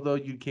a row though,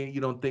 you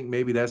don't think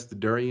maybe that's the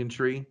durian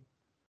tree?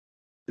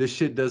 This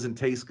shit doesn't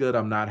taste good.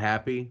 I'm not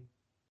happy.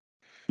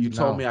 You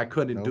told no, me I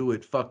couldn't nope. do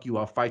it. Fuck you.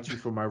 I'll fight you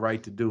for my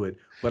right to do it.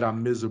 But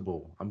I'm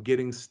miserable. I'm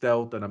getting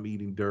stealth and I'm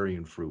eating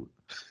durian fruit.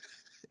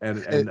 And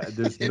And, and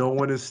there's no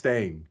one is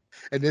staying.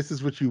 and this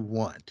is what you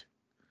want.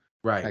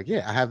 Right. Like,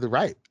 yeah, I have the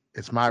right.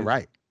 It's my It's,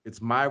 right.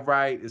 it's my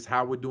right. It's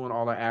how we're doing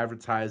all our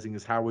advertising.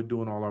 It's how we're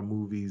doing all our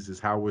movies. It's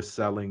how we're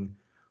selling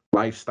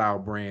lifestyle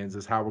brands.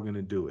 It's how we're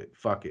gonna do it.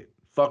 Fuck it.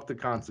 Fuck the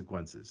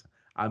consequences.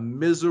 I'm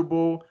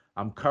miserable.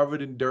 I'm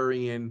covered in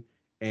durian,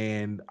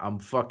 and I'm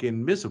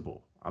fucking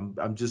miserable.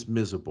 I'm just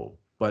miserable.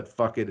 But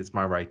fuck it. It's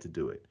my right to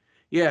do it.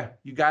 Yeah,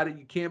 you got it.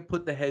 You can't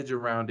put the hedge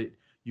around it.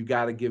 You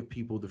got to give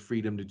people the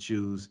freedom to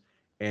choose.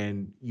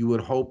 And you would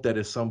hope that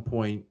at some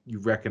point you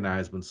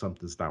recognize when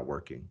something's not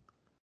working,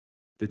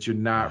 that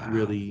Wow.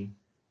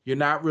 you're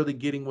not really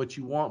getting what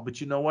you want.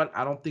 But you know what?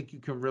 I don't think you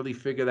can really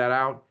figure that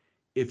out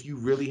if you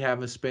really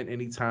haven't spent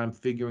any time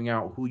figuring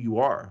out who you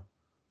are.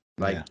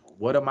 Yeah. Like,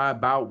 what am I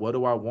about? What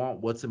do I want?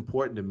 What's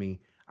important to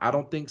me? I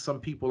don't think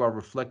some people are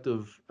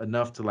reflective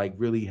enough to like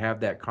really have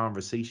that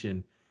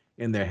conversation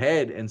in their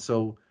head. And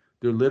so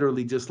they're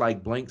literally just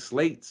like blank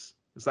slates.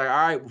 It's like, all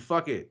right, well,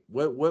 fuck it.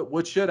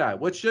 What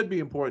should be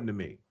important to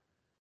me?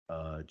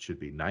 It should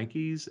be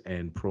Nikes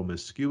and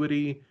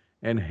promiscuity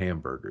and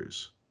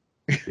hamburgers.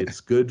 It's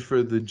good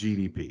for the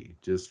GDP.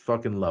 Just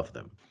fucking love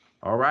them.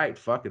 All right,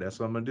 fuck it. That's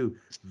what I'm gonna do.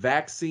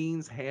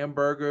 Vaccines,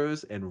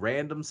 hamburgers, and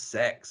random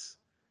sex.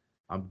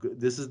 I'm good.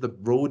 This is the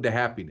road to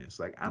happiness.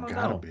 Like, I don't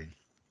Gotta know. be.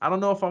 I don't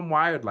know if I'm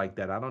wired like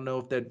that. I don't know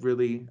if that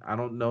really. I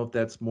don't know if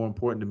that's more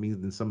important to me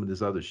than some of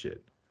this other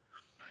shit.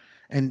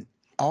 And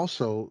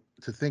also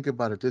to think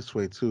about it this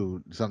way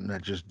too, something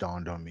that just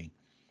dawned on me.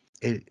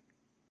 It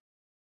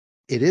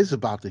it is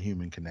about the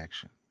human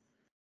connection,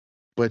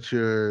 but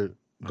you're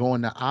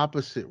going the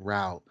opposite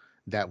route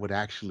that would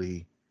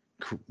actually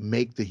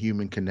make the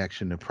human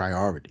connection the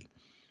priority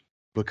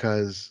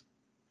because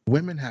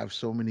women have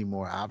so many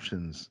more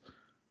options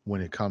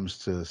when it comes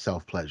to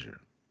self pleasure.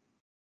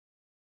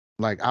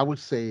 Like I would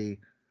say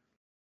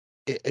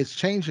it's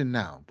changing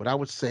now, but I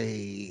would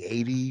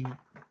say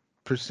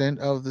 80%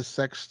 of the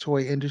sex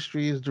toy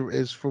industry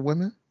is for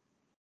women.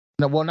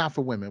 No, well, not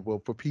for women.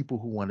 Well, for people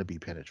who want to be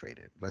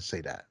penetrated. Let's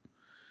say that.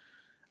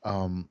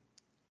 Um,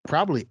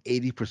 Probably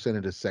 80%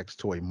 of the sex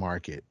toy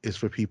market is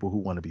for people who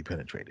want to be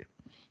penetrated.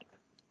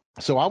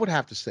 So I would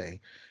have to say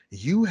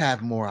you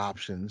have more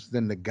options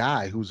than the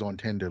guy who's on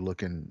Tinder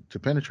looking to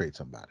penetrate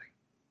somebody.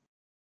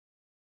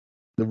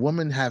 The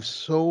woman has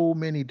so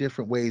many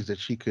different ways that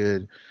she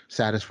could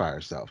satisfy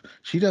herself.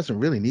 She doesn't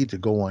really need to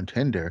go on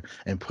Tinder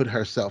and put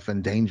herself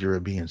in danger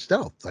of being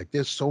stealth. Like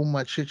there's so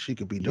much shit she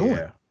could be doing.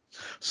 Yeah.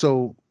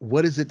 So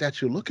what is it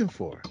that you're looking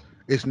for?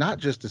 It's not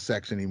just the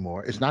sex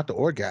anymore. It's not the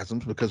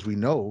orgasms because we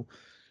know,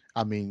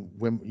 I mean,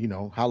 when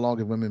how long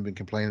have women been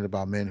complaining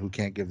about men who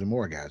can't give them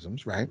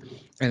orgasms, right?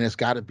 And it's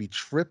got to be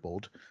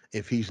tripled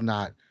if he's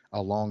not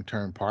a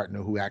long-term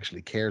partner who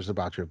actually cares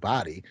about your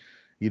body.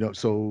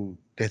 So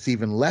that's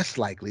even less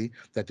likely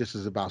that this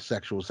is about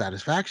sexual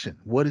satisfaction.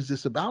 What is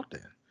this about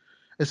then?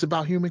 It's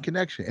about human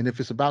connection. And if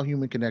it's about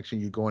human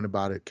connection, you're going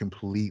about it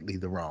completely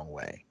the wrong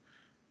way.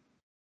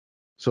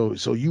 So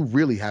you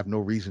really have no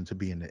reason to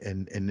be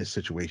in this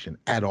situation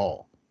at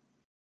all.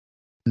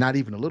 Not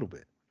even a little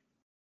bit.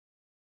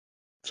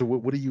 So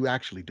what are you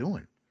actually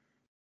doing?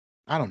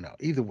 I don't know.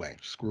 Either way,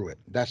 screw it.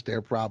 That's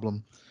their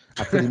problem.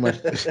 I pretty much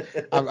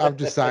I've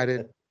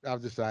decided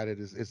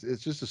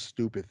it's just a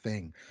stupid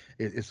thing.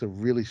 It's a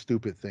really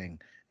stupid thing.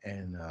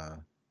 And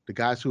the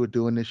guys who are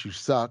doing this, you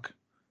suck.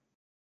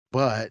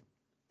 But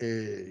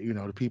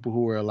the people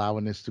who are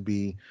allowing this to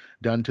be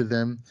done to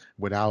them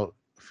without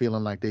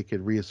feeling like they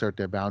could reassert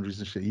their boundaries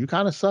and shit, you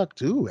kind of suck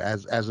too.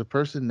 As a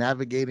person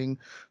navigating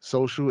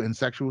social and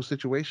sexual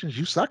situations,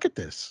 you suck at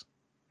this.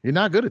 You're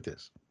not good at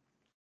this.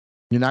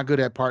 You're not good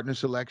at partner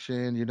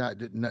selection.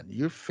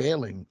 You're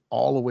failing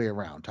all the way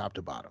around, top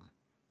to bottom.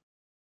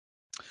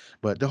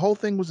 But the whole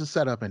thing was a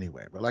setup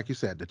anyway. But like you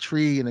said, the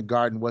tree in the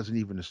garden wasn't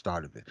even the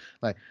start of it.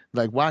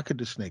 Like why could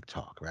the snake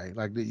talk, right?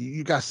 Like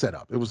you got set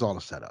up. It was all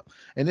a setup.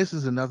 And this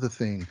is another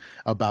thing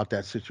about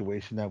that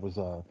situation that was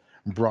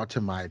brought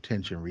to my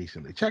attention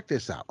recently. Check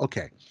this out.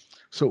 Okay,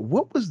 so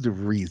what was the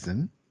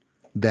reason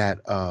that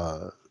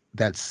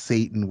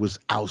Satan was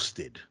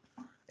ousted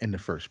in the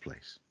first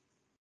place?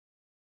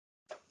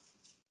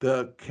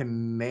 The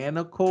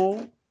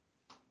canonical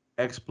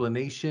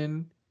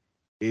explanation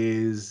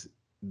is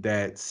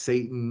that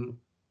Satan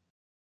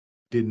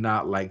did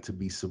not like to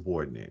be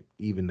subordinate,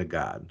 even to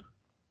God.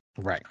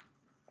 Right.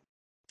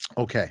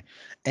 Okay.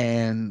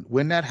 And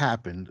when that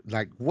happened,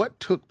 like what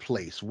took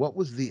place? What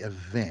was the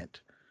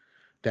event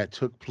that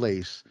took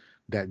place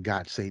that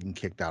got Satan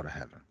kicked out of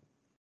heaven?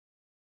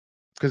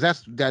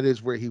 Because that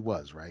is where he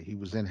was, right? He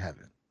was in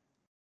heaven.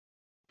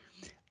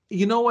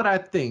 You know what I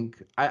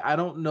think? I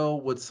don't know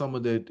what some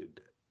of the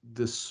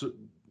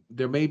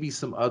there may be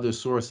some other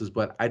sources,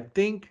 but I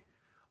think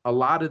a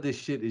lot of this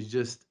shit is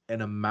just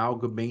an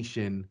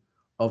amalgamation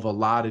of a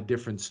lot of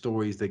different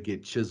stories that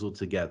get chiseled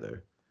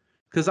together.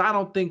 Because I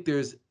don't think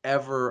there's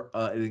ever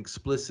an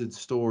explicit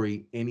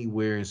story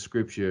anywhere in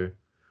scripture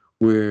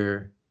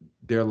where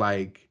they're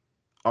like,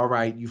 all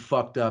right, you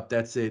fucked up.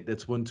 That's it.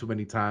 That's one too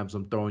many times.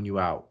 I'm throwing you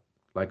out.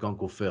 Like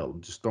Uncle Phil.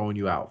 I'm just throwing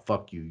you out.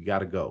 Fuck you. You got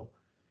to go.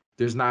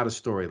 There's not a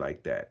story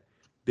like that.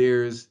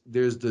 There's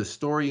the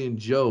story in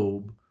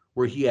Job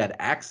where he had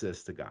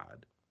access to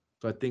God.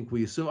 So I think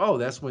we assume, oh,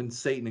 that's when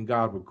Satan and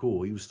God were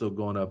cool. He was still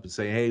going up and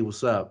saying, hey,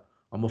 what's up?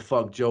 I'm gonna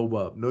fuck Job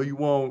up. No, you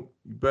won't.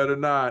 You better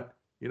not.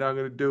 You're not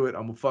gonna do it.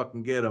 I'm gonna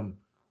fucking get him.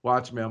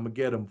 Watch me. I'm gonna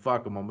get him.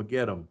 Fuck him. I'm gonna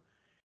get him.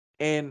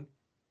 And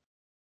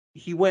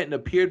he went and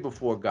appeared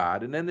before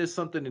God. And then there's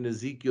something in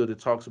Ezekiel that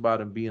talks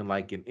about him being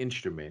like an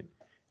instrument.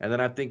 And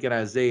then I think in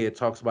Isaiah it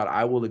talks about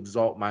I will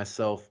exalt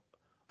myself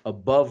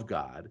above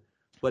God,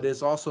 but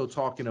it's also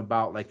talking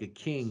about like a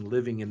king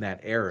living in that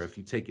era if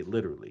you take it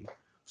literally.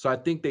 So I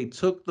think they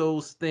took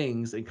those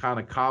things and kind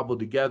of cobbled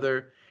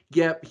together.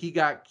 Yep, he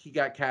got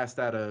cast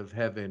out of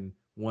heaven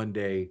one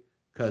day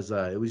because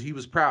he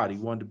was proud. He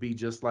wanted to be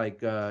just like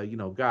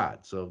God.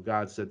 So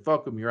God said,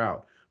 "Fuck him, you're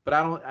out." But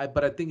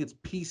I think it's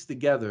pieced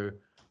together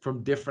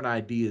from different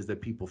ideas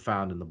that people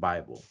found in the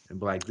Bible and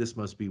be like, this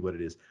must be what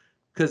it is,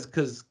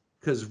 because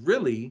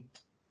really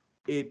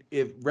it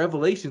if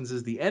Revelations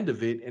is the end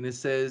of it, and it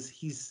says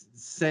he's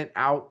sent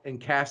out and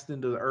cast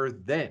into the earth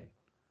then.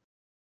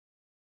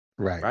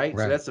 Right, right? So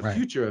right, that's a right.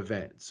 future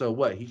event. So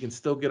what? He can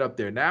still get up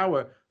there now,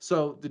 or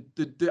so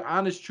the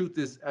honest truth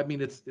is, I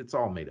mean, it's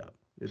all made up.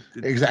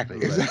 Exactly.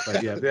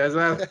 But yeah,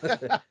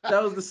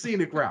 that was the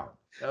scenic route.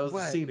 That was the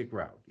But scenic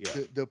route.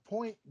 Yeah. the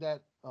point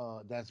that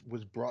that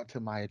was brought to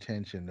my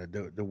attention,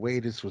 the way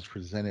this was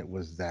presented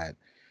was that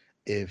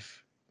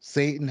if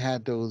Satan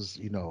had those,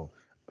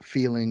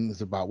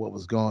 feelings about what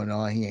was going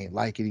on, he ain't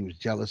like it, he was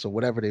jealous or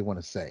whatever they want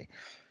to say.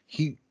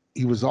 He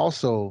he was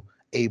also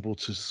able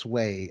to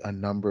sway a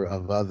number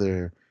of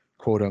other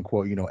quote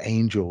unquote,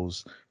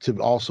 angels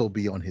to also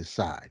be on his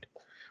side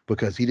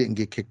because he didn't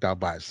get kicked out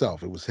by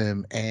himself. It was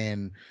him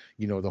and,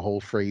 the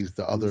whole phrase,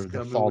 Who's the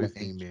coming fallen with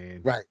me, angel.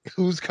 man? Right.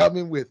 Who's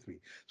coming with me?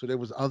 So there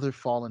was other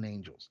fallen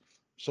angels.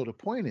 So the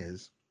point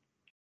is,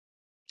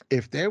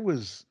 if there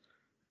was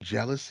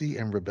jealousy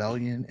and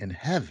rebellion in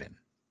heaven,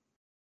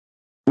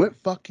 what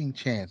fucking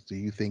chance do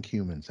you think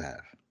humans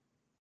have?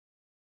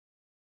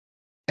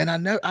 And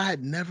I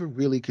had never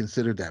really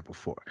considered that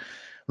before.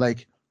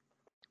 Like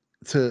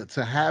to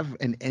have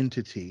an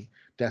entity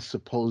that's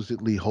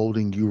supposedly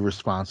holding you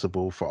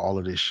responsible for all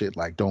of this shit,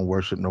 like don't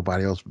worship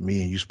nobody else but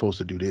me, and you're supposed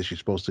to do this, you're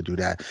supposed to do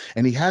that,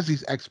 and he has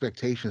these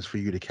expectations for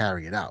you to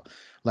carry it out,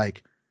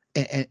 like.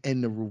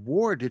 And the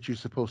reward that you're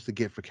supposed to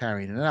get for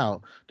carrying it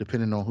out,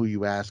 depending on who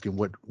you ask and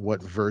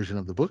what version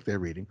of the book they're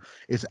reading,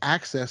 is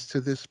access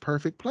to this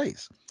perfect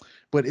place.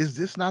 But is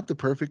this not the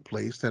perfect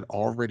place that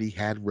already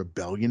had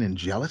rebellion and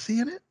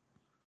jealousy in it?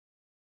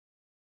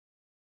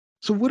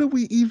 So what are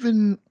we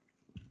even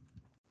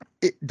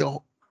it the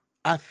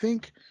I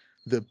think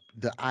the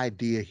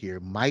idea here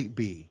might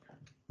be,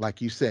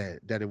 like you said,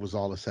 that it was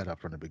all a setup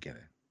from the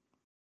beginning.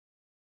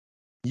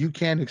 You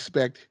can't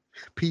expect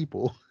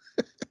people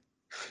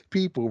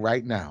people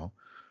right now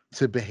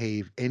to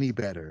behave any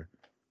better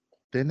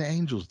than the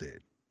angels did.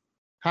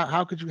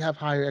 How could you have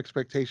higher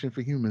expectation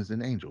for humans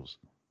than angels?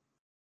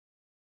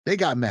 They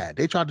got mad.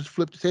 They tried to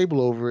flip the table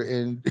over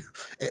and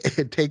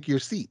and take your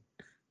seat.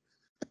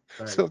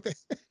 Right. So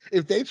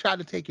if they tried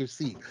to take your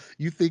seat,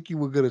 you think you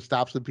were going to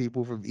stop some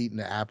people from eating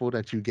the apple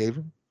that you gave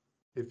them?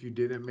 If you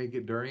didn't make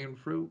it durian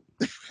fruit,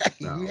 you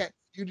no. had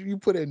you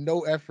put in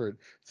no effort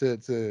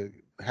to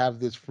have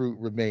this fruit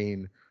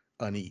remain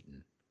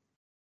uneaten.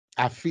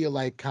 I feel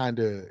like kind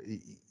of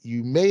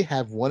you may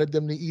have wanted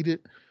them to eat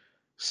it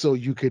so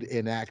you could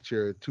enact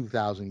your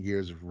 2,000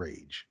 years of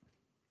rage.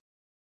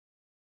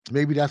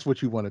 Maybe that's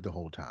what you wanted the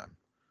whole time.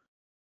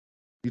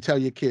 You tell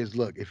your kids,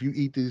 look, if you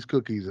eat these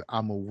cookies,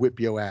 I'm gonna whip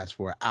your ass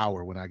for an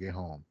hour when I get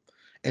home,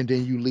 and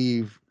then you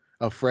leave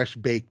a fresh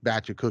baked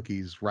batch of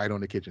cookies right on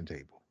the kitchen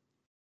table,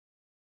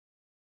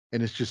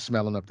 and it's just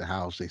smelling up the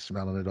house. They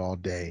smelling it all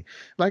day.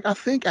 Like I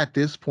think at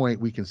this point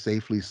we can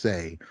safely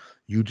say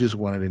you just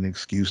wanted an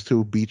excuse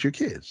to beat your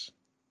kids.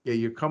 Yeah,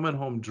 you're coming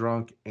home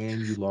drunk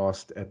and you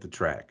lost at the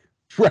track.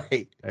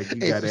 Right. Like you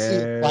And got you see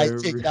a bite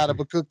every taken out of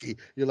a cookie.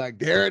 You're like,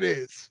 there it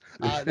is.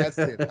 That's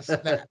it. I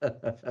snapped.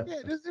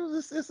 Yeah,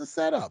 it's a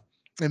setup.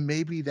 And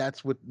maybe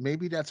that's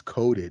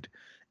coded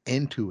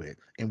into it.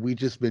 And we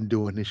just been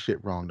doing this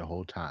shit wrong the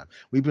whole time.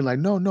 We've been like,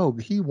 no,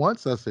 he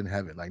wants us in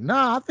heaven. Like,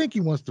 nah, I think he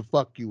wants to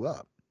fuck you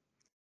up.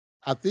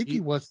 I think he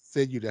you, wants to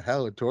send you to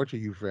hell and torture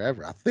you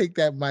forever. I think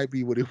that might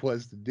be what he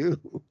wants to do.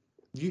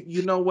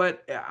 you know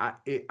what?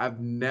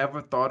 I've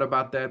never thought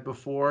about that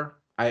before.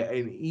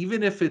 And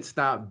even if it's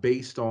not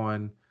based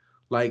on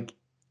like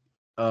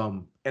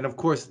and of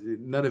course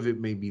none of it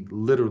may be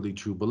literally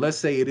true, but let's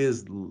say it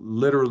is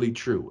literally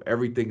true.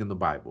 Everything in the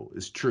Bible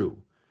is true.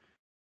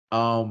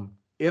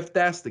 If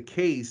that's the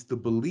case, the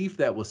belief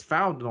that was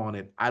founded on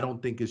it, I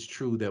don't think is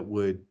true that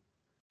would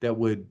that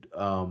would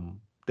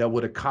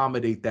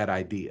accommodate that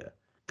idea.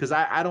 Because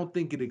I don't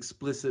think it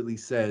explicitly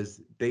says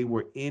they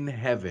were in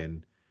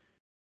heaven.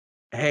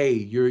 Hey,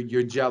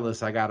 you're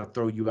jealous, I gotta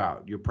throw you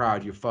out. You're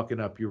proud, you're fucking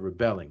up, you're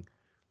rebelling.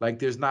 Like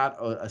there's not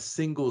a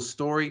single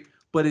story,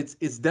 but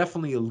it's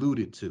definitely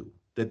alluded to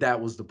that that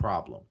was the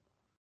problem.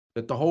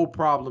 That the whole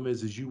problem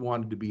is you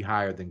wanted to be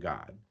higher than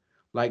God.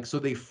 Like so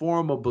they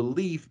form a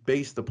belief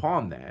based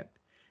upon that.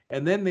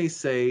 And then they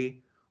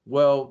say,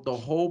 well, the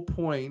whole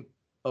point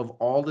of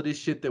all of this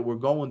shit that we're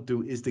going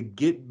through is to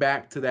get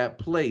back to that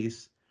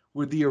place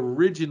where the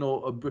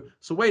original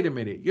so wait a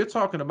minute, you're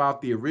talking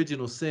about the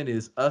original sin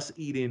is us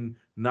eating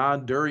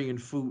non-durian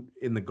fruit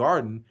in the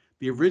garden.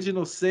 The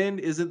original sin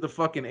isn't the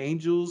fucking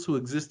angels who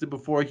existed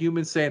before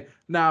humans saying,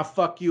 nah,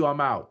 fuck you, I'm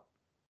out.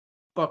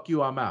 Fuck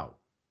you, I'm out.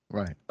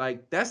 Right.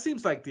 Like that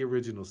seems like the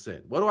original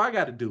sin. What do I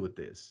got to do with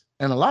this?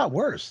 And a lot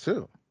worse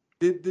too.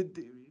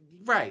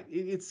 Right.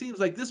 It seems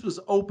like this was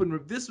open.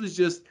 This was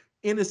just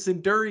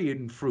innocent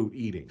durian fruit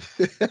eating.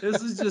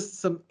 This is just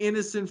some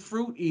innocent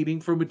fruit eating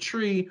from a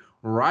tree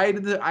right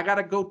in the. I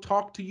gotta go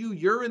talk to you.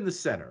 You're in the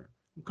center.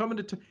 I'm coming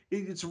to.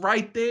 It's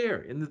right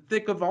there in the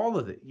thick of all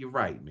of it. You're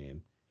right,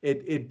 man.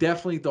 It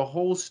definitely the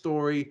whole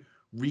story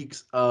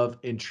reeks of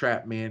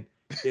entrapment.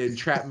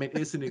 Entrapment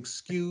is an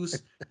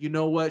excuse. You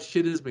know what?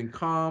 Shit has been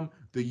calm.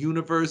 The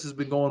universe has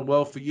been going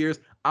well for years.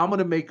 I'm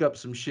gonna make up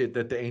some shit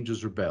that the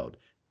angels rebelled.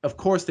 Of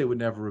course they would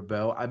never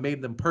rebel. I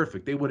made them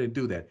perfect. They wouldn't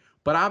do that.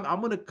 But I'm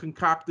gonna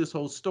concoct this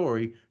whole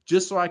story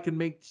just so I can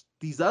make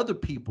these other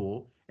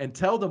people and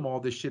tell them all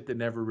this shit that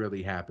never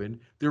really happened.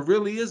 There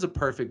really is a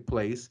perfect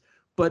place,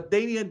 but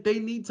they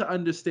need to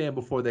understand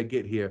before they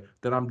get here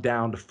that I'm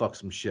down to fuck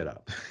some shit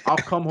up. I'll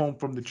come home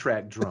from the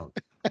track drunk.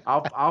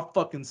 I'll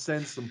fucking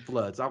send some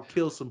floods. I'll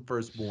kill some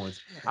firstborns.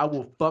 I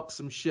will fuck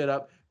some shit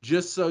up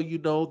just so you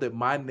know that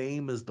my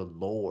name is the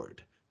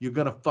Lord. You're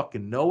gonna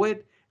fucking know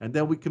it, and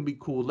then we can be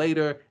cool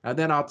later. And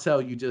then I'll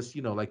tell you just,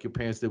 like your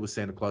parents did with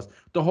Santa Claus,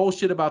 the whole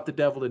shit about the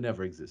devil that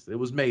never existed. It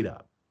was made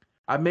up.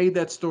 I made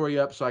that story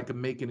up so I could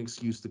make an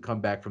excuse to come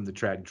back from the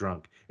track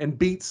drunk and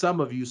beat some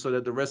of you so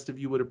that the rest of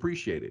you would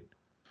appreciate it.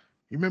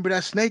 You remember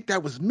that snake?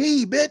 That was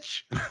me,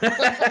 bitch.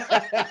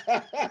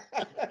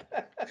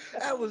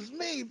 That was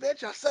me,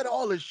 bitch. I set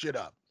all this shit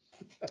up.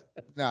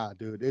 Nah,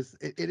 dude,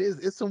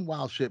 it's some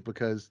wild shit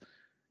because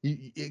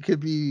it could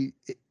be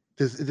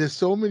there's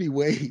so many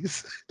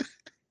ways.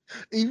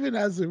 Even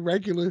as a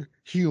regular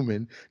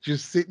human,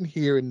 just sitting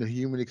here in the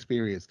human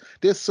experience,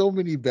 there's so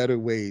many better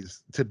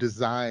ways to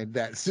design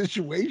that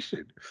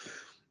situation.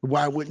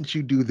 Why wouldn't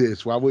you do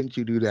this? Why wouldn't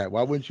you do that?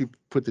 Why wouldn't you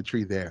put the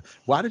tree there?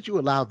 Why did you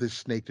allow this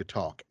snake to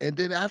talk? And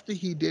then after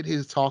he did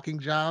his talking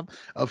job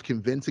of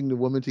convincing the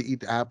woman to eat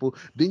the apple,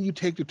 then you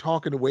take the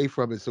talking away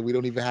from it so we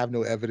don't even have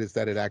no evidence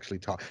that it actually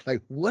talked.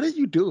 Like, what are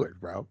you doing,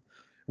 bro?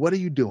 What are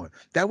you doing?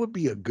 That would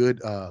be a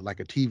good like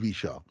a TV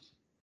show.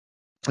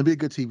 It'd be a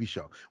good TV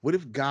show. What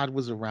if God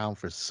was around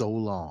for so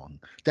long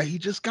that he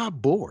just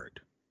got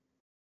bored?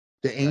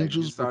 The Right. He just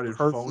angels were started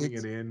phoning it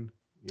perfect. in.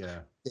 Yeah.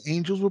 The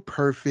angels were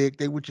perfect.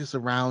 They were just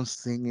around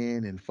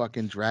singing and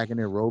fucking dragging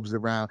their robes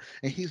around.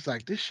 And he's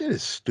like, this shit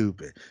is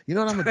stupid. You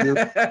know what I'm gonna do?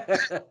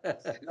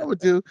 You know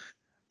what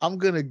I'm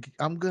gonna do?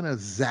 I'm gonna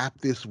zap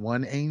this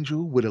one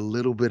angel with a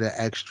little bit of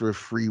extra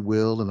free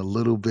will and a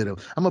little bit of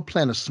I'm gonna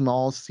plant a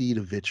small seed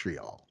of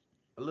vitriol.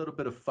 A little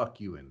bit of fuck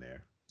you in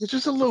there. It's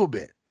just a little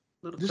bit.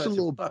 Little Just a touch of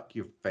little bit. fuck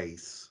your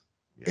face.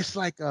 Yeah. It's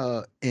like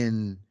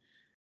in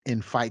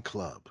Fight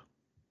Club,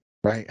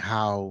 right?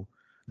 How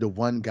the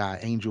one guy,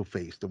 Angel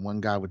Face, the one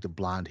guy with the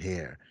blonde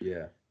hair,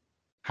 Yeah.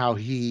 how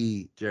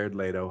he, Jared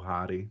Leto,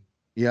 hottie.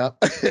 yep,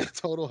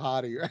 total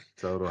hottie, right?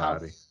 Total How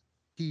hottie.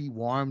 he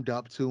warmed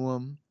up to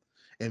him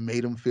and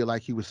made him feel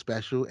like he was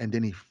special, and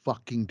then he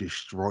fucking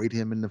destroyed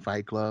him in the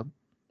Fight Club.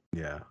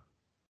 Yeah.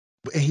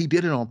 And he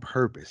did it on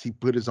purpose. He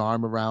put his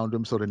arm around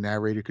him so the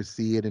narrator could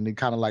see it, and then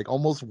kind of like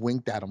almost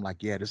winked at him,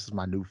 like, "Yeah, this is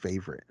my new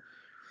favorite."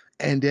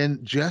 And then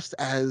just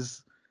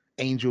as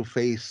Angel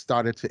Face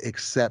started to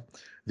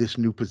accept this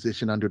new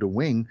position under the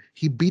wing,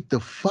 he beat the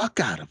fuck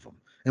out of him.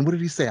 And what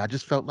did he say? I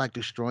just felt like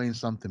destroying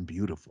something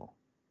beautiful.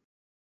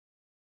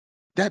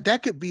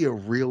 That could be a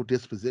real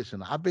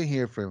disposition. I've been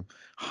here for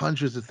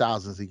hundreds of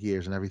thousands of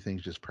years and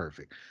everything's just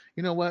perfect.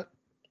 You know what?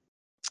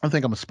 I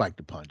think I'm gonna spike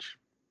the punch.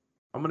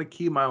 I'm gonna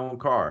key my own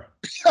car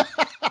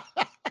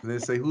and then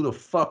say, who the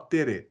fuck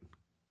did it?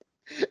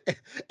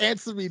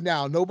 Answer me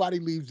now. Nobody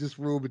leaves this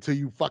room until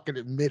you fucking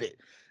admit it.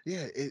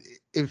 Yeah,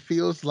 it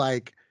feels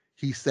like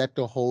he set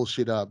the whole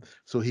shit up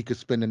so he could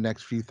spend the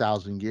next few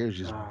thousand years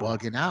just Ah,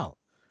 bugging out.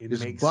 it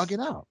Just makes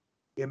bugging out.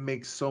 it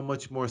makes so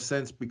much more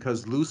sense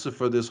because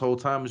Lucifer this whole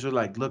time is you're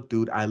like, look,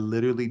 dude, I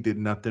literally did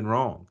nothing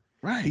wrong.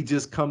 He Right.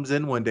 just comes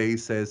in one day, he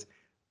says,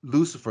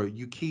 Lucifer,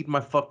 you keyed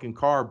my fucking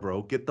car,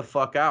 bro. Get the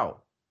fuck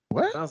out.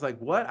 What? And I was like,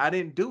 what? I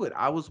didn't do it.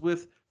 I was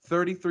with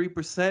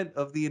 33%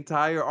 of the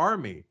entire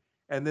army.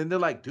 And then they're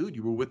like, dude,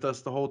 you were with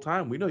us the whole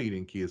time. We know you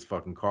didn't key his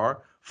fucking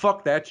car.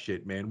 Fuck that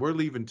shit, man. We're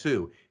leaving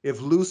too.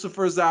 If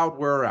Lucifer's out,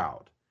 we're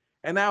out.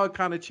 And now it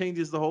kind of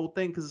changes the whole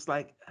thing because it's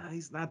like,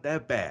 he's not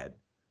that bad.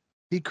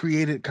 He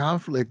created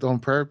conflict on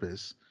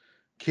purpose.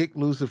 Kicked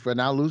Lucifer.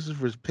 Now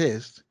Lucifer's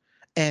pissed.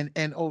 And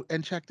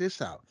check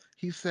this out.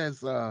 He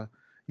says,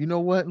 you know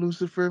what,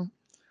 Lucifer?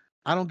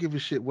 I don't give a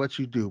shit what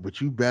you do, but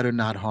you better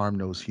not harm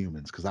those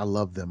humans because I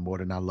love them more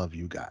than I love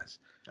you guys.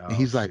 And Oh,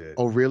 he's like, shit.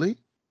 oh, really?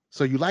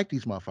 So you like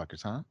these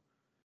motherfuckers, huh?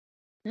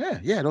 Yeah,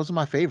 yeah, those are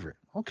my favorite.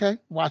 Okay,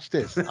 watch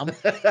this. I'm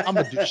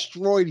gonna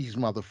destroy these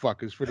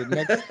motherfuckers for the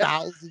next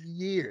 1,000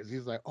 years.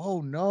 He's like,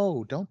 oh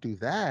no, don't do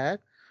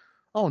that.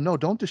 Oh no,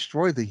 don't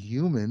destroy the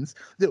humans.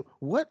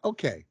 What?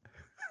 Okay.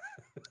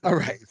 All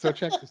right. So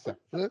check this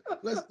out.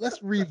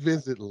 Let's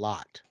revisit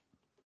Lot.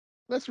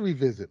 Let's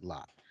revisit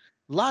Lot.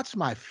 Lot's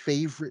my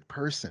favorite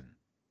person.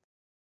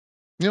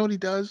 You know what he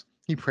does?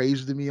 He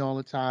prays to me all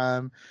the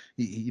time.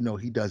 He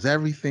does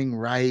everything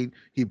right.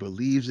 He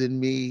believes in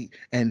me,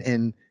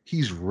 and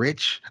he's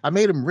rich. I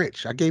made him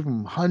rich. I gave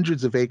him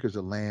hundreds of acres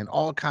of land,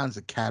 all kinds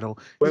of cattle.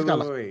 Wait, He's wait, got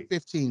wait, like wait.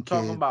 15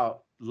 Talking kids.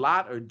 about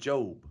Lot or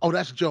Job? Oh,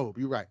 that's Job.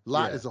 You're right.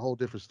 Lot Yeah. is a whole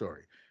different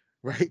story,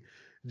 right?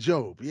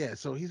 Job. Yeah.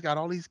 So he's got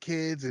all these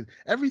kids, and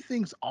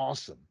everything's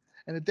awesome.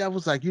 And the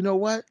devil's like, you know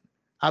what?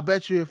 I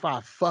bet you if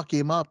I fuck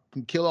him up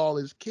and kill all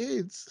his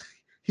kids,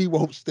 he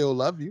won't still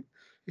love you.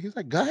 He's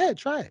like, go ahead,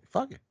 try it.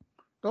 Fuck it.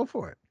 Go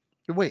for it.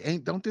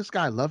 Wait, don't this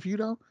guy love you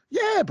though?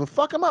 Yeah, but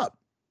fuck him up.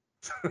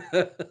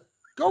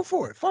 Go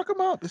for it. Fuck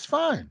him up. It's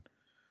fine.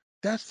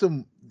 That's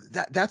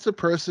a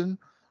person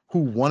who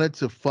wanted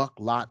to fuck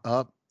Lot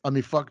up. I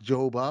mean, fuck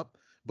Job up,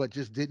 but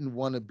just didn't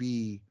want to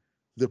be.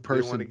 the He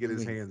didn't want to person get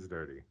his doing it. hands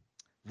dirty.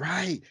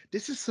 Right.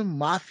 This is some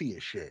mafia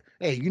shit.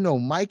 Hey, you know,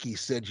 Mikey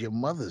said your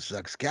mother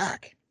sucks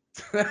cock.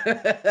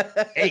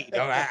 Hey,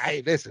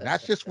 no, listen,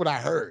 that's just what I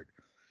heard.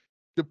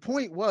 The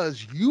point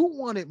was you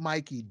wanted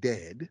Mikey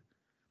dead,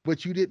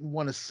 but you didn't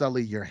want to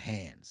sully your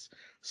hands.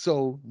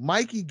 So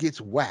Mikey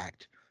gets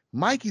whacked.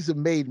 Mikey's a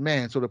made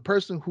man. So the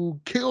person who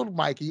killed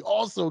Mikey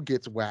also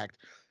gets whacked,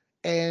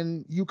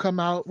 and you come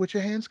out with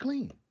your hands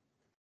clean.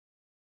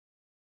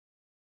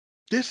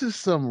 This is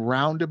some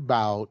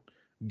roundabout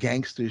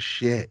gangster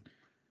shit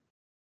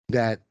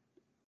that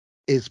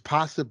is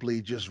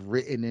possibly just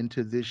written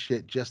into this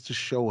shit just to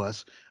show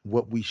us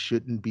what we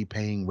shouldn't be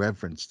paying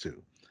reverence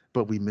to.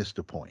 But we missed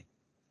the point.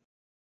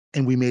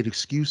 And we made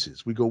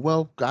excuses. We go,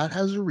 well, God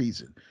has a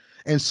reason.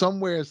 And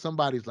somewhere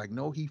somebody's like,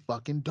 no, he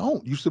fucking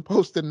don't. You're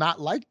supposed to not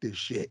like this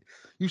shit.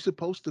 You're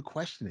supposed to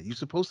question it. You're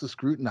supposed to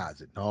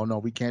scrutinize it. No, no,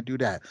 we can't do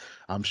that.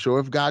 I'm sure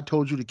if God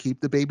told you to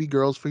keep the baby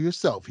girls for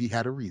yourself, he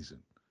had a reason.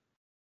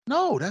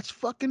 No, that's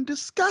fucking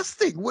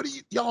disgusting. What do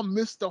y'all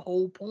missed the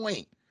whole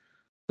point?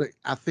 But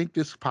I think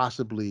this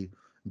possibly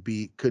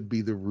could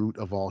be the root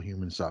of all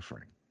human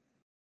suffering.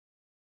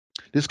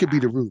 This could be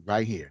the root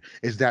right here.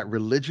 Is that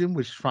religion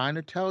was trying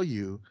to tell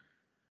you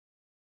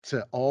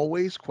to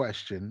always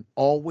question,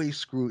 always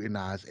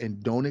scrutinize,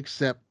 and don't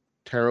accept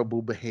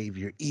terrible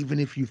behavior, even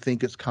if you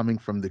think it's coming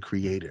from the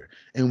creator.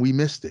 And we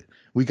missed it.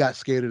 We got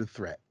scared of the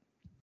threat.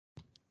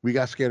 We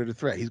got scared of the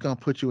threat. He's going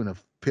to put you in a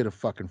pit of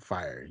fucking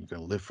fire and you're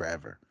going to live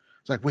forever.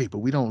 It's like, wait, but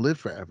we don't live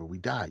forever. We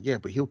die. Yeah,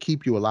 but he'll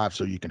keep you alive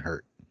so you can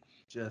hurt.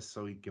 Just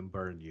so he can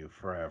burn you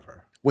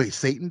forever. Wait,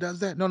 Satan does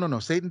that? No, no, no.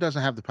 Satan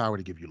doesn't have the power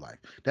to give you life.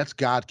 That's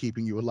God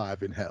keeping you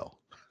alive in hell.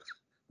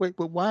 Wait,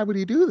 but why would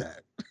he do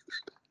that?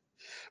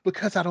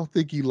 Because I don't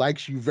think he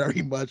likes you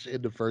very much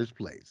in the first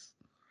place.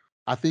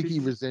 I think he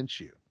Because resents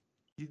you.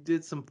 you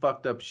did some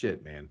fucked up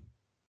shit, man.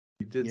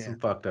 You did Yeah. some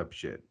fucked up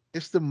shit.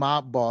 It's the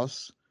mob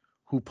boss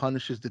who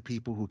punishes the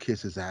people who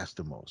kiss his ass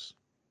the most.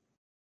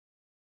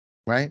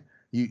 Right?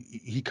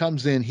 He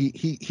comes in,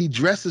 he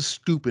dresses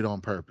stupid on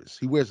purpose.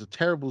 He wears a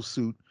terrible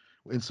suit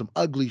and some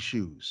ugly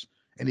shoes.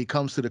 And he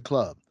comes to the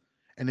club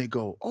and they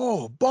go,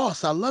 "Oh,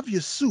 boss, I love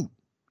your suit."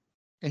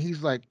 And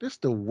he's like, "This is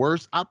the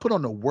worst. I put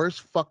on the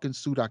worst fucking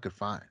suit I could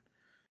find.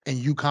 And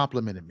you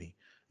complimented me.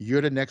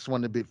 You're the next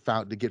one to get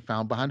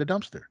found behind a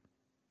dumpster."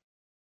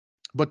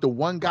 But the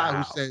one guy who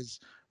Wow. says,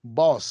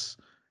 "Boss,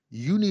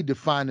 you need to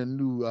find a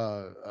new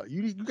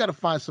you got to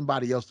find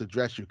somebody else to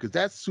dress you because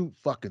that suit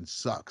fucking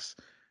sucks."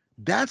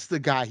 That's the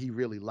guy he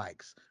really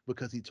likes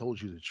because he told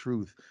you the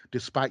truth,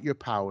 despite your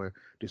power,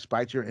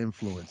 despite your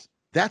influence.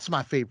 That's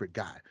my favorite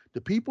guy.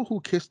 The people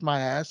who kissed my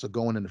ass are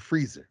going in the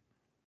freezer.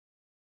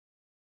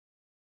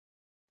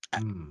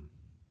 Hmm.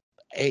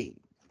 Hey,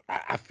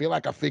 I feel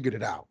like I figured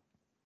it out.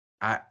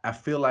 I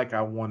feel like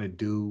I want to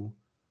do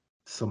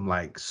some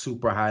like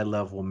super high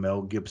level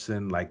Mel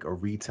Gibson, like a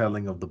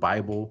retelling of the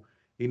Bible.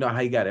 You know how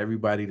he got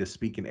everybody to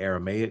speak in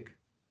Aramaic?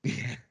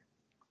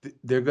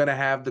 They're gonna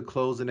have the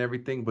clothes and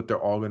everything, but they're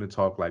all gonna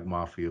talk like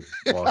mafia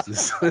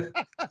bosses.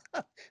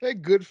 Hey,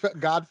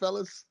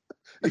 Godfellas.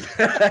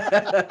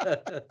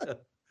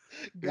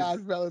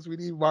 Godfellas, we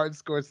need Martin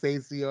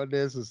Scorsese on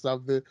this or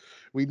something.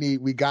 We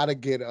gotta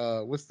get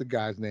what's the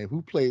guy's name?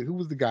 Who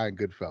was the guy in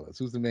Goodfellas?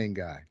 Who's the main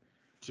guy?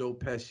 Joe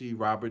Pesci,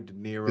 Robert De The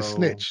Niro,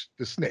 snitch.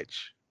 The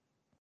snitch.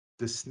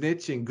 the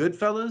snitch in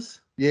Goodfellas.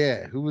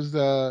 Yeah, who was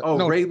Oh,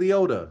 no, Ray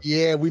Liotta.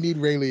 yeah, we need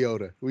Ray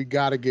Liotta. We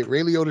gotta get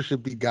Ray Liotta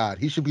should be God.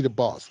 He should be the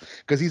boss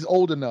because he's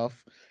old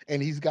enough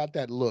and he's got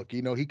that look.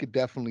 You know, he could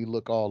definitely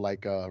look all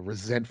like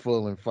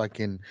resentful and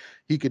fucking.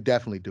 He could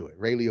definitely do it.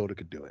 Ray Liotta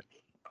could do it.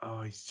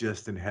 Oh, he's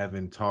just in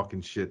heaven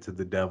talking shit to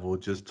the devil,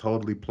 just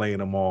totally playing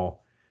them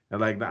all.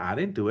 And like, nah, I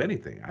didn't do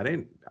anything. I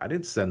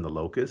didn't send the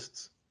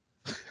locusts.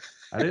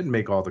 I didn't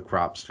make all the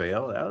crops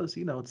fail. That was,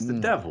 it's the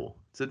Mm. devil.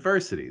 It's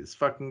adversity. This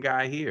fucking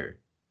guy here.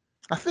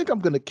 I think I'm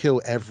gonna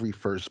kill every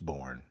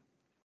firstborn.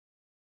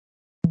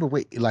 But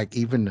wait, like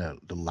even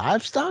the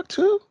livestock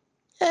too?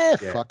 Yeah,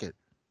 Yeah, fuck it.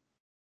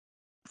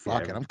 yeah.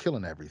 Fuck it. I'm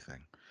killing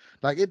everything.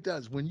 Like it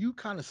does. When you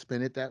kind of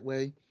spin it that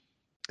way,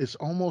 it's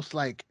almost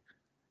like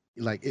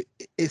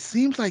it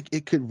seems like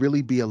it could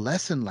really be a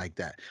lesson like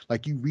that.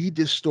 Like you read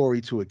this story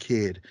to a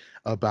kid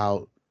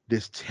about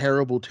this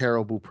terrible,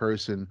 terrible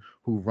person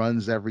who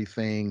runs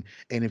everything.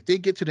 And if they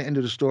get to the end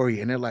of the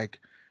story and they're like,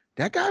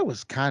 that guy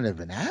was kind of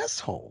an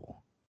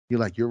asshole. You're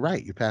like, you're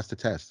right. You passed the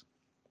test.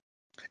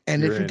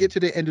 And You're if you get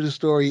in. to the end of the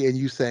story and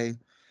you say,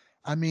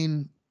 I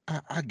mean,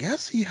 I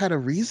guess he had a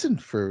reason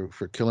for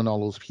killing all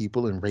those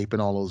people and raping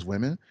all those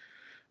women.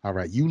 All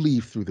right, you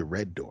leave through the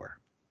red door.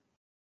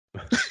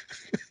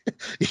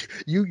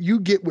 You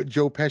get what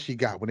Joe Pesci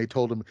got when they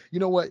told him, you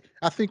know what?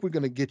 I think we're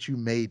gonna get you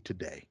made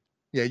today.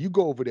 Yeah, you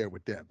go over there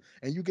with them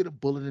and you get a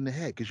bullet in the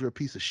head because you're a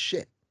piece of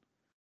shit.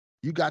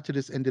 You got to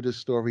this end of the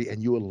story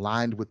and you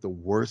aligned with the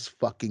worst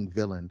fucking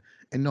villain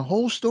in the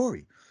whole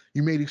story.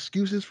 You made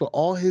excuses for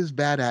all his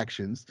bad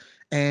actions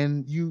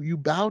and you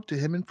bowed to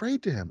him and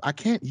prayed to him. I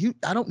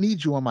don't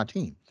need you on my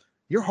team.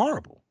 You're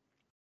horrible.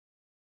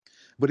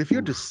 But if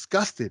you're Oof.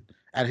 disgusted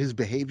at his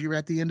behavior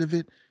at the end of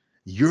it,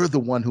 You're the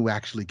one who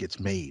actually gets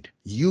made.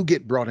 You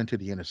get brought into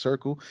the inner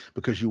circle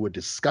because you were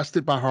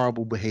disgusted by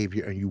horrible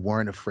behavior and you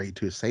weren't afraid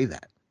to say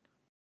that.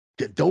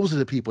 Those are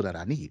the people that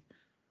I need.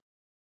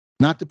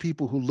 Not the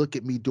people who look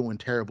at me doing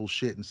terrible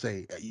shit and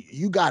say,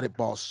 "You got it,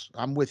 boss.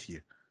 I'm with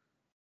you."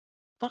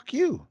 Fuck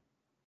you.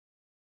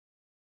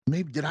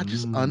 Maybe did I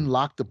just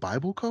unlock the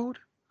Bible code?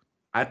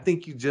 I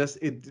think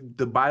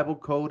the Bible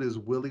code is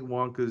Willy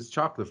Wonka's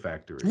chocolate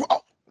factory.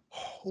 Oh,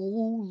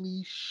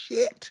 holy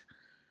shit.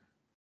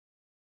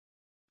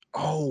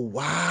 Oh,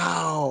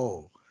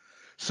 wow.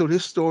 So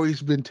this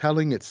story's been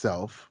telling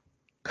itself.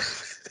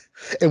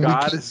 And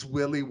God is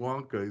Willy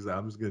Wonka. He's like,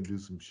 I'm just gonna do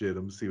some shit.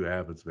 I'm gonna see what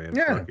happens, man.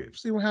 yeah, Fuck it.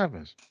 see what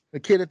happens. The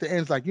kid at the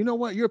end's like, you know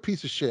what? You're a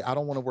piece of shit. I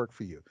don't want to work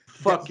for you.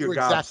 Fuck your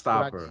You're exactly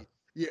what I gobstopper.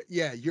 need.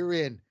 Yeah, you're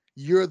in.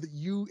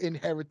 You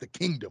inherit the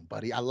kingdom,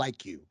 buddy. I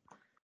like you.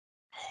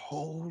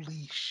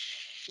 Holy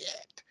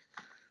shit.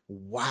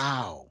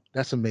 Wow.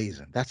 That's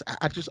amazing.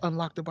 I just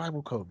unlocked the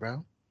Bible code,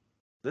 bro.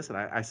 Listen,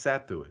 I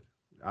sat through it.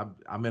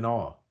 I'm in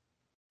awe.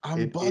 I'm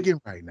It bugging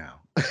right now.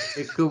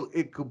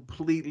 it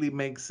completely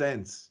makes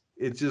sense.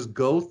 It just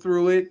go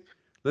through it.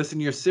 Listen,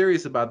 you're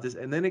serious about this,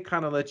 and then it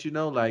kind of lets you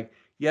know, like,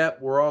 yep,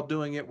 we're all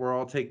doing it. We're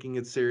all taking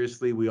it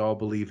seriously. We all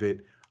believe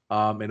it.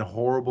 And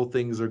horrible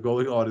things are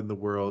going on in the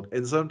world,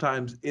 and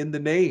sometimes in the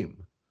name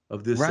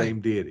of this Right.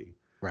 same deity.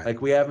 Right.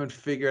 Like we haven't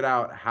figured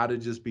out how to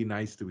just be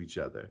nice to each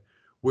other.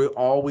 We're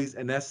always,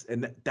 and that's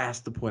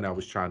the point I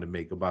was trying to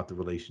make about the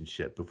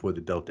relationship before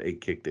the Delta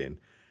 8 kicked in.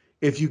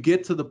 If you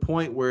get to the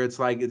point where it's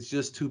like it's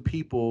just two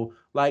people,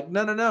 like,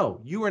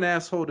 no, you were an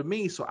asshole to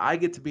me, so I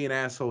get to be an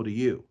asshole to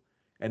you.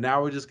 And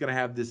now we're just gonna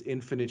have this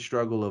infinite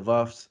struggle of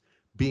us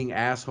being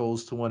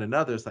assholes to one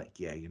another. It's like,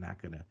 yeah,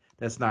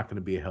 that's not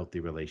gonna be a healthy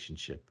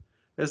relationship.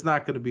 There's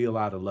not gonna be a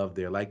lot of love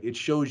there. Like it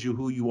shows you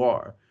who you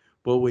are.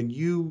 But when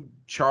you,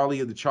 Charlie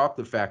of the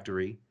Chocolate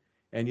Factory,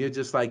 and you're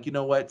just like, you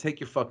know what, take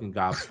your fucking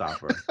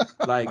gobstopper.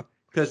 Like,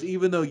 because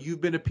even though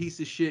you've been a piece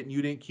of shit and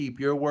you didn't keep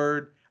your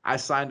word, I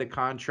signed a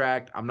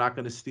contract. I'm not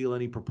going to steal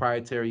any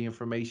proprietary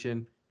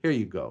information. Here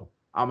you go.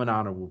 I'm an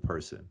honorable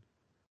person.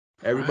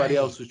 Everybody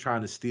Right. else was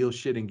trying to steal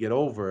shit and get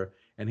over.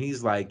 And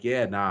he's like,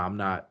 yeah, nah, I'm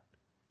not.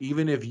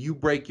 Even if you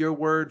break your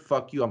word,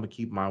 fuck you. I'm going to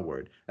keep my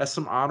word. That's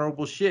some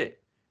honorable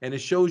shit. And it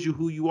shows you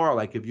who you are.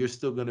 Like if you're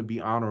still going to be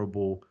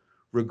honorable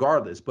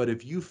regardless. But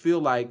if you feel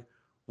like,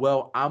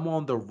 well, I'm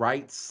on the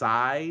right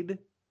side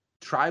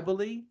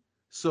tribally,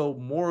 so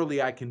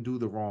morally I can do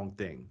the wrong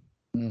thing.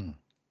 Mm.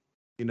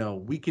 You know,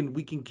 we can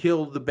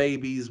kill the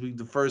babies, the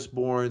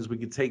firstborns, we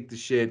can take the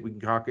shit, we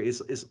can conquer.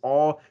 It's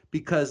all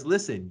because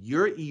listen,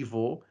 you're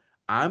evil,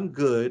 I'm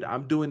good,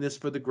 I'm doing this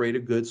for the greater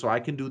good, so I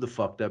can do the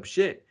fucked up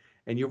shit.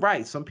 And you're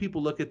right. Some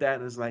people look at that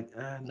and it's like,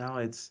 no,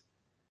 it's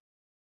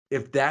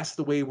if that's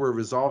the way we're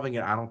resolving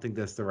it, I don't think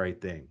that's the right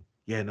thing.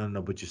 Yeah,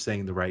 no, but you're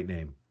saying the right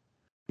name.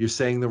 You're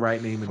saying the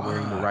right name and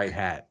wearing the right Fuck.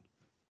 hat.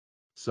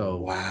 So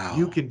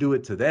you Wow. can do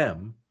it to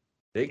them.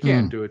 They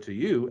can't Mm. do it to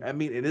you. I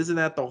mean, and isn't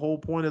that the whole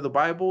point of the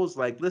Bible? Is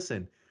like,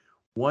 listen,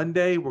 one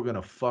day we're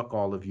gonna fuck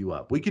all of you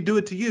up. We could do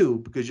it to you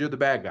because you're the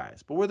bad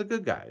guys, but we're the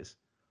good guys.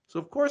 So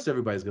of course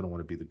everybody's gonna want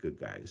to be the good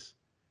guys.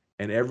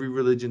 And every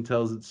religion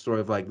tells its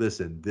story of like,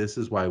 listen, this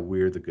is why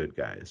we're the good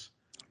guys.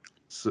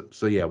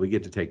 So yeah, we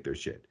get to take their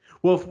shit.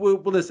 Well, well,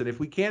 listen, if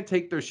we can't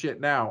take their shit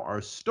now,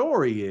 our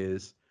story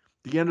is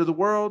the end of the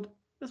world.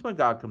 That's when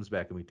God comes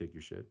back and we take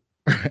your shit.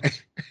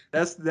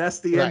 That's the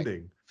Right.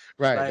 ending. It's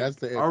Right. like, That's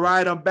the all ending.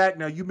 right, I'm back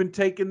now. You've been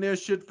taking their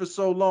shit for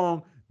so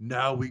long.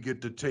 Now we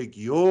get to take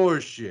your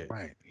shit.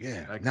 Right.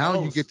 Yeah. Like, Now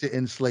oh, you get to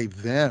enslave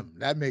them.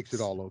 That makes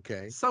it all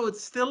okay. so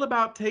it's still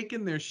about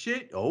taking their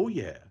shit? Oh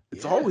yeah.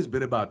 It's Yeah. always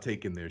been about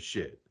taking their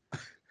shit.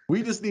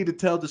 We just need to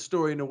tell the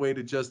story in a way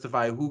to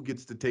justify who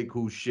gets to take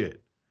whose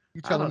shit.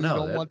 You I telling don't me you know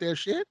don't that. want their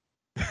shit?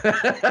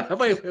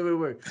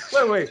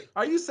 Wait.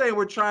 Are you saying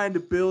we're trying to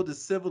build a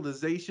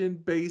civilization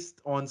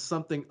based on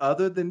something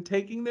other than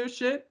taking their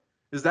shit?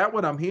 Is that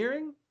what I'm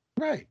hearing?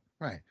 Right.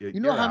 Right. You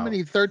know You're how out.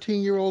 many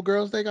 13-year-old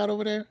girls they got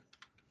over there?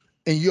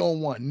 And you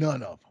don't want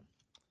none of them.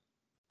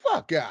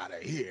 Fuck out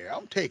of here.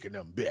 I'm taking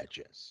them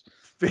bitches.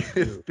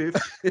 Dude. 50.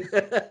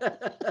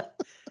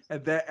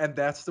 And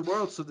that's the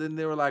world. So then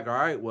they were like, all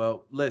right,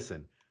 well,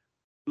 listen,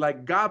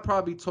 like God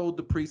probably told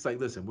the priest, like,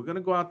 listen, we're gonna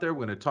go out there,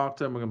 we're gonna talk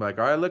to them, we're gonna be like,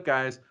 all right, look,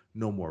 guys,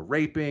 no more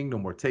raping, no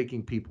more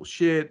taking people's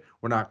shit,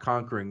 we're not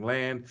conquering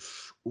land.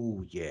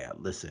 Ooh, yeah,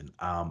 listen,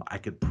 I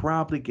could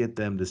probably get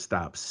them to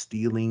stop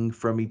stealing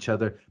from each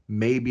other.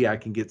 Maybe I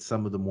can get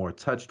some of the more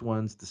touched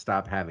ones to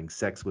stop having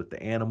sex with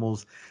the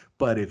animals.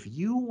 But if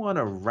you want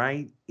to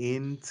write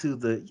into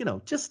the,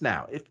 just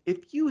now,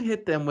 if you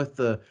hit them with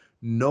the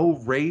no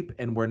rape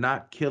and we're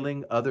not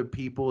killing other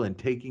people and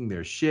taking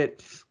their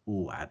shit,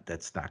 ooh,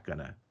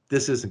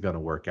 this isn't gonna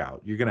work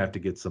out. You're gonna have to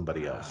get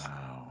somebody else.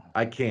 Wow.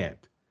 I can't.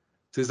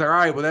 So he's like, all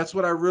right, well, that's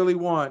what I really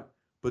want.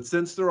 But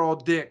since they're all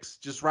dicks,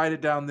 just write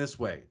it down this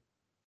way.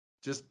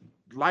 Just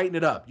lighten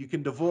it up. You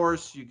can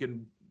divorce, you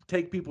can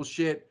take people's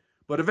shit,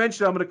 but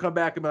eventually I'm gonna come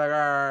back and be like,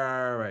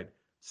 all right.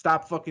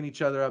 Stop fucking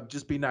each other up.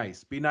 Just be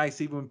nice. Be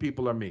nice even when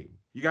people are mean.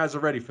 You guys are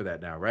ready for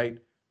that now, right?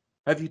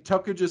 Have you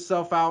tuckered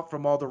yourself out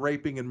from all the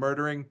raping and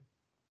murdering?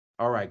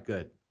 All right,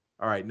 good.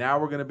 All right, now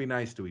we're gonna be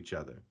nice to each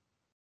other.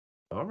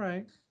 All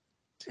right,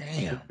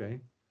 Damn. okay.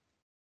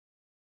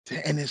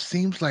 And it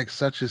seems like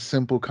such a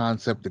simple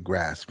concept to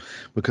grasp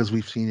because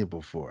we've seen it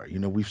before. You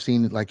know, we've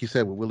seen it, like you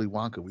said, with Willy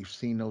Wonka, we've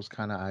seen those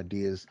kind of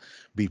ideas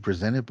be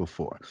presented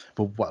before.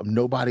 But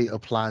nobody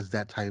applies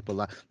that type of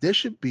life. There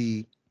should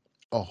be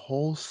a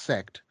whole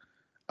sect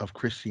of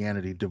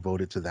Christianity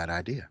devoted to that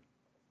idea.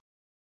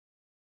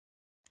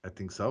 I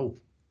think so.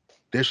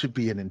 There should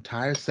be an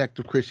entire sect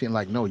of Christian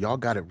like, no, y'all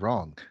got it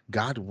wrong.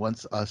 God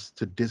wants us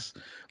to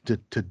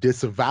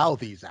disavow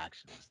these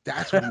actions.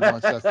 That's what he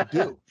wants us to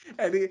do.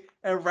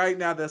 And right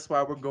now, that's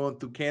why we're going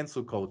through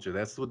cancel culture.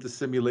 That's what the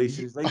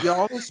simulation Ye- is. Like,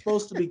 y'all are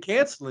supposed to be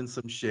canceling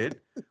some shit,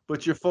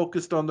 but you're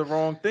focused on the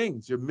wrong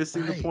things. You're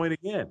missing the right. point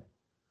again.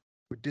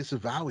 We're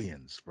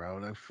disavowians, bro.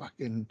 They're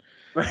fucking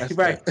Right, that's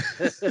right.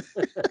 the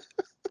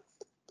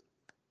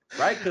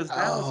Right? Because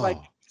now it's like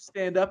oh. you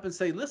stand up and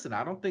say, listen,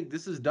 I don't think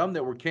this is dumb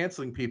that we're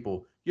canceling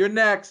people. You're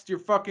next. You're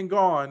fucking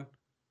gone.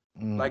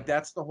 Mm, Like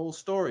that's the whole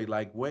story.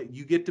 Like when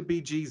you get to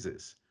be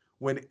Jesus,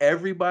 when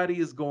everybody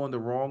is going the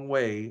wrong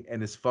way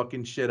and is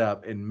fucking shit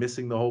up and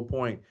missing the whole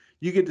point,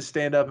 you get to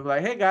stand up and be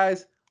like, "Hey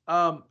guys,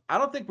 I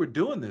don't think we're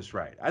doing this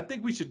right. I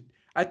think we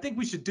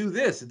should do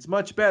this. It's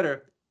much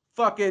better.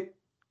 Fuck it,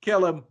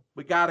 kill him.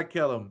 We gotta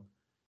kill him.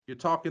 You're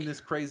talking this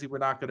crazy. We're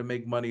not gonna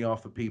make money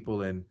off of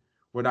people, and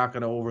we're not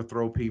gonna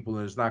overthrow people,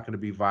 and there's not gonna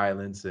be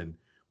violence, and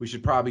we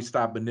should probably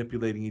stop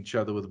manipulating each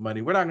other with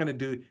money. We're not going to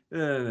do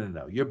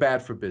no. You're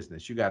bad for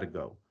business. You got to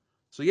go.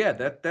 So yeah,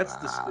 that's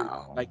the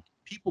like wow.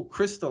 people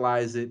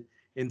crystallize it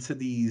into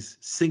these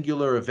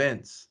singular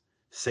events.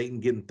 Satan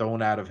getting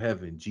thrown out of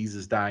heaven,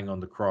 Jesus dying on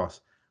the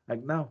cross.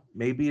 Like no,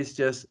 maybe it's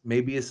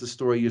a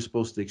story you're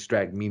supposed to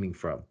extract meaning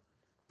from.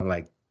 I'm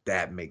like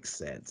that makes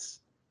sense.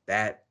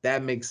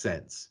 That makes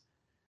sense.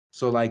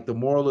 So like the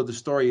moral of the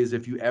story is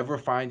if you ever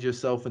find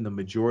yourself in the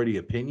majority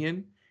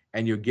opinion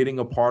and you're getting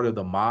a part of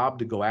the mob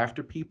to go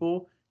after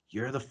people,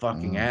 you're the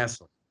fucking Mm,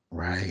 asshole.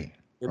 right.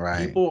 If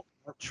Right. people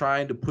are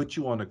trying to put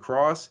you on the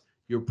cross,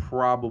 you're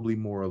probably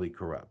morally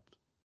corrupt.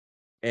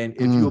 And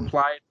if you Mm,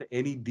 apply it to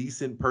any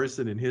decent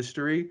person in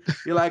history,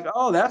 you're like,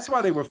 oh, that's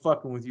why they were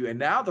fucking with you. And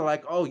now they're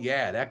like, oh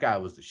yeah, that guy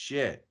was the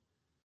shit.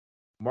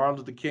 Martin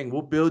Luther King,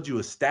 we'll build you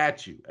a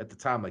statue. At the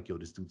time, like, yo,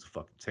 this dude's a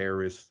fucking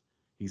terrorist.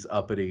 He's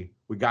uppity.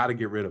 We got to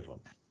get rid of him.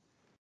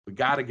 We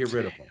got to get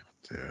rid of him.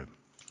 dude.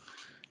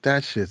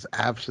 That shit's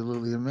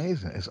absolutely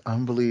amazing. It's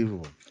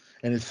unbelievable.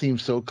 And it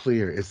seems so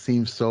clear. It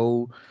seems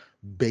so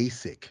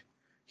basic.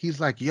 He's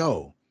like,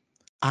 yo,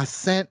 I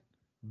sent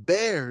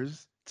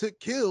bears to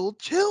kill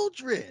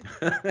children.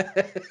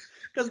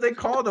 Because they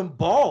called him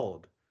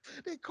bald.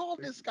 They called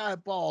this guy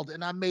bald,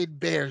 and I made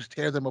bears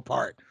tear them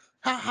apart.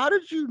 How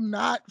did you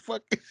not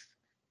fucking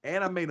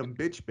And I made them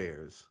bitch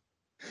bears.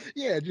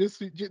 yeah, just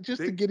to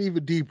They get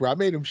even deeper, I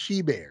made them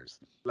she bears.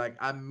 like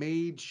I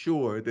made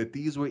sure that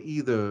these were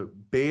either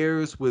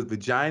bears with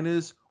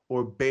vaginas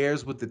or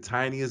bears with the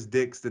tiniest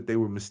dicks that they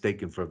were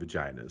mistaken for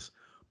vaginas.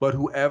 But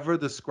whoever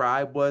the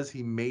scribe was,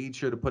 he made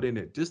sure to put in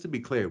it. Just to be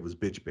clear, it was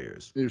bitch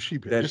bears They're she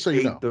bears, just that so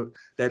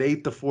you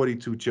ate know. the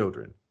 42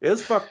 children.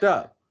 It's fucked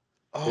up.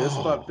 It's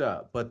fucked Oh,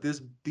 up. But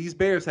these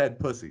bears had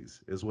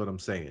pussies, is what I'm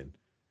saying.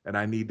 And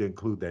I need to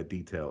include that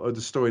detail, or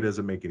the story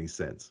doesn't make any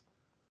sense.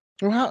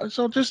 well,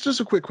 so just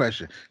a quick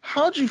question.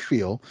 How'd you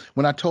feel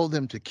when I told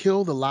them to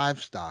kill the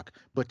livestock,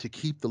 but to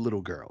keep the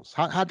little girls?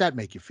 How'd that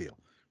make you feel?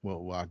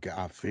 Well,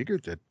 I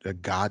figured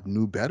that God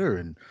knew better,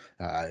 and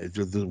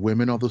the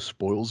women are the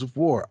spoils of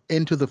war.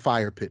 Into the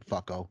fire pit,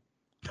 fucko.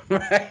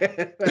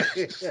 Right?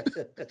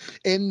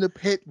 In the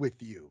pit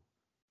with you,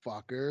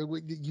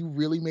 fucker. You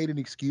really made an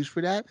excuse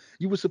for that?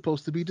 You were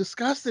supposed to be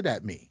disgusted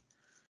at me.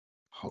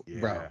 Oh,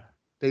 bro. Yeah.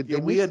 Yeah,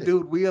 They missed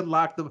it. we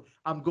unlocked them.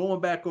 I'm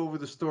going back over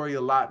the story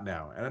a lot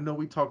now. And I know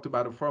we talked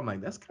about it before. I'm like,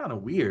 that's kind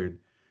of weird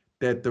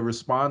that the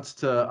response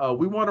to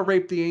we want to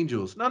rape the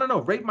angels. No,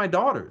 rape my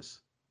daughters.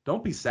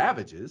 Don't be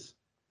savages.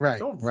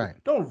 Right, right.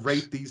 Don't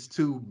rape these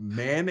two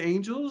man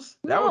angels.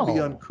 That would be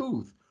No.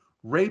 uncouth.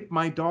 Rape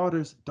my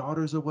daughters.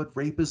 Daughters are what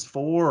rape is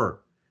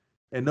for.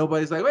 And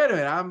nobody's like, wait a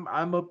minute,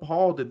 I'm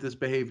appalled at this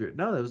behavior.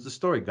 No, that was the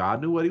story.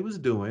 God knew what he was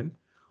doing.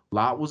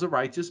 Lot was a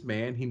righteous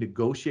man. He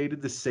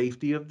negotiated the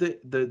safety of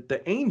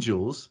the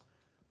angels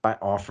by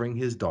offering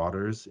his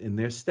daughters in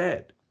their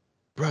stead.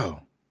 Bro,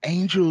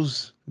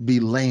 angels be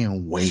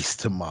laying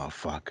waste to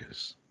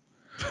motherfuckers.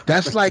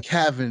 That's like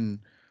having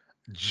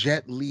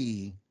Jet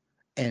Li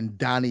and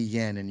Donnie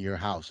Yen in your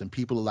house, and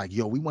people are like,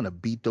 yo, we want to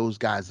beat those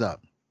guys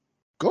up.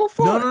 Go No,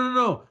 for no, it. no,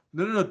 no,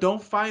 no, no, no.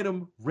 Don't fight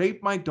them.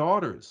 Rape my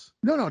daughters.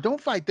 No, no, don't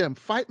fight them.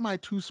 Fight my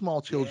two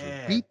small children.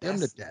 Yeah, Beat them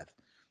to death.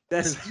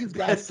 that's Because these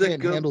guys that's a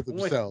can't good handle point.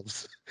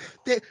 themselves.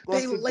 They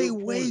That's a lay good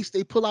point. waste.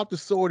 They pull out the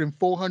sword and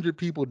 400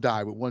 people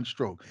die with one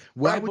stroke.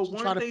 Why Right, would but you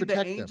try weren't to they the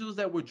protect them? angels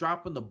that were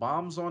dropping the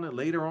bombs on it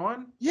later on?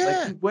 Like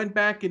Yeah, you went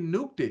back and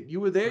nuked it.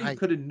 You were there, you right.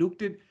 could have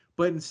nuked it,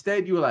 but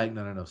instead you were like,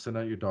 no, send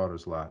out your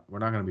daughters, Lot. We're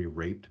not gonna be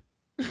raped.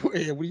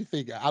 Yeah, what do you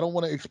think? I don't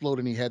want to explode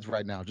any heads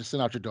right now. Just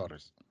send out your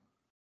daughters.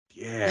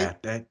 They Yeah,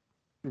 that.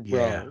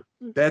 Yeah.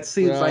 bro, That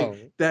seems like bro.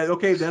 that.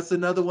 Okay, that's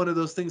another one of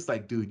those things.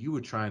 Like, dude, you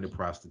were trying to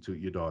prostitute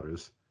your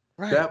daughters.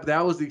 Right,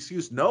 That was the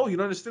excuse. No, you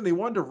don't understand. They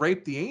wanted to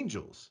rape the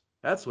angels.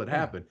 That's what right.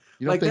 happened.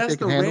 You don't Like, think that's they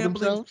can the handle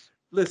ramblings. themselves?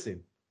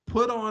 Listen,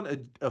 put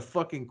on a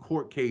fucking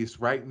court case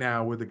right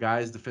now where the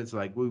guy's defense is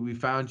like, we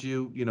found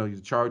you. You know,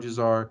 the charges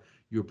are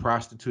you're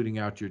prostituting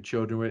out your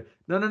children.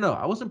 No, no, no.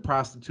 I wasn't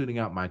prostituting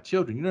out my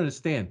children. You don't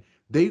understand.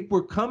 They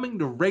were coming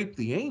to rape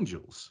the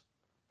angels,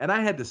 and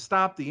I had to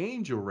stop the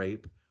angel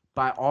rape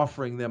by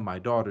offering them my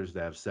daughters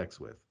to have sex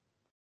with.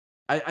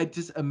 I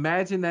just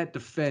imagine that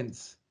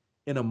defense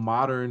in a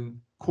modern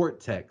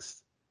court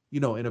text,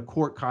 in a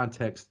court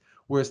context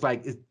where it's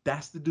like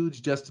that's the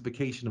dude's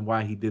justification of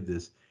why he did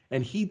this,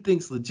 and he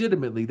thinks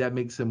legitimately that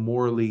makes him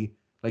morally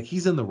like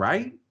he's in the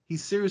right.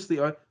 He's seriously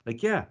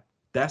like, yeah,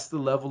 that's the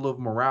level of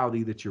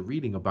morality that you're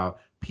reading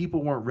about.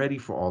 People weren't ready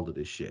for all of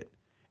this shit,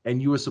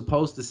 and you were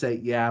supposed to say,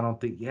 yeah, I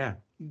don't think, yeah,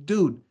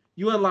 dude,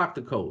 you unlock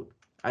the code.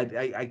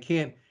 I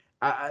can't.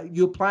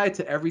 You apply it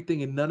to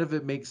everything, and none of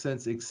it makes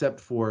sense except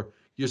for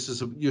you're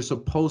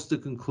supposed to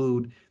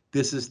conclude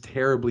this is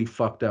terribly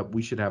fucked up.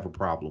 We should have a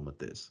problem with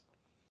this.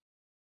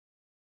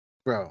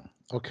 Bro,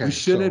 We okay,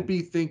 shouldn't so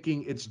be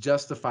thinking it's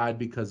justified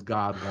because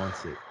God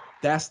wants it.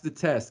 That's the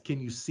test.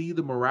 Can you see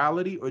the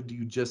morality or do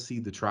you just see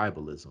the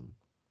tribalism?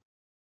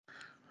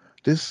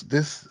 this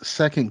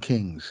Second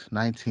Kings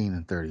 19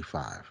 and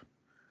 35.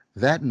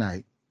 That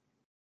night,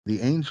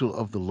 the angel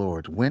of the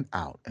Lord went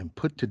out and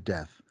put to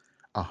death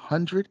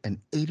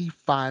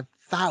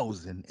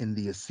 185,000 in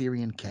the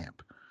Assyrian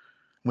camp.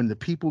 When the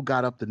people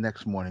got up the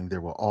next morning, they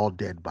were all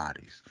dead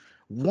bodies.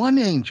 One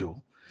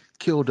angel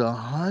killed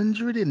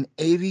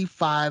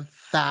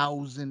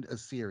 185,000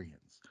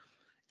 Assyrians,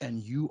 and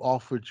you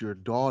offered your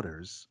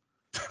daughters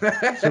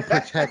to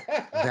protect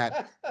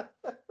that.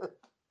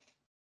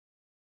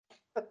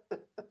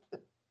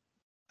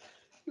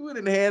 You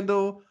wouldn't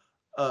handle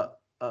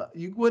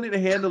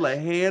a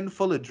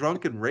handful of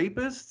drunken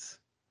rapists?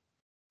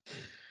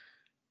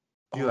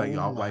 You're like, Oh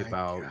I'll wipe my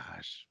out.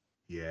 gosh.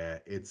 Yeah,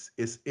 it's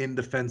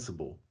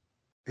indefensible.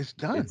 It's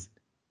done. It's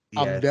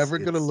I'm yes, never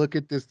gonna it's look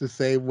at this the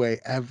same way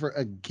ever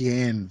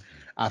again.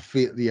 I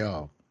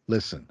feel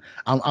listen,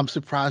 I'm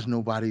surprised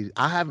nobody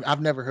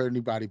I've never heard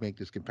anybody make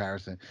this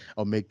comparison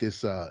or make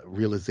this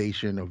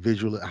realization or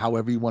visual,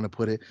 however you want to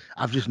put it.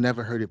 I've just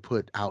never heard it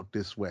put out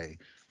this way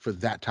for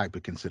that type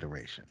of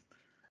consideration.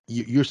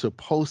 You're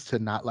supposed to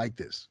not like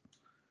this.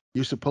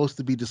 You're supposed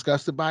to be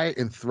disgusted by it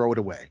and throw it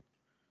away.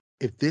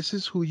 If this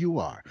is who you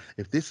are,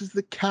 if this is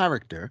the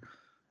character,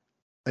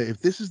 if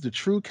this is the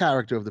true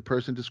character of the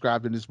person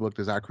described in this book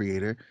as our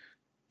creator,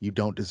 you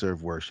don't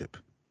deserve worship.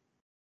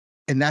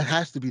 And that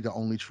has to be the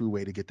only true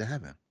way to get to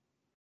heaven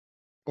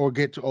or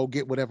get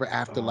whatever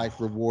afterlife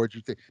oh, reward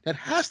you think. That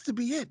has to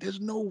be it. There's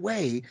no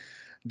way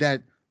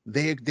that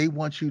they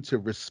want you to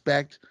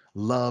respect,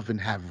 love,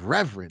 and have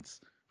reverence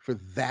for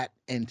that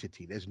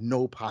entity. There's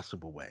no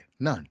possible way.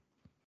 None.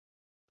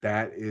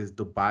 that is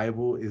the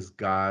Bible is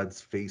God's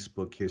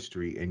Facebook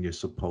history, and you're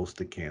supposed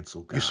to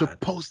cancel You're God.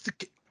 supposed to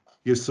get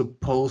You're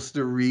supposed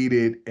to read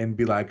it and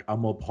be like,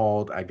 I'm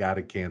appalled. I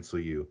gotta cancel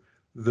you.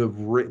 The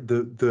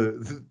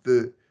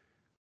the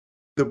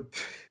the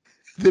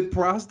the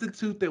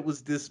prostitute that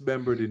was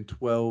dismembered into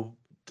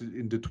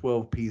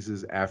 12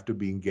 pieces after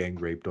being gang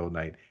raped all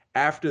night.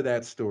 After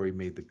that story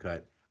made the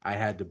cut, I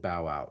had to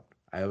bow out.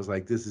 I was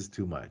like, this is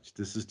too much.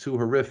 This is too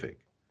horrific.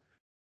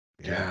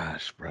 Yeah.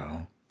 gosh,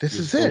 bro. This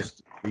You're is it. supposed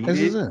to read This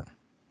is it it.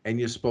 and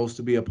you're supposed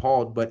to be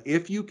appalled. But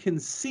if you can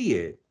see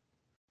it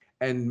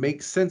and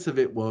make sense of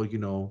it, well,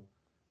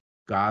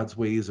 God's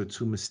ways are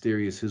too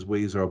mysterious. His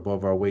ways are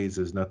above our ways.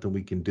 There's nothing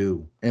we can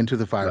do. Into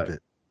the fire Like,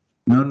 pit.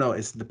 no, no,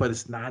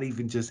 it's not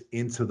even just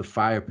into the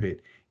fire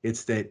pit.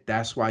 It's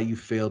that's why you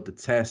failed the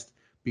test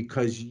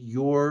because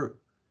you're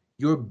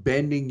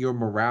bending your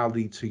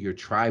morality to your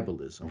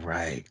tribalism.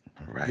 Right.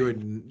 You're Right.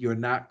 you're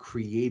not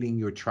creating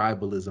your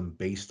tribalism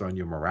based on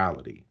your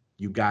morality.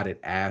 You got it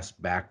ass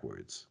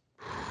backwards.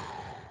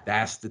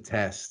 That's the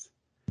test.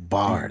 Do you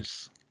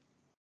Bars.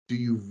 do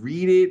you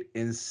read it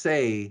and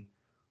say,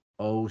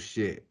 "Oh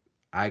shit,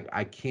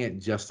 I can't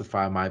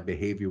justify my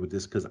behavior with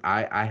this because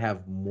I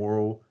have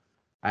moral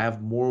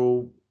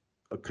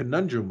a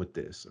conundrum with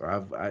this, or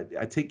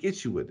I take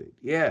issue with it."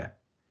 Yeah,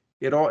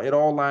 it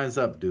all lines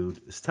up, dude.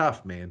 It's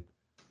tough, man.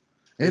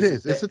 It It's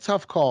is. It's that a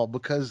tough call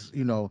because,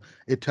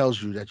 it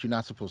tells you that you're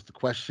not supposed to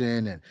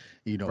question and,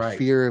 right.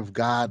 fear of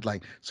God.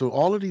 Like, so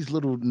all of these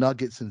little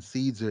nuggets and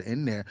seeds are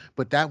in there,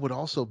 but that would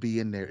also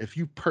be in there if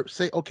you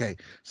say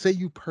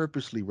you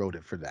purposely wrote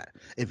it for that.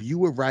 If you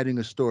were writing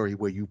a story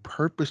where you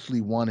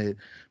purposely wanted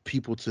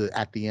people to,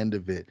 at the end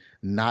of it,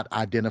 not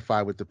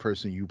identify with the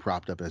person you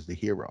propped up as the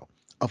hero.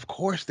 Of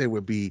course, there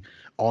would be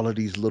all of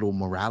these little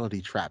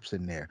morality traps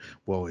in there.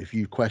 Well, if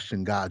you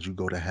question God, you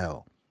go to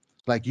hell.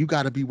 Like, you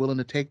got to be willing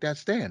to take that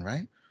stand,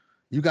 right?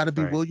 You got to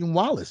be Right. William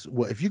Wallace.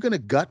 Well, if you're going to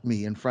gut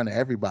me in front of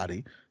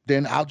everybody,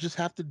 then I'll just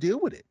have to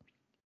deal with it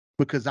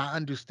because I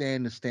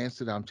understand the stance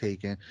that I'm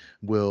taking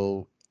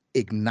will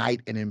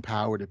ignite and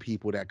empower the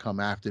people that come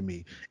after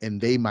me,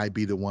 and they might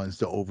be the ones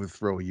to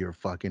overthrow your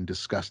fucking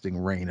disgusting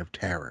reign of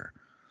terror.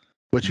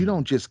 But you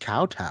don't just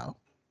kowtow.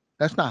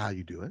 That's not how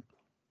you do it.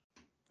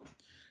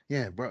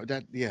 Yeah, bro.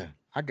 That yeah.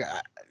 I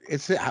got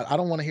it's. I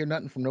don't want to hear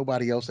nothing from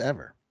nobody else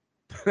ever,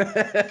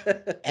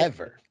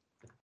 ever,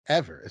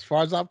 ever. As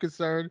far as I'm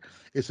concerned,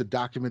 it's a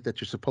document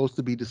that you're supposed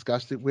to be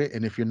disgusted with,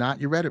 and if you're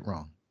not, you read it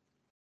wrong.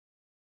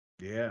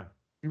 Yeah.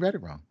 You read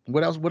it wrong.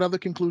 What else? What other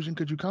conclusion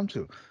could you come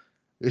to?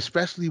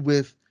 Especially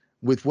with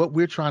what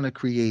we're trying to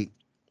create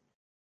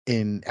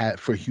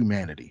for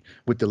humanity,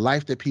 with the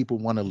life that people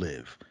want to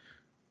live.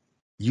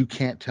 You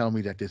can't tell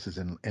me that this is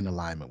in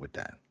alignment with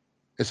that.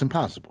 It's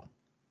impossible.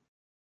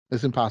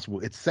 It's impossible.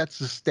 It sets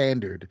the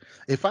standard.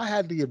 If I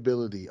had the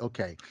ability,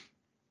 okay,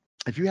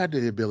 if you had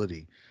the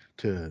ability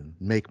to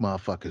make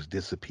motherfuckers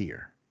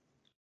disappear.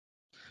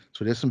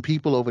 So there's some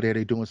people over there,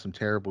 they're doing some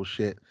terrible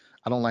shit.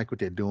 I don't like what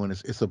they're doing.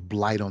 It's a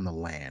blight on the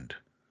land.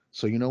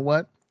 So you know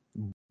what?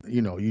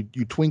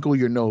 You twinkle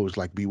your nose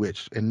like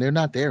Bewitched, and they're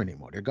not there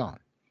anymore. They're gone.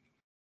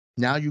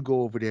 Now you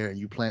go over there and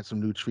you plant some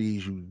new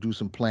trees, you do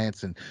some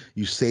plants, and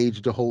you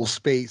sage the whole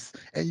space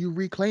and you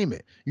reclaim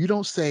it. You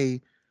don't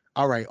say,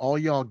 all right, all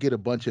y'all get a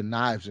bunch of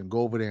knives and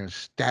go over there and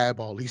stab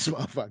all these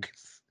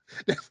motherfuckers.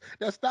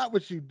 That's not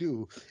what you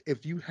do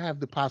if you have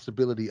the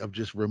possibility of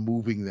just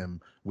removing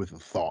them with a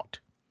thought.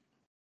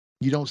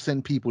 You don't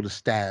send people to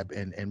stab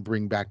and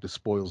bring back the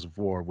spoils of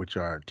war, which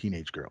are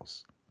teenage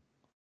girls.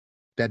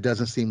 That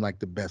doesn't seem like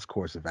the best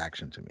course of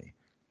action to me.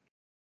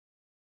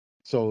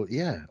 So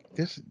yeah,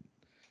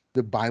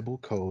 the Bible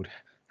code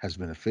has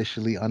been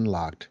officially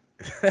unlocked.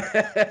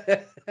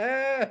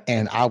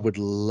 And I would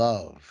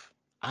love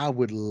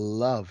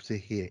to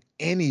hear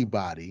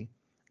anybody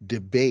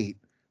debate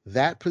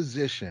that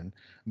position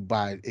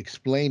by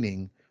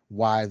explaining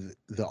why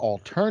the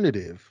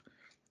alternative,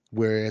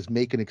 whereas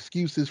making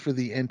excuses for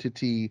the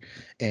entity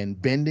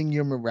and bending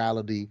your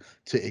morality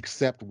to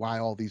accept why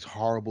all these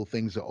horrible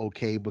things are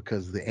okay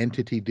because the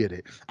entity did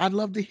it. I'd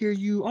love to hear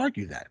you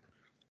argue that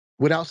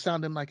without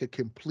sounding like a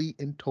complete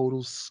and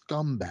total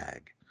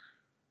scumbag.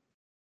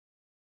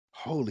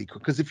 Holy,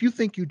 because if you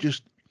think you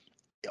just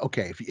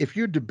okay, if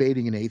you're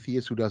debating an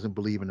atheist who doesn't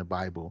believe in the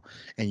Bible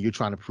and you're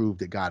trying to prove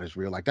that God is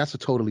real, like that's a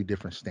totally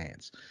different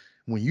stance.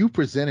 When you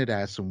present it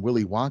as some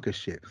Willy Wonka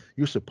shit,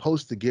 you're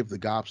supposed to give the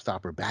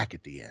gobstopper back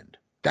at the end.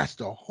 That's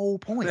the whole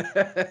point.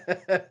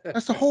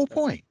 That's the whole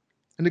point.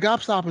 And the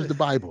gobstopper is the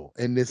Bible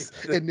in this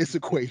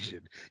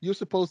equation. You're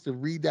supposed to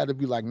read that and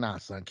be like, nah,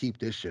 son, keep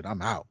this shit.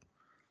 I'm out.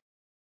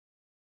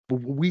 But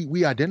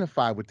we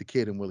identify with the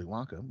kid in Willy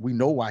Wonka. We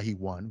know why he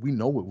won. We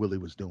know what Willy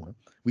was doing.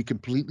 We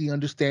completely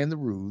understand the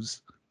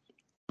ruse,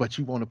 but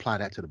you won't apply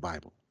that to the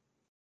Bible.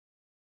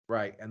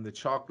 Right. And the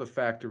chocolate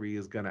factory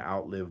is going to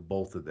outlive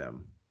both of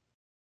them.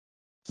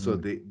 So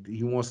Mm.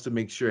 he wants to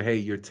make sure, hey,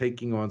 you're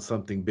taking on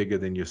something bigger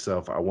than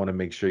yourself. I want to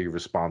make sure you're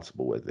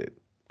responsible with it.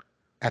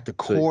 At the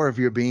So, core of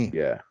your being.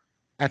 yeah.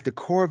 At the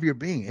core of your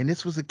being. And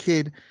this was a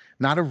kid,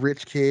 not a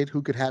rich kid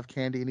who could have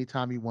candy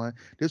anytime he wanted.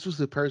 This was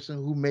a person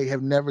who may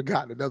have never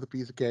gotten another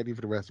piece of candy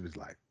for the rest of his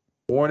life.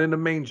 Born in a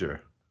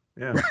manger.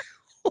 Yeah.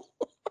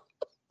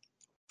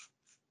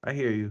 I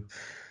hear you.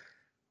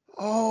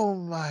 Oh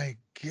my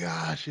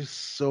gosh, it's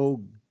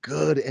so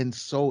good and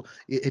so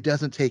it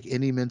doesn't take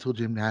any mental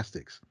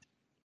gymnastics.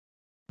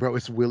 Bro,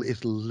 it's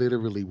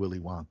literally Willy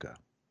Wonka.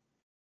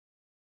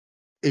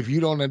 If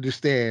you don't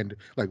understand,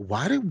 like,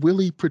 why did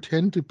Willie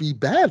pretend to be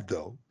bad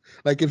though?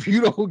 Like, if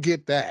you don't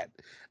get that,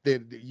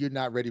 then you're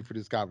not ready for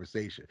this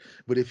conversation.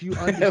 But if you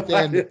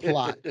understand the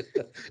plot,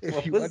 if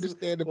what you was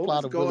understand the what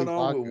plot was of going Willy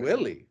on with Wonka,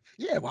 Willie?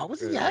 yeah, why was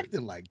he Uh,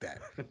 acting like that?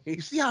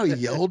 You see how he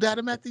yelled at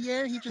him at the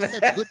end? He just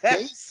said, "Good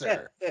day,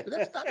 sir."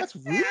 That's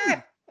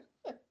rude.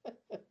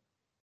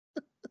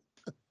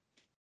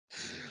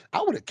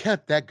 I would have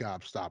kept that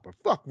gobstopper.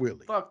 Fuck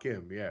Willie. Fuck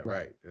him. Yeah, Right.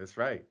 right. That's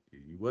right.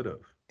 You would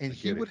have. And I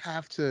he get would it.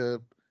 have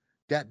to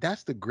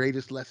that's the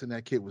greatest lesson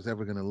that kid was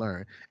ever going to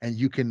learn, and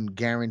you can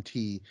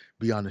guarantee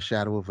beyond a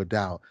shadow of a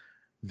doubt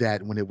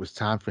that when it was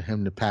time for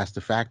him to pass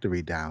the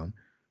factory down,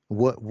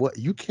 what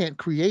you can't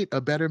create a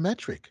better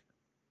metric.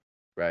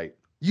 Right.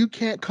 You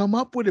can't come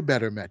up with a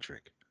better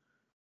metric.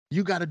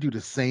 You got to do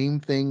the same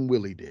thing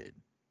Willie did.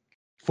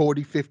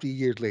 40, 50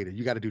 years later,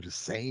 you got to do the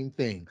same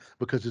thing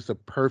because it's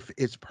perfect.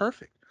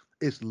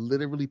 It's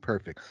literally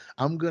perfect.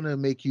 I'm going to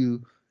make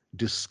you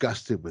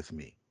disgusted with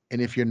me.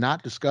 And if you're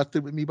not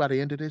disgusted with me by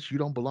the end of this, you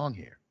don't belong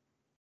here.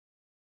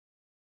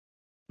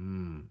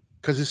 Mm.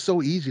 Because it's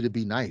so easy to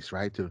be nice,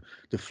 right? To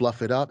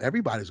fluff it up.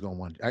 Everybody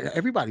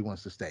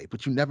wants to stay,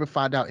 but you never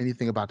find out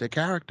anything about their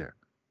character.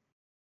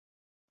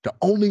 The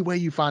only way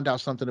you find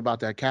out something about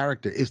that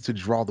character is to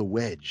draw the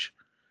wedge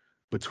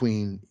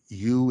between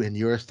you and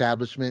your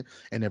establishment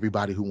and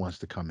everybody who wants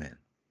to come in.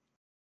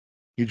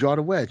 You draw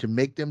the wedge and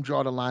make them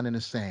draw the line in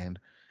the sand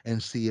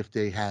and see if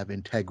they have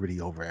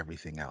integrity over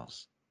everything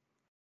else.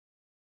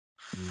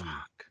 Mm.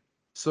 Fuck.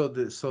 So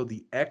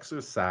the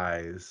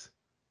exercise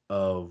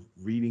of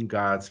reading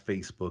God's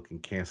Facebook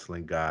and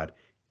canceling God,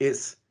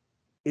 it's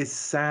it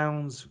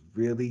sounds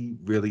really,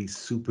 really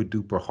super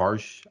duper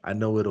harsh. I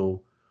know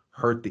it'll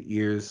hurt the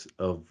ears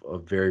of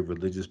very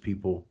religious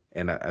people,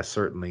 and I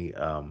certainly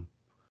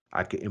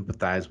I can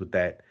empathize with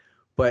that.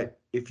 But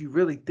if you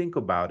really think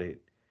about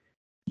it,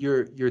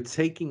 you're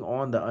taking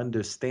on the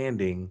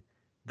understanding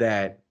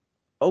that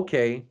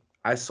okay,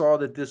 I saw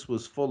that this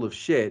was full of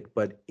shit,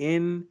 but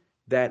in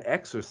that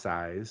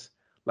exercise,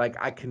 like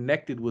I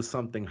connected with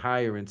something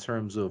higher in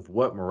terms of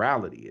what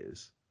morality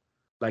is.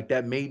 Like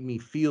that made me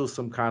feel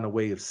some kind of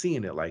way of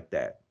seeing it like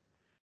that.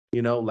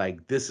 You know,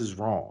 like this is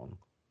wrong.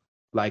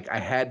 Like I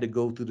had to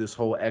go through this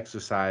whole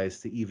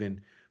exercise to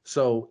even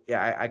so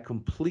yeah, I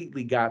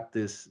completely got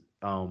this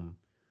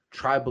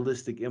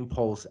tribalistic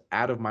impulse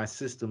out of my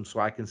system so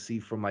I can see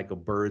from like a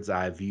bird's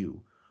eye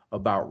view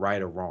about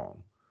right or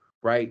wrong.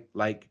 Right?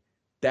 Like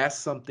that's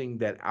something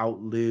that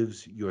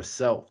outlives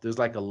yourself. There's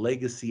like a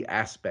legacy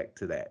aspect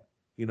to that.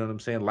 You know what I'm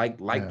saying? Like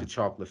Yeah. the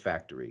chocolate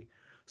factory.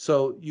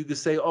 So you could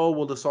say, oh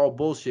well, it's all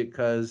bullshit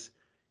because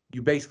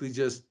you basically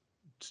just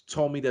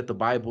told me that the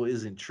Bible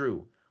isn't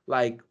true.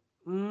 Like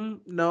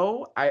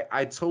no,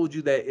 I told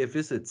you that if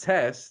it's a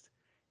test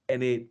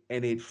and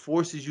it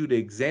forces you to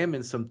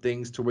examine some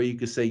things to where you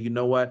can say, you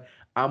know what,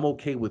 I'm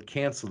okay with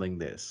canceling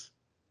this.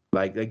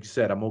 Like you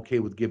said, I'm okay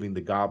with giving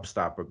the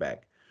gobstopper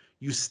back.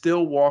 You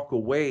still walk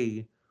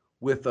away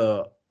with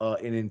a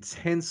an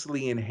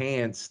intensely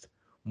enhanced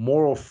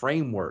moral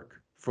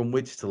framework from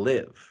which to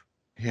live.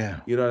 Yeah.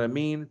 You know what I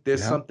mean?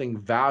 There's Yeah. something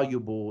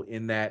valuable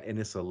in that, and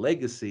it's a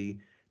legacy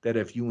that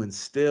if you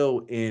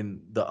instill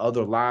in the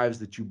other lives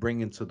that you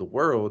bring into the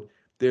world,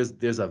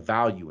 there's a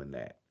value in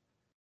that.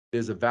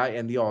 There's a value,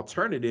 and the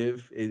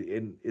alternative,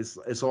 and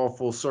it's all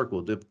full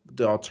circle.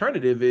 The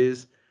alternative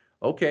is,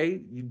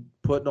 okay, you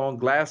putting on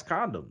glass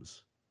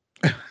condoms,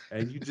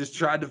 and you just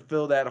tried to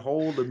fill that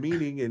hole of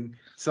meaning, and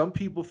some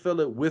people fill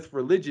it with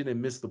religion and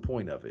miss the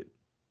point of it.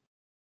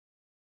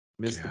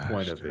 Miss the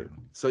point Gosh, of it. dude.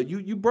 So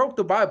you broke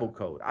the Bible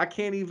code. I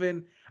can't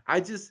even. I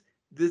just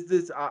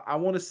this I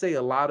want to say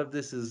a lot of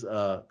this is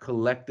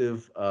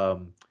collective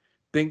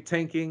think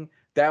tanking.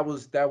 That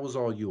was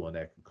all you on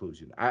that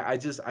conclusion. I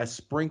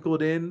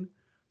sprinkled in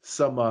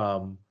some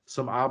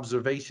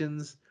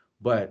observations,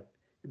 but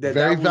Very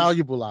that was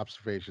valuable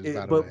observations,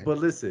 by it. the But way.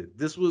 listen,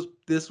 this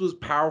was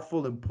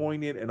powerful and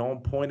poignant and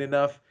on point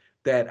enough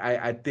that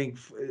I think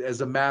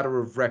as a matter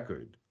of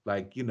record,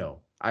 like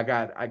I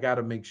got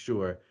to make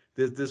sure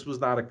this was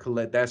not a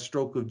collect. That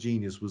stroke of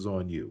genius was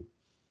on you.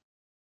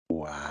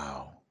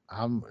 Wow.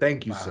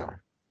 Thank you, Wow.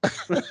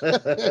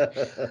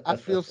 sir. I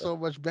feel so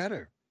much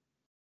better.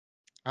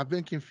 I've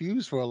been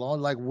confused for a long,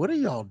 like, what are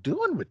y'all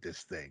doing with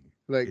this thing?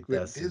 Like It with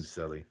does seem this,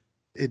 silly.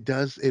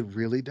 it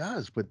really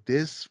does. But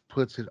this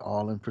puts it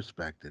all in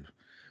perspective.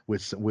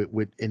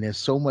 And there's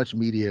so much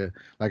media.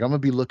 Like I'm gonna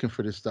be looking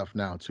for this stuff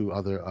now to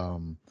other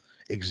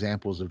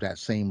examples of that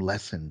same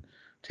lesson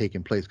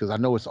taking place because I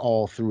know it's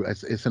all through.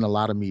 It's in a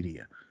lot of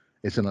media.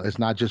 It's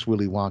not just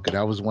Willy Wonka.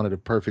 That was one of the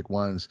perfect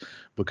ones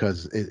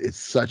because it's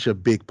such a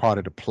big part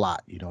of the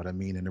plot. You know what I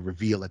mean? And the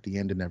reveal at the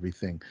end and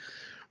everything.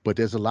 But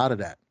there's a lot of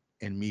that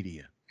in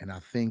media, and I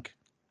think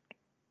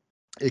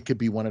it could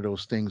be one of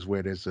those things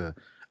where there's a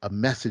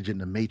message in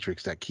the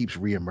matrix that keeps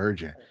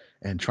reemerging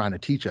and trying to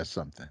teach us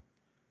something,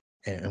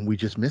 and we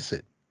just miss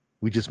it.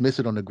 We just miss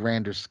it on a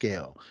grander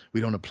scale.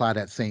 We don't apply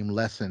that same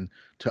lesson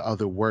to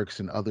other works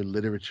and other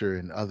literature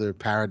and other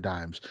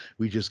paradigms.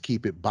 We just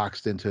keep it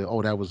boxed into,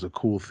 oh, that was a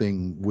cool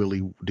thing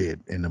Willie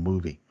did in the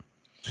movie.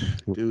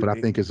 But Dude, I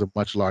think it's a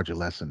much larger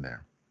lesson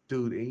there.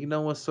 dude, and you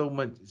know what's so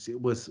much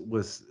it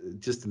was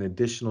just an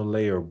additional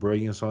layer of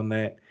brilliance on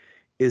that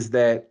is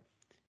that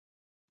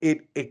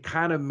it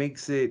kind of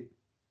makes it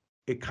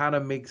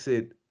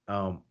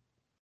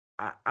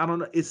I don't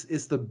know,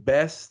 it's the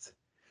best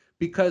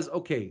because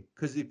okay,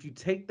 because if you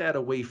take that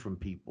away from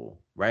people,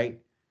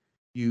 right?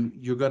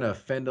 You're gonna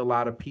offend a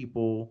lot of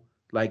people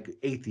like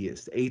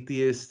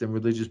atheists and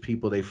religious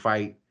people, they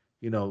fight,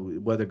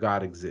 whether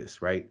God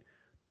exists, right?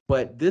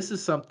 But this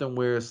is something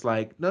where it's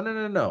like, no, no,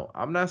 no, no,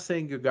 I'm not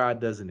saying your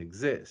God doesn't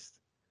exist.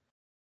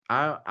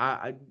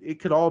 It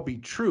could all be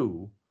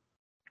true,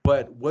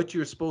 but what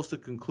you're supposed to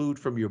conclude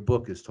from your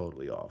book is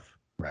totally off.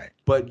 Right,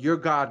 But your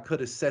God could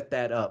have set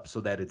that up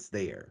so that it's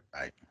there,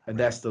 right, and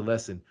right. that's the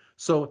lesson.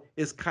 So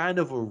it's kind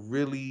of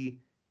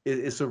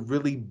it's a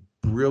really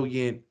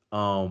brilliant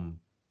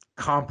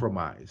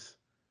compromise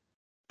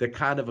that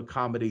kind of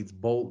accommodates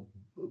both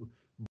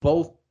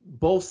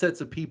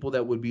sets of people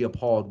that would be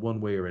appalled one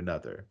way or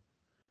another.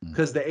 Mm.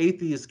 Because the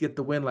atheists get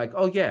the win, like,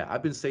 oh yeah,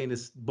 I've been saying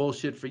this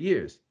bullshit for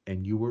years,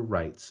 and you were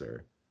right,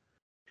 sir.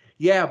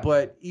 Yeah,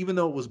 but even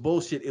though it was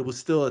bullshit, it was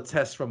still a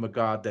test from a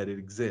god that it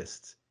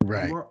exists. You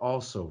Right, are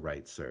also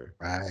right, sir.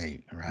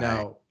 right, right.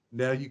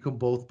 Now you can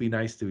both be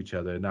nice to each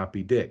other and not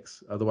be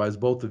dicks. Otherwise,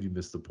 both of you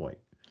miss the point.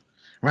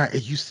 Right.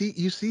 And you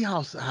see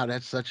how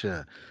that's such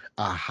a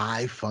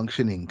high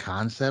functioning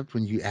concept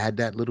when you add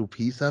that little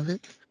piece of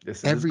it.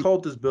 Listen, this Every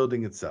cult is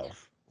building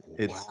itself.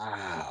 It's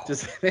wow.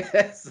 just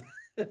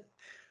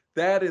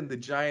that and the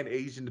giant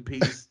Asian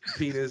penis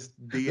The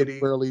deity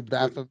burly when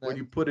Baphomet.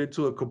 you put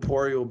into a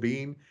corporeal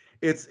being,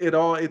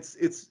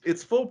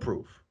 it's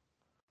foolproof.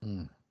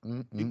 Mm,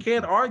 mm, You mm,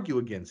 can't mm. argue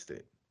against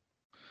it.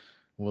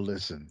 Well,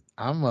 listen,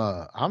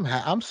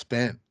 I'm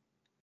spent.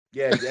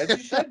 Yeah, as you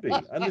should be,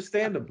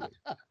 understandably.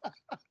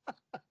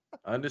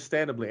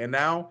 Understandably. And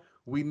now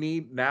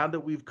now that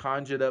we've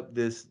conjured up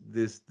this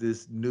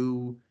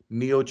new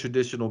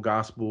neo-traditional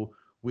gospel,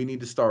 we need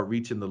to start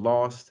reaching the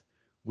lost.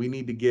 We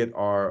need to get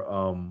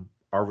our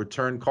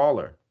return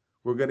caller.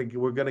 We're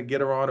gonna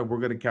get her on and we're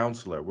gonna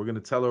counsel her. We're gonna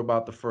tell her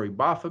about the furry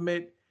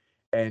Baphomet,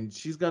 and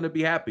she's gonna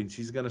be happy.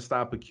 She's gonna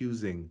stop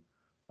accusing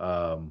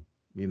um,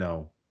 you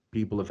know,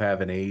 people of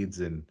having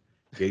AIDS and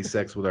gay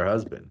sex with her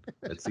husband.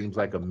 That seems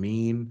like a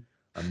mean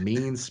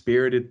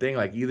spirited thing.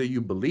 Like either you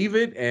believe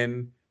it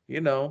and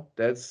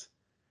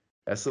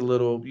that's a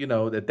little,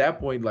 at that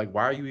point, like,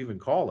 why are you even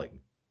calling?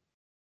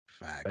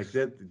 Like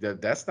Facts.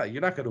 that's not,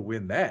 you're not going to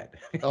win that.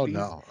 Oh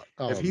no.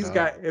 If Oh he's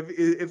got, no.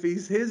 if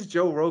he's his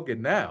Joe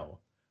Rogan now,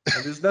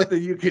 and there's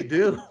nothing you can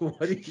do,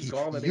 what are you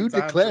calling You eight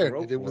times in a declared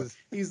row that for? He's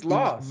he was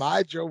lost.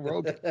 my Joe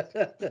Rogan.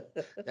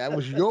 That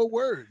was your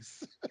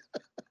words.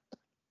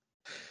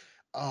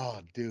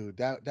 Oh, dude,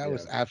 that Yeah,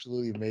 was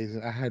absolutely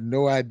amazing. I had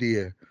no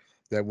idea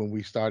that when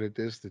we started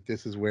this, that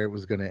this is where it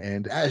was going to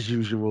end. As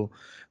usual,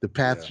 the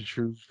path yeah. to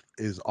truth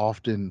is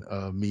often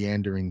a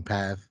meandering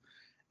path,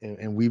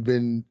 and we've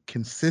been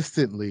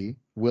consistently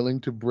willing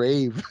to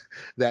brave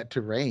that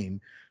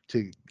terrain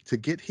to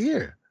get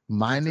here,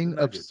 Get to the mining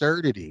nuggets.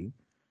 absurdity,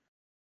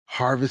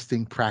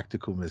 harvesting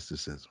practical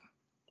mysticism.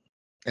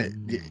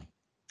 Mm.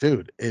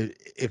 Dude,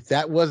 if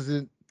that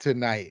wasn't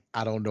tonight,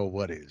 I don't know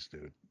what is,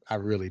 dude. I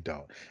really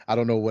don't. I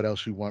don't know what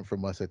else you want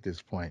from us at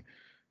this point.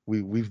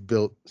 We've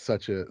built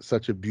such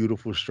a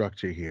beautiful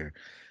structure here.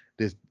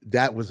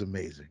 That was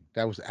amazing.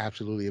 That was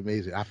absolutely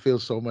amazing. I feel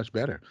so much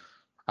better.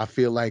 I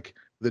feel like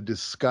the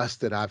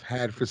disgust that I've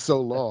had for so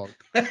long.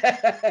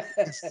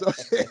 It's so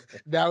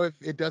now if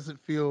it doesn't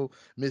feel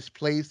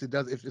misplaced, it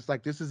does. If it's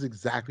like this is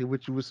exactly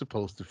what you were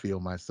supposed to feel,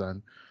 my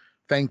son.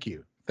 Thank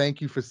you. Thank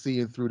you for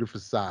seeing through the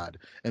facade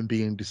and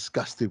being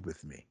disgusted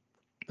with me.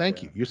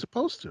 Thank Yeah. you. You're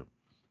supposed to.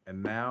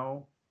 And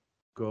now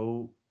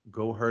go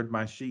go herd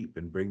my sheep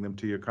and bring them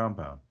to your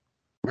compound.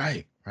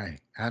 Right, right.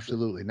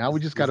 Absolutely. Now we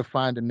Just, just got to just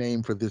find a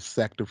name for this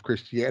sect of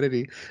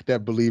Christianity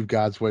that believe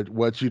God's word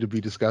wants you to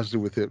be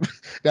disgusted with him.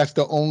 That's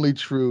the only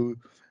true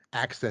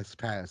access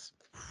pass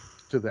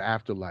to the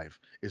afterlife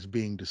is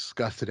being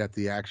disgusted at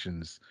the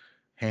actions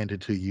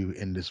handed to you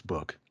in this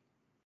book.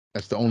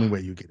 That's the only way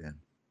you get in.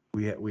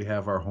 we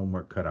have our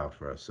homework cut out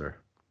for us, sir.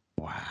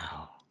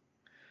 Wow.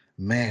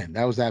 Man,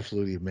 that was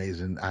absolutely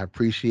amazing. I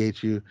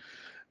appreciate you.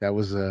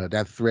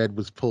 That thread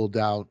was pulled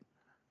out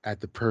at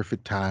the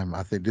perfect time.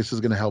 I think this is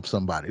going to help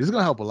somebody. This is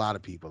going to help a lot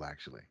of people,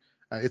 actually.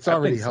 It's I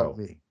already think helped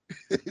so. me.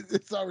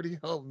 It's already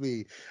helped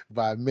me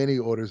by many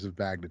orders of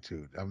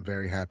magnitude. I'm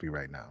very happy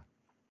right now.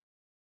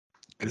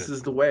 This Good.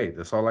 is the way.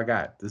 That's all I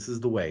got. This is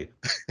the way.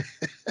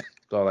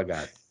 That's all I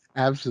got.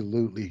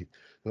 Absolutely.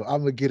 So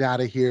I'm gonna get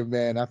out of here,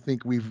 man. I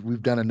think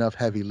we've done enough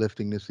heavy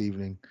lifting this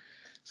evening.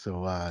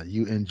 So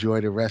you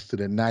enjoy the rest of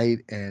the night,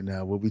 and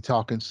we'll be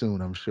talking soon,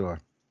 I'm sure.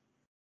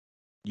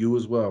 You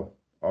as well.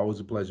 Always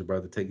a pleasure,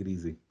 brother. Take it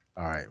easy.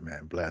 All right,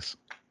 man. Bless.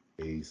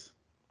 Peace.